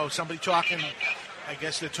somebody talking. I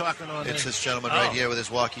guess they're talking on. It's this gentleman right here with his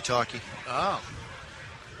walkie-talkie. Oh.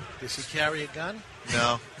 Does he carry a gun?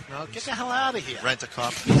 No. No, get the hell out of here.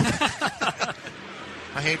 Rent-A-Cop.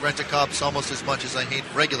 I hate Rent-A-Cops almost as much as I hate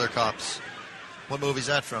regular cops. What movie's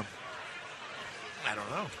that from? I don't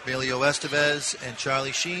know. Emilio Estevez and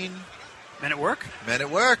Charlie Sheen. Men at Work? Men at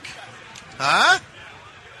Work. Huh?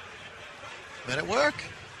 Men at Work.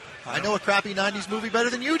 I know a crappy 90s movie better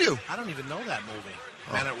than you do. I don't even know that movie.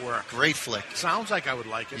 Men at Work. Great flick. Sounds like I would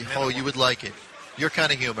like it. You would like it. Your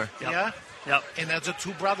kind of humor. Yep. Yeah? Yep. And that's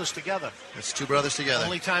two brothers together. It's two brothers together.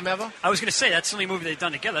 Only time ever? I was going to say, that's the only movie they've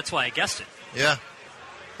done together. That's why I guessed it. Yeah.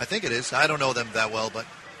 I think it is. I don't know them that well, but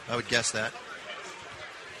I would guess that.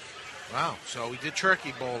 Wow. So we did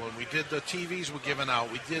turkey bowling. We did the TVs were given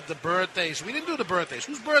out. We did the birthdays. We didn't do the birthdays.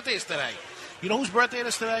 Whose birthday is today? You know whose birthday it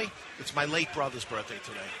is today? It's my late brother's birthday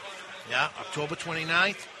today. Yeah, October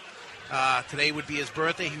 29th. Today would be his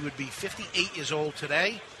birthday. He would be 58 years old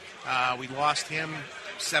today. We lost him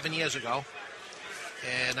 7 years ago.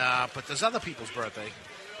 And but there's other people's birthday.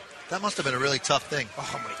 That must have been a really tough thing.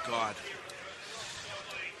 Oh, my God.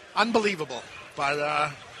 Unbelievable.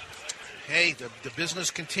 But, hey, the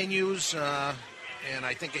business continues, and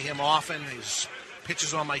I think of him often. His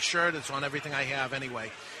picture's on my shirt. It's on everything I have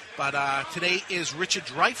anyway. But today is Richard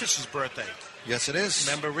Dreyfuss's birthday. Yes, it is.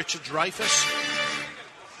 Remember Richard Dreyfuss?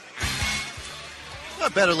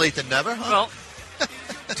 Not better late than never, huh? Well,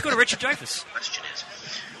 let's go to Richard Dreyfuss. The question is,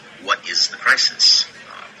 what is the crisis?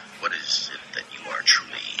 What is it that you are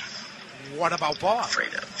truly What about Bob?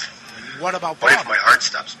 afraid of? What about What if Bob? my heart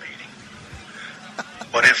stops beating?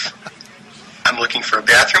 What if I'm looking for a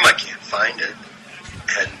bathroom, I can't find it,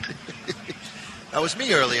 and that was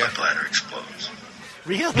me earlier. my bladder explodes?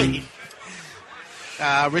 Really?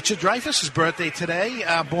 Richard Dreyfuss's birthday today,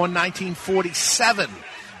 born 1947.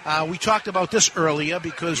 We talked about this earlier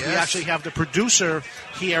because we actually have the producer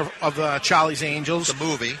here of Charlie's Angels. The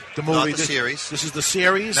movie. Not the series. This is the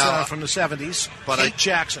series Now, from the 70s. But Kate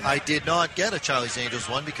Jackson. I did not get a Charlie's Angels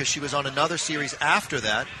one because she was on another series after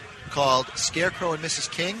that called Scarecrow and Mrs.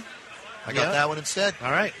 King. I got that one instead.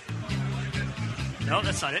 All right. No,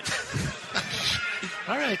 that's not it.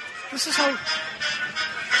 All right. This is how...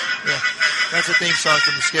 Yeah, that's a theme song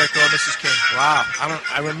from the Scarecrow and Mrs. King. Wow.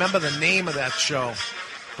 I remember the name of that show,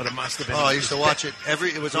 but it must have been... Oh, I used to watch it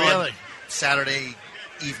it was on Saturday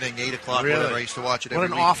evening, 8 o'clock, Really? whatever. I used to watch it every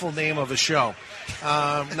What an week. awful name of a show.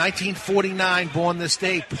 1949, born this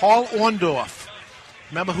day, Paul Orndorff.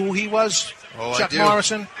 Remember who he was? Oh, Chuck I do.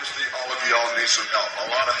 Morrison? All of y'all need some help, a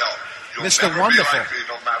lot of help. You'll Mr. never Wonderful. be like me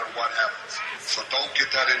no matter what happens. So don't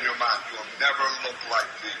get that in your mind. You'll never look like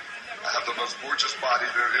me. I have the most gorgeous body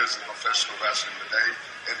there is in professional wrestling today,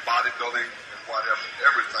 in bodybuilding, and whatever,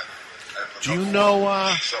 everything. And Do you know,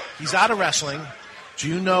 he's out of wrestling. Do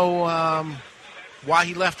you know why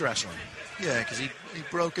he left wrestling? Yeah, because he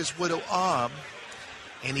broke his widow arm.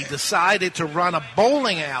 And he decided to run a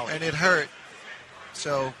bowling alley. And it hurt.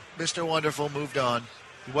 So Mr. Wonderful moved on.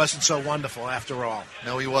 He wasn't so wonderful after all.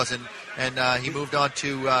 No, he wasn't. And he moved on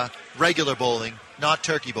to regular bowling, not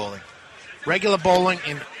turkey bowling. Regular bowling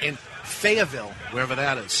in Fayetteville, wherever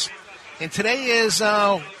that is. And today is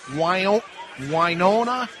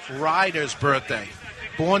Winona Ryder's birthday.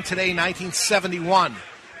 Born today, 1971.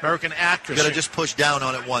 American actress. You got to just push down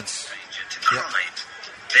on it once. Yep.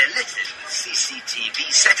 They're littered with CCTV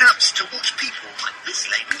setups to watch people like this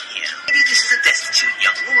lady here. Maybe this is a destitute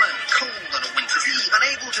young woman, cold on a winter's eve,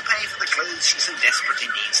 unable to pay for the clothes she so desperately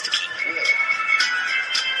needs to keep warm.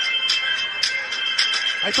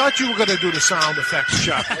 I thought you were going to do the sound effects,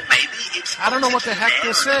 Chuck. Or maybe it's I don't know what the heck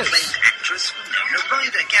this an is. acclaimed actress Winona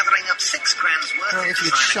Ryder gathering up $6 grand worth Well, of if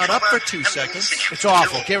you'd designer shut up cover for 2 and seconds. It's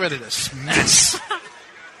awful. Get rid of this mess.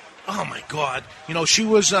 Oh, my God. You know, she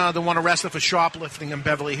was the one arrested for shoplifting in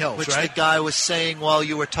Beverly Hills, Which right? the guy was saying while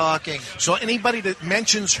you were talking. So anybody that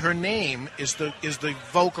mentions her name is the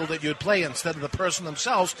vocal that you'd play instead of the person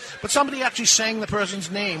themselves. But somebody actually saying the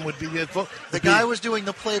person's name would be the vocal. The guy was doing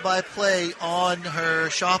the play-by-play on her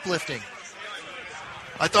shoplifting.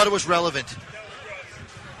 I thought it was relevant.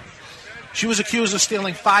 She was accused of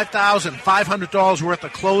stealing $5,500 worth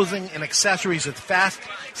of clothing and accessories at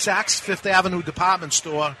Saks Fifth Avenue department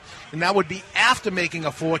store, and that would be after making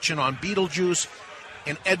a fortune on Beetlejuice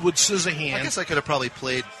and Edward Scissorhands. I guess I could have probably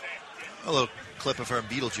played a little clip of her in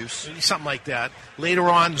Beetlejuice. Maybe something like that. Later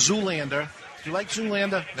on, Zoolander. Do you like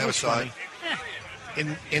Zoolander? That Never was saw funny.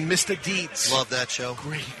 In Mr. Deeds. Love that show.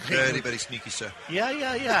 Great. Very, very sneaky, sir.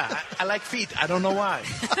 Yeah. I like feet. I don't know why.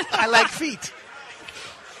 I like feet.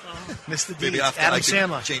 Mr. Deeds, Maybe after Adam I can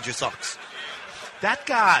Sandler. change your socks. That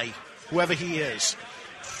guy, whoever he is,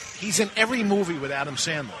 he's in every movie with Adam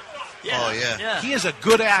Sandler. Yeah. He is a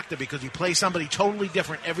good actor because he plays somebody totally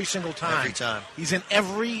different every single time. Every time. He's in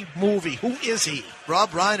every movie. Who is he? Rob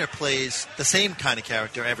Reiner plays the same kind of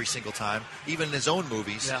character every single time, even in his own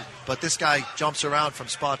movies. Yeah. But this guy jumps around from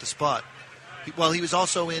spot to spot. He was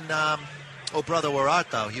also in Oh Brother, Where Art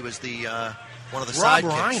Thou? He was the one of the sidekicks.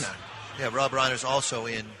 Rob Reiner. Yeah, Rob Reiner's also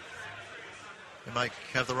in. Am I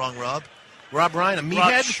have the wrong Rob? Rob Reiner,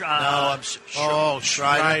 Meathead? No, I'm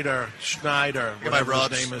Schneider. Get my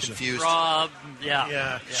Rob's his name is. confused. Rob,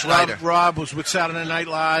 yeah. Schneider. Rob was with Saturday Night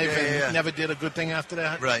Live and Yeah. never did a good thing after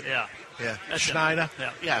that. Right. Yeah. That's Schneider? it.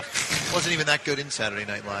 Yeah. Wasn't even that good in Saturday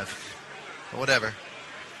Night Live. But whatever.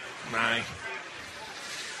 Right.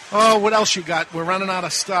 Oh, what else you got? We're running out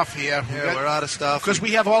of stuff here. We're out of stuff. Because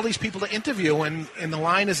we have all these people to interview, and the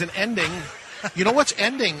line isn't ending. You know what's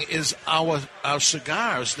ending is our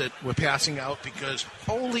cigars that we're passing out because,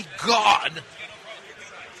 holy God.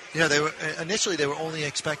 Yeah, initially they were only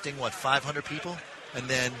expecting, 500 people? And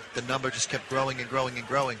then the number just kept growing and growing and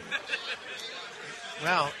growing.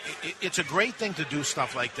 Well, it's a great thing to do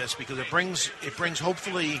stuff like this because it brings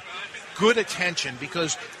hopefully good attention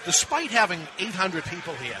because despite having 800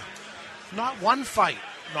 people here, not one fight,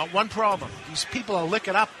 not one problem. These people are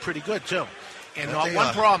licking up pretty good, too. And not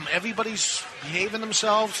one problem. Everybody's behaving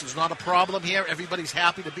themselves. There's not a problem here. Everybody's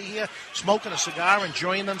happy to be here, smoking a cigar,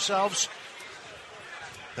 enjoying themselves.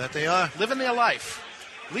 That they are. Living their life.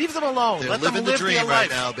 Leave them alone. They're Let them living live the dream their right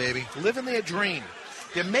life. now, baby. Living their dream.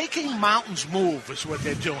 They're making mountains move is what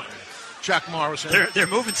they're doing. Chuck Morrison. They're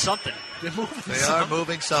moving something. They're moving They are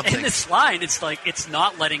moving something. In this line, it's like it's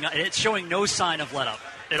not letting up. It's showing no sign of let up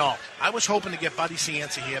at all. I was hoping to get Buddy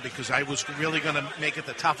Cianci here because I was really going to make it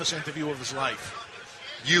the toughest interview of his life.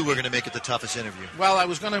 You were going to make it the toughest interview. Well, I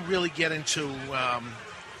was going to really get into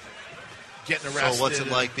getting arrested. So what's it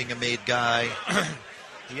like being a made guy?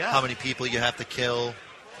 Yeah. How many people you have to kill?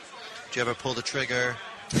 Did you ever pull the trigger?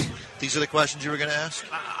 These are the questions you were going to ask?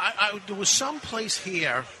 There was some place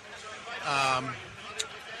here.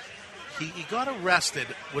 He got arrested.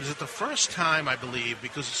 Was it the first time, I believe,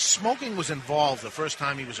 because smoking was involved the first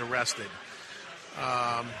time he was arrested.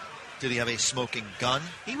 Did he have a smoking gun?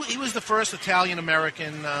 He was the first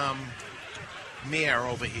Italian-American mayor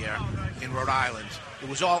over here in Rhode Island. It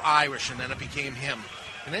was all Irish, and then it became him.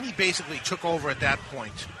 And then he basically took over at that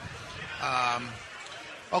point.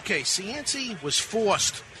 Cianci was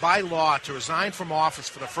forced by law to resign from office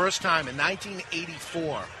for the first time in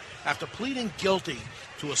 1984 after pleading guilty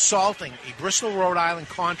to assaulting a Bristol, Rhode Island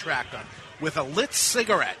contractor with a lit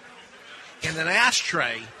cigarette and an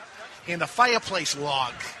ashtray and a fireplace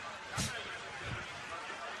log.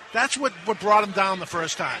 That's what brought him down the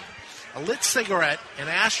first time. A lit cigarette, an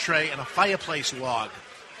ashtray, and a fireplace log.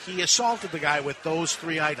 He assaulted the guy with those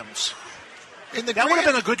three items. That would have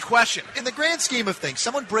been a good question. In the grand scheme of things,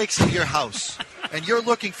 someone breaks into your house and you're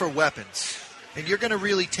looking for weapons. And you're going to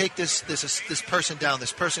really take this person down,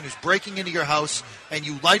 this person who's breaking into your house, and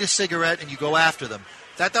you light a cigarette and you go after them.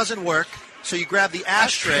 That doesn't work, so you grab the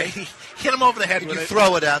ashtray, hit him over the head and with you it.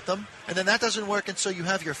 throw it at them, and then that doesn't work, and so you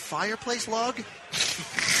have your fireplace log.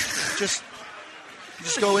 Just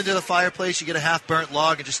go into the fireplace, you get a half-burnt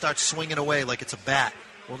log, and just start swinging away like it's a bat.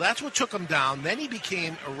 Well, that's what took him down. Then he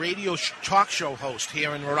became a radio talk show host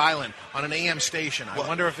here in Rhode Island on an AM station. I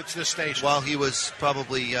wonder if it's this station. While he was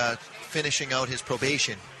probably finishing out his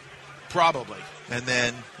probation. Probably. And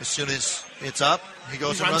then as soon as it's up, he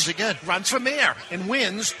goes and runs again. Runs for mayor and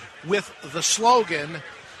wins with the slogan,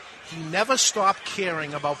 "He never stopped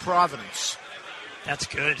caring about Providence." That's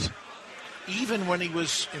good. Even when he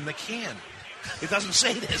was in the can. It doesn't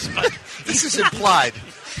say this, but this is implied.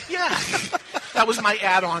 Yeah. That was my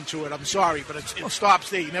add-on to it. I'm sorry, but it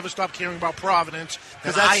stops there. He never stopped caring about Providence.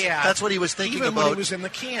 Because that's what he was thinking even about. When he was in the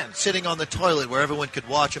can. Sitting on the toilet where everyone could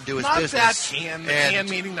watch him do his Not business. Not that can. The can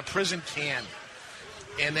meaning the prison can.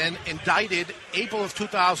 And then indicted April of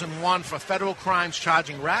 2001 for federal crimes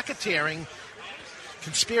charging racketeering,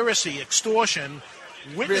 conspiracy, extortion,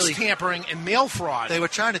 witness tampering, and mail fraud. They were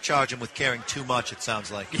trying to charge him with caring too much, it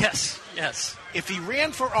sounds like. Yes. If he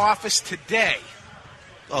ran for office today,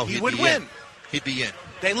 he would win. He'd be in.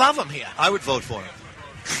 They love him here. I would vote for him.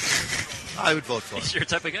 I would vote for him. He's your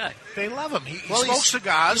type of guy. They love him. He smokes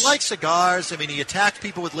cigars. He likes cigars. I mean, he attacked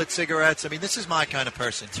people with lit cigarettes. I mean, this is my kind of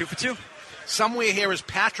person. 2 for 2. Somewhere here is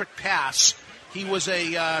Patrick Pass. He was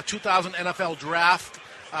a 2000 NFL draft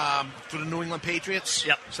for the New England Patriots.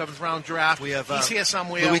 Yep. 7th-round draft. We have He's here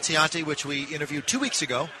somewhere. Louis Cianci, which we interviewed 2 weeks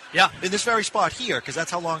ago. Yeah. In this very spot here, because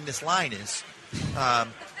that's how long this line is.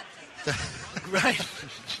 Right.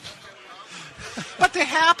 But they're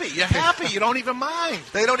happy. You're happy. You don't even mind.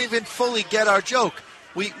 They don't even fully get our joke.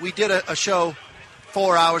 We did a show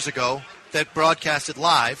 4 hours ago that broadcasted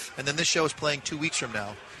live, and then this show is playing 2 weeks from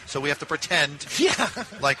now. So we have to pretend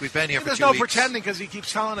like we've been here for 2 weeks. There's no pretending because he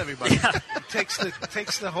keeps telling everybody. He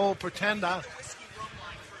takes the whole pretend out.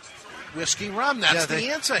 Whiskey rum, that's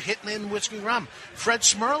the answer. Hitting in whiskey rum. Fred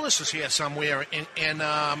Smirlis is here somewhere, and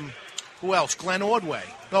who else? Glenn Ordway.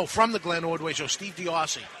 No, from the Glenn Ordway show, Steve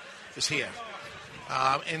Diossi is here.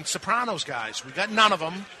 And Sopranos guys. We got none of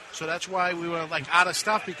them, so that's why we were out of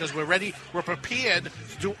stuff, because we're ready. We're prepared to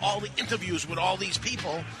do all the interviews with all these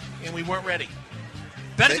people, and we weren't ready.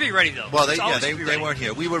 Better to be ready, though. Well, they weren't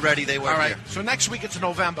here. We were ready. They weren't here. So next week it's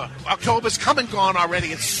November. October's come and gone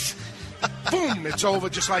already. It's boom, it's over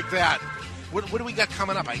just like that. What do we got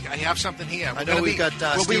coming up? I have something here. I know we've got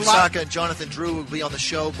Steve Saka and Jonathan Drew will be on the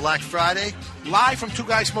show Black Friday. Live from Two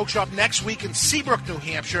Guys Smoke Shop next week in Seabrook, New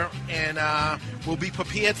Hampshire, and we'll be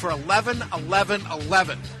prepared for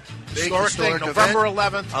 11/11/11. Historic thing, November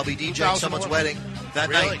 11th. I'll be DJing someone's wedding that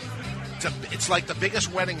night. It's like the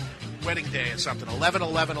biggest wedding day or something.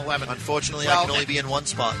 11/11/11. Unfortunately, I can only be in one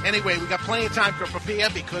spot. Anyway, we got plenty of time to prepare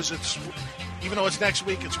because even though it's next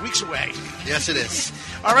week, it's weeks away. Yes, it is.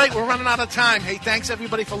 All right, we're running out of time. Hey, thanks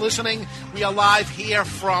everybody for listening. We are live here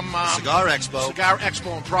from Cigar Expo. Cigar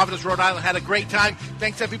Expo in Providence, Rhode Island. Had a great time.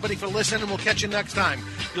 Thanks everybody for listening, and we'll catch you next time.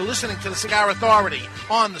 You're listening to the Cigar Authority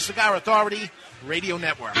on the Cigar Authority Radio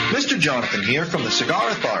Network. Mr. Jonathan here from the Cigar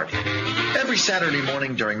Authority. Every Saturday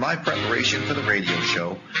morning during my preparation for the radio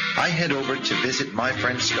show, I head over to visit my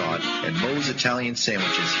friend Scott at Moe's Italian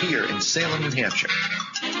Sandwiches here in Salem, New Hampshire.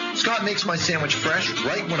 Scott makes my sandwich fresh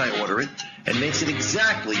right when I order it and makes it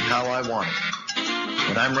exactly how I want it.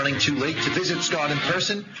 When I'm running too late to visit Scott in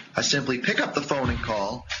person, I simply pick up the phone and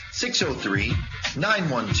call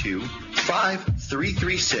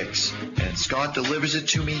 603-912-5336, and Scott delivers it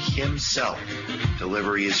to me himself.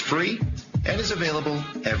 Delivery is free and is available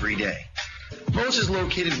every day. Moe's is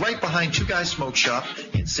located right behind Two Guys Smoke Shop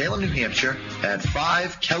in Salem, New Hampshire at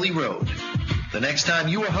 5 Kelly Road. The next time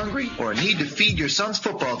you are hungry or need to feed your son's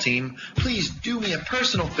football team, please do me a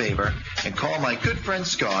personal favor and call my good friend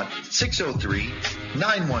Scott,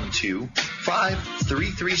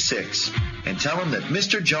 603-912-5336, and tell him that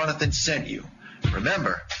Mr. Jonathan sent you.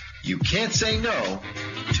 Remember, you can't say no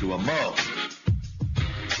to a Moe.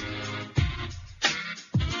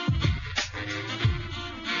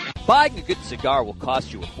 Buying a good cigar will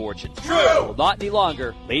cost you a fortune. True! Well, not any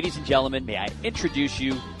longer. Ladies and gentlemen, may I introduce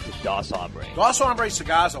you to Dos Hombre. Dos Hombre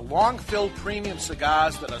cigars are long-filled premium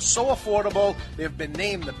cigars that are so affordable, they've been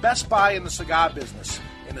named the best buy in the cigar business.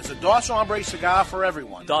 And it's a Dos Hombre cigar for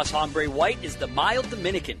everyone. Dos Hombre White is the mild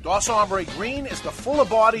Dominican. Dos Hombre Green is the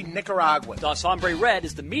fuller-bodied Nicaraguan. Dos Hombre Red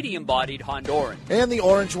is the medium-bodied Honduran. And the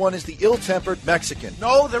orange one is the ill-tempered Mexican.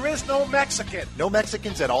 No, there is no Mexican. No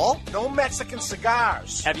Mexicans at all? No Mexican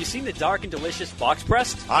cigars. Have you seen the dark and delicious box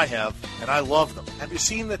pressed? I have, and I love them. Have you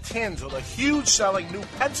seen the tins or the huge-selling new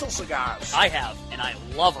pencil cigars? I have, and I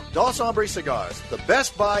love them. Dos Hombre cigars, the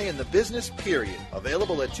best buy in the business, period.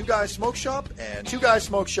 Available at Two Guys Smoke Shop and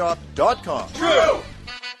TwoGuysSmokeShop.com. True!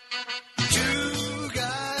 Two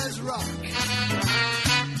guys rock.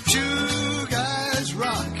 Two guys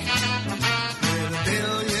rock. With a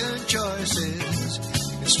billion choices.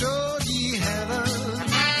 It's stogie heaven.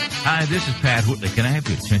 Hi, this is Pat Whitley. Can I have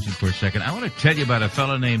your attention for a second? I want to tell you about a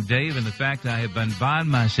fellow named Dave and the fact I have been buying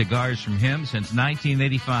my cigars from him since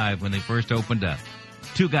 1985 when they first opened up.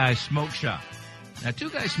 Two Guys Smoke Shop. Now,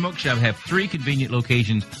 Two Guys Smoke Shop have 3 convenient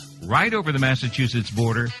locations right over the Massachusetts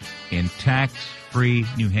border in tax-free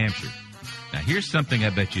New Hampshire. Now, here's something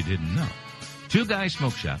I bet you didn't know. Two Guys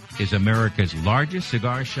Smoke Shop is America's largest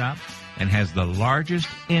cigar shop and has the largest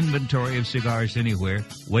inventory of cigars anywhere.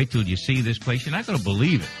 Wait till you see this place. You're not going to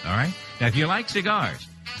believe it, all right? Now, if you like cigars,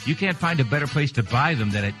 you can't find a better place to buy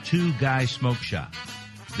them than at Two Guys Smoke Shop.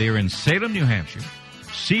 They're in Salem, New Hampshire,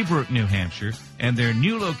 Seabrook, New Hampshire, and their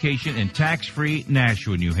new location in tax-free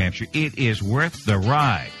Nashua, New Hampshire. It is worth the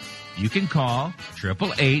ride. You can call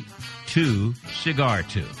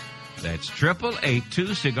 888-2-CIGAR-2. That's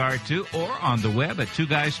 888-2-CIGAR-2, or on the web at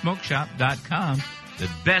TwoGuysSmokeShop.com. The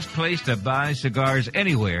best place to buy cigars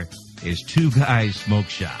anywhere is Two Guys Smoke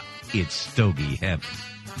Shop. It's stogie heaven.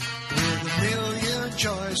 With a million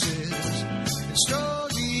choices, it's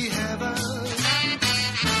stogie heaven.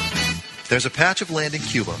 There's a patch of land in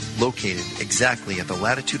Cuba located exactly at the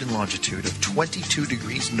latitude and longitude of 22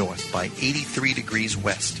 degrees north by 83 degrees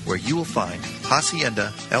west, where you will find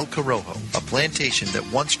Hacienda El Corojo, a plantation that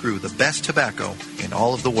once grew the best tobacco in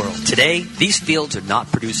all of the world. Today, these fields are not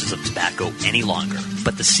producers of tobacco any longer,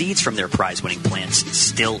 but the seeds from their prize-winning plants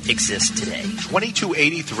still exist today.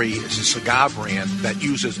 2283 is a cigar brand that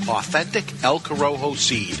uses authentic El Corojo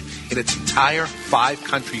seed in its entire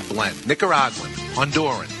 5-country blend. Nicaraguan,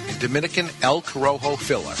 Honduran, and Dominican El Corojo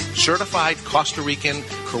filler, certified Costa Rican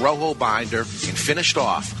Corojo binder, and finished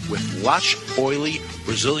off with lush, oily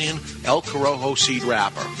Brazilian El Corojo seed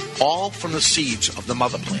wrapper, all from the seeds of the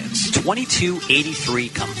mother plants. 2283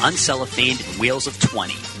 come uncellophaned in wheels of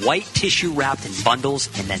 20, white tissue wrapped in bundles,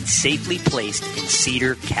 and then safely placed in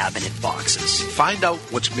cedar cabinet boxes. Find out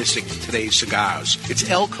what's missing in today's cigars. It's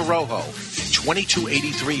El Corojo.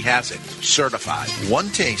 2283 has it, certified. One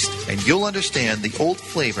taste, and you'll understand the old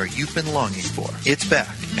flavor you've been longing for. It's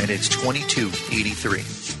back, and it's 2283.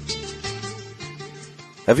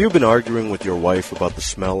 Have you been arguing with your wife about the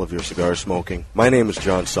smell of your cigar smoking? My name is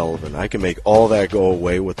John Sullivan. I can make all that go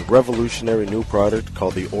away with a revolutionary new product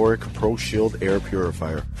called the Auric Pro Shield Air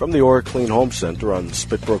Purifier from the Auric Clean Home Center on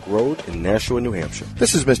Spitbrook Road in Nashua, New Hampshire.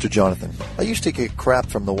 This is Mr. Jonathan. I used to get crap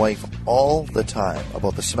from the wife all the time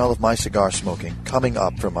about the smell of my cigar smoking coming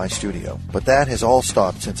up from my studio. But that has all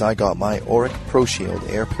stopped since I got my Auric Pro Shield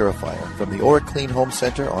Air Purifier from the Auric Clean Home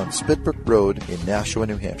Center on Spitbrook Road in Nashua,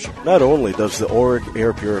 New Hampshire. Not only does the Auric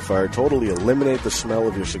Air Purifier totally eliminate the smell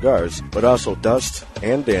of your cigars, but also dust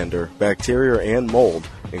and dander, bacteria and mold,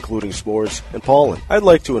 including spores and pollen. I'd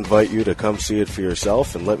like to invite you to come see it for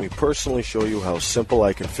yourself and let me personally show you how simple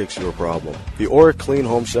I can fix your problem. The Auric Clean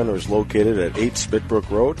Home Center is located at 8 Spitbrook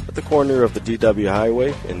Road at the corner of the DW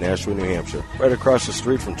Highway in Nashua, New Hampshire, right across the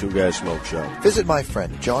street from Two Guys Smoke Shop. Visit my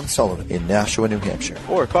friend John Sullivan in Nashua, New Hampshire.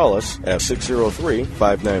 Or call us at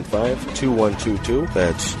 603-595-2122.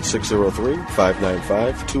 That's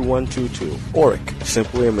 603-595-2122. Auric.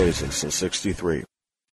 Simply amazing since '63.